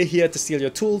say, we're here to steal your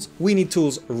tools. We need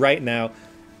tools right now.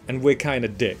 And we're kind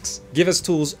of dicks. Give us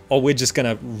tools or we're just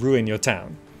gonna ruin your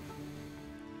town.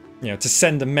 You know, to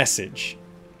send a message.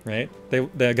 Right?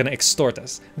 They're gonna extort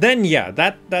us. Then yeah,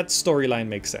 that storyline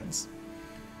makes sense.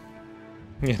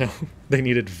 You know, they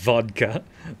needed vodka.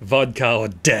 Vodka or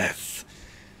death.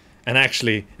 And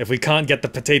actually, if we can't get the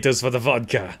potatoes for the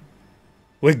vodka,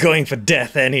 we're going for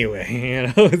death anyway. You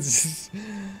know, it's just,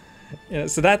 you know,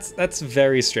 so that's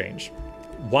very strange.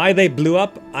 Why they blew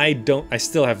up, I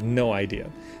still have no idea.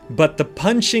 But the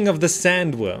punching of the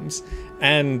sandworms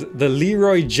and the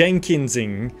Leroy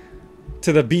Jenkinsing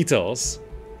to the Beatles,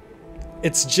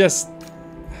 it's just...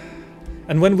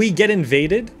 And when we get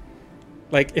invaded,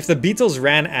 like if the Beatles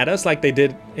ran at us like they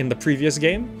did in the previous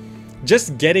game,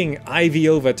 just getting Ivy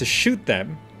over to shoot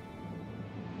them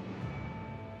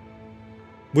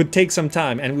would take some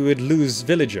time and we would lose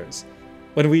villagers.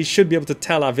 When we should be able to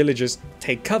tell our villagers,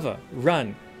 take cover,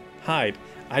 run, hide.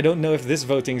 I don't know if this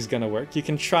voting is gonna work. You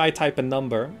can try type a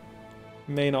number.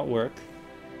 May not work.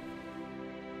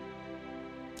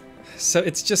 So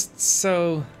it's just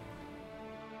so...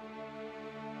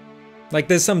 Like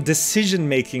there's some decision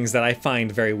makings that I find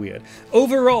very weird.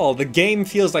 Overall, the game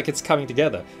feels like it's coming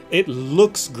together. It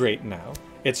looks great now.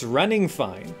 It's running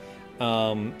fine.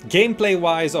 Gameplay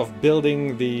wise of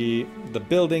building the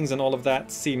buildings and all of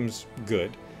that seems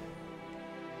good.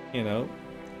 You know,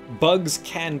 bugs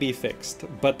can be fixed,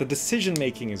 but the decision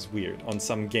making is weird on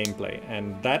some gameplay,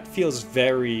 and that feels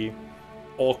very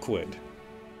awkward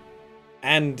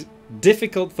and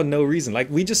difficult for no reason. Like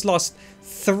we just lost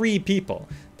 3 people.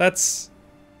 That's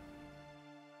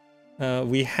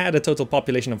we had a total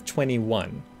population of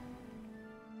 21.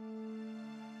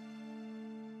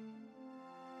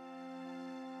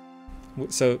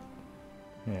 So,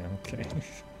 yeah, okay.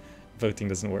 Voting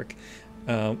doesn't work.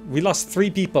 We lost 3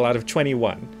 people out of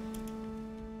 21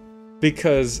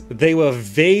 because they were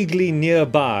vaguely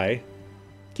nearby.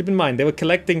 Keep in mind, they were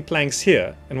collecting planks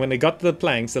here, and when they got to the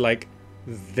planks, they're like,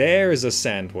 there's a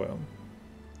sandworm.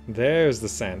 There's the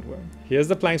sandworm. Here's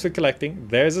the planks we're collecting.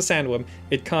 There's a sandworm.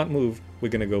 It can't move. We're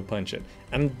gonna go punch it.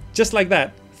 And just like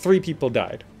that, 3 people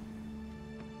died.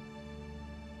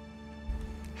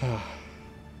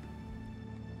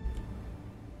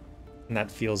 And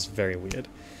that feels very weird.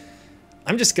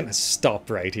 I'm just gonna stop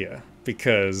right here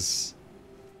because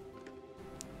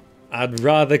I'd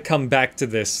rather come back to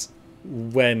this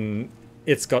when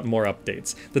it's got more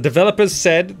updates. The developers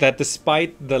said that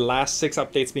despite the last 6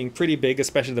 updates being pretty big,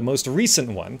 especially the most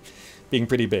recent one being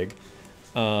pretty big,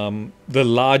 the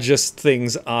largest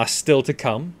things are still to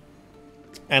come.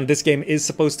 And this game is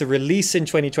supposed to release in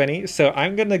 2020, so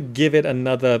I'm gonna give it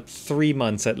another 3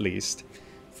 months at least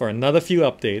for another few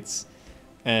updates.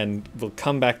 And we'll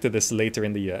come back to this later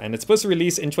in the year. And it's supposed to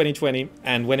release in 2020,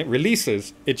 and when it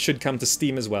releases, it should come to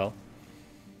Steam as well.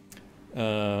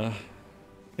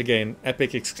 Again,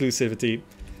 Epic exclusivity.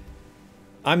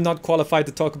 I'm not qualified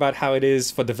to talk about how it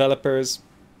is for developers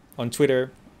on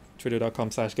Twitter,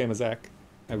 twitter.com/gamerzach.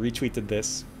 I retweeted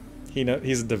this.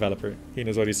 He's a developer. He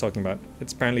knows what he's talking about.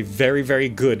 It's apparently very, very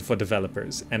good for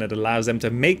developers, and it allows them to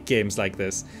make games like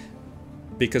this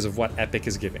because of what Epic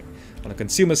is giving. On the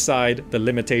consumer side, the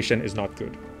limitation is not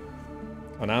good.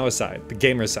 On our side, the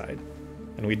gamer side,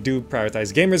 and we do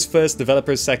prioritize gamers first,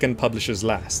 developers second, publishers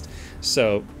last.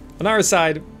 So on our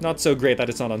side, not so great that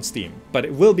it's not on Steam, but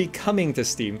it will be coming to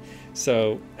Steam.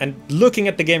 So, and looking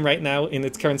at the game right now in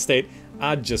its current state,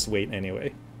 I'd just wait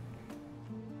anyway.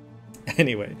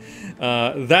 Anyway,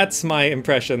 that's my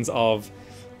impressions of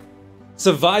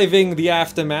surviving the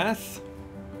aftermath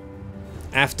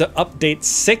after update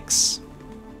 6.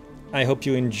 I hope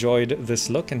you enjoyed this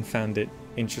look and found it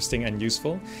interesting and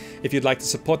useful. If you'd like to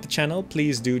support the channel,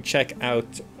 please do check out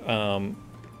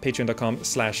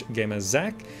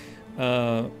patreon.com/gamerzach.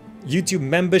 YouTube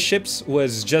memberships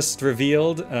was just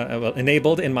revealed, well,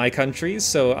 enabled in my country,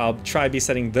 so I'll try be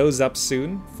setting those up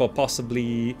soon for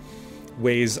possibly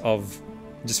ways of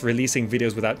just releasing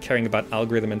videos without caring about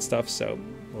algorithm and stuff, so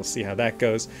we'll see how that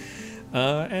goes.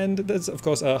 And there's, of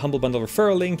course, a Humble Bundle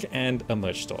referral link and a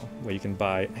merch store where you can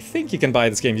buy, I think you can buy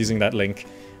this game using that link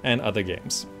and other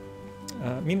games.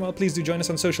 Meanwhile, please do join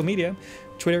us on social media,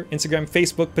 Twitter, Instagram,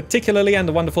 Facebook particularly, and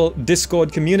the wonderful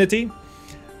Discord community.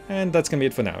 And that's gonna be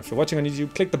it for now. If you're watching on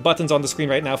YouTube, click the buttons on the screen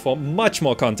right now for much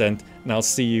more content, and I'll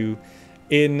see you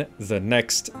in the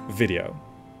next video.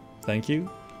 Thank you,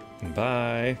 and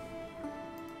bye.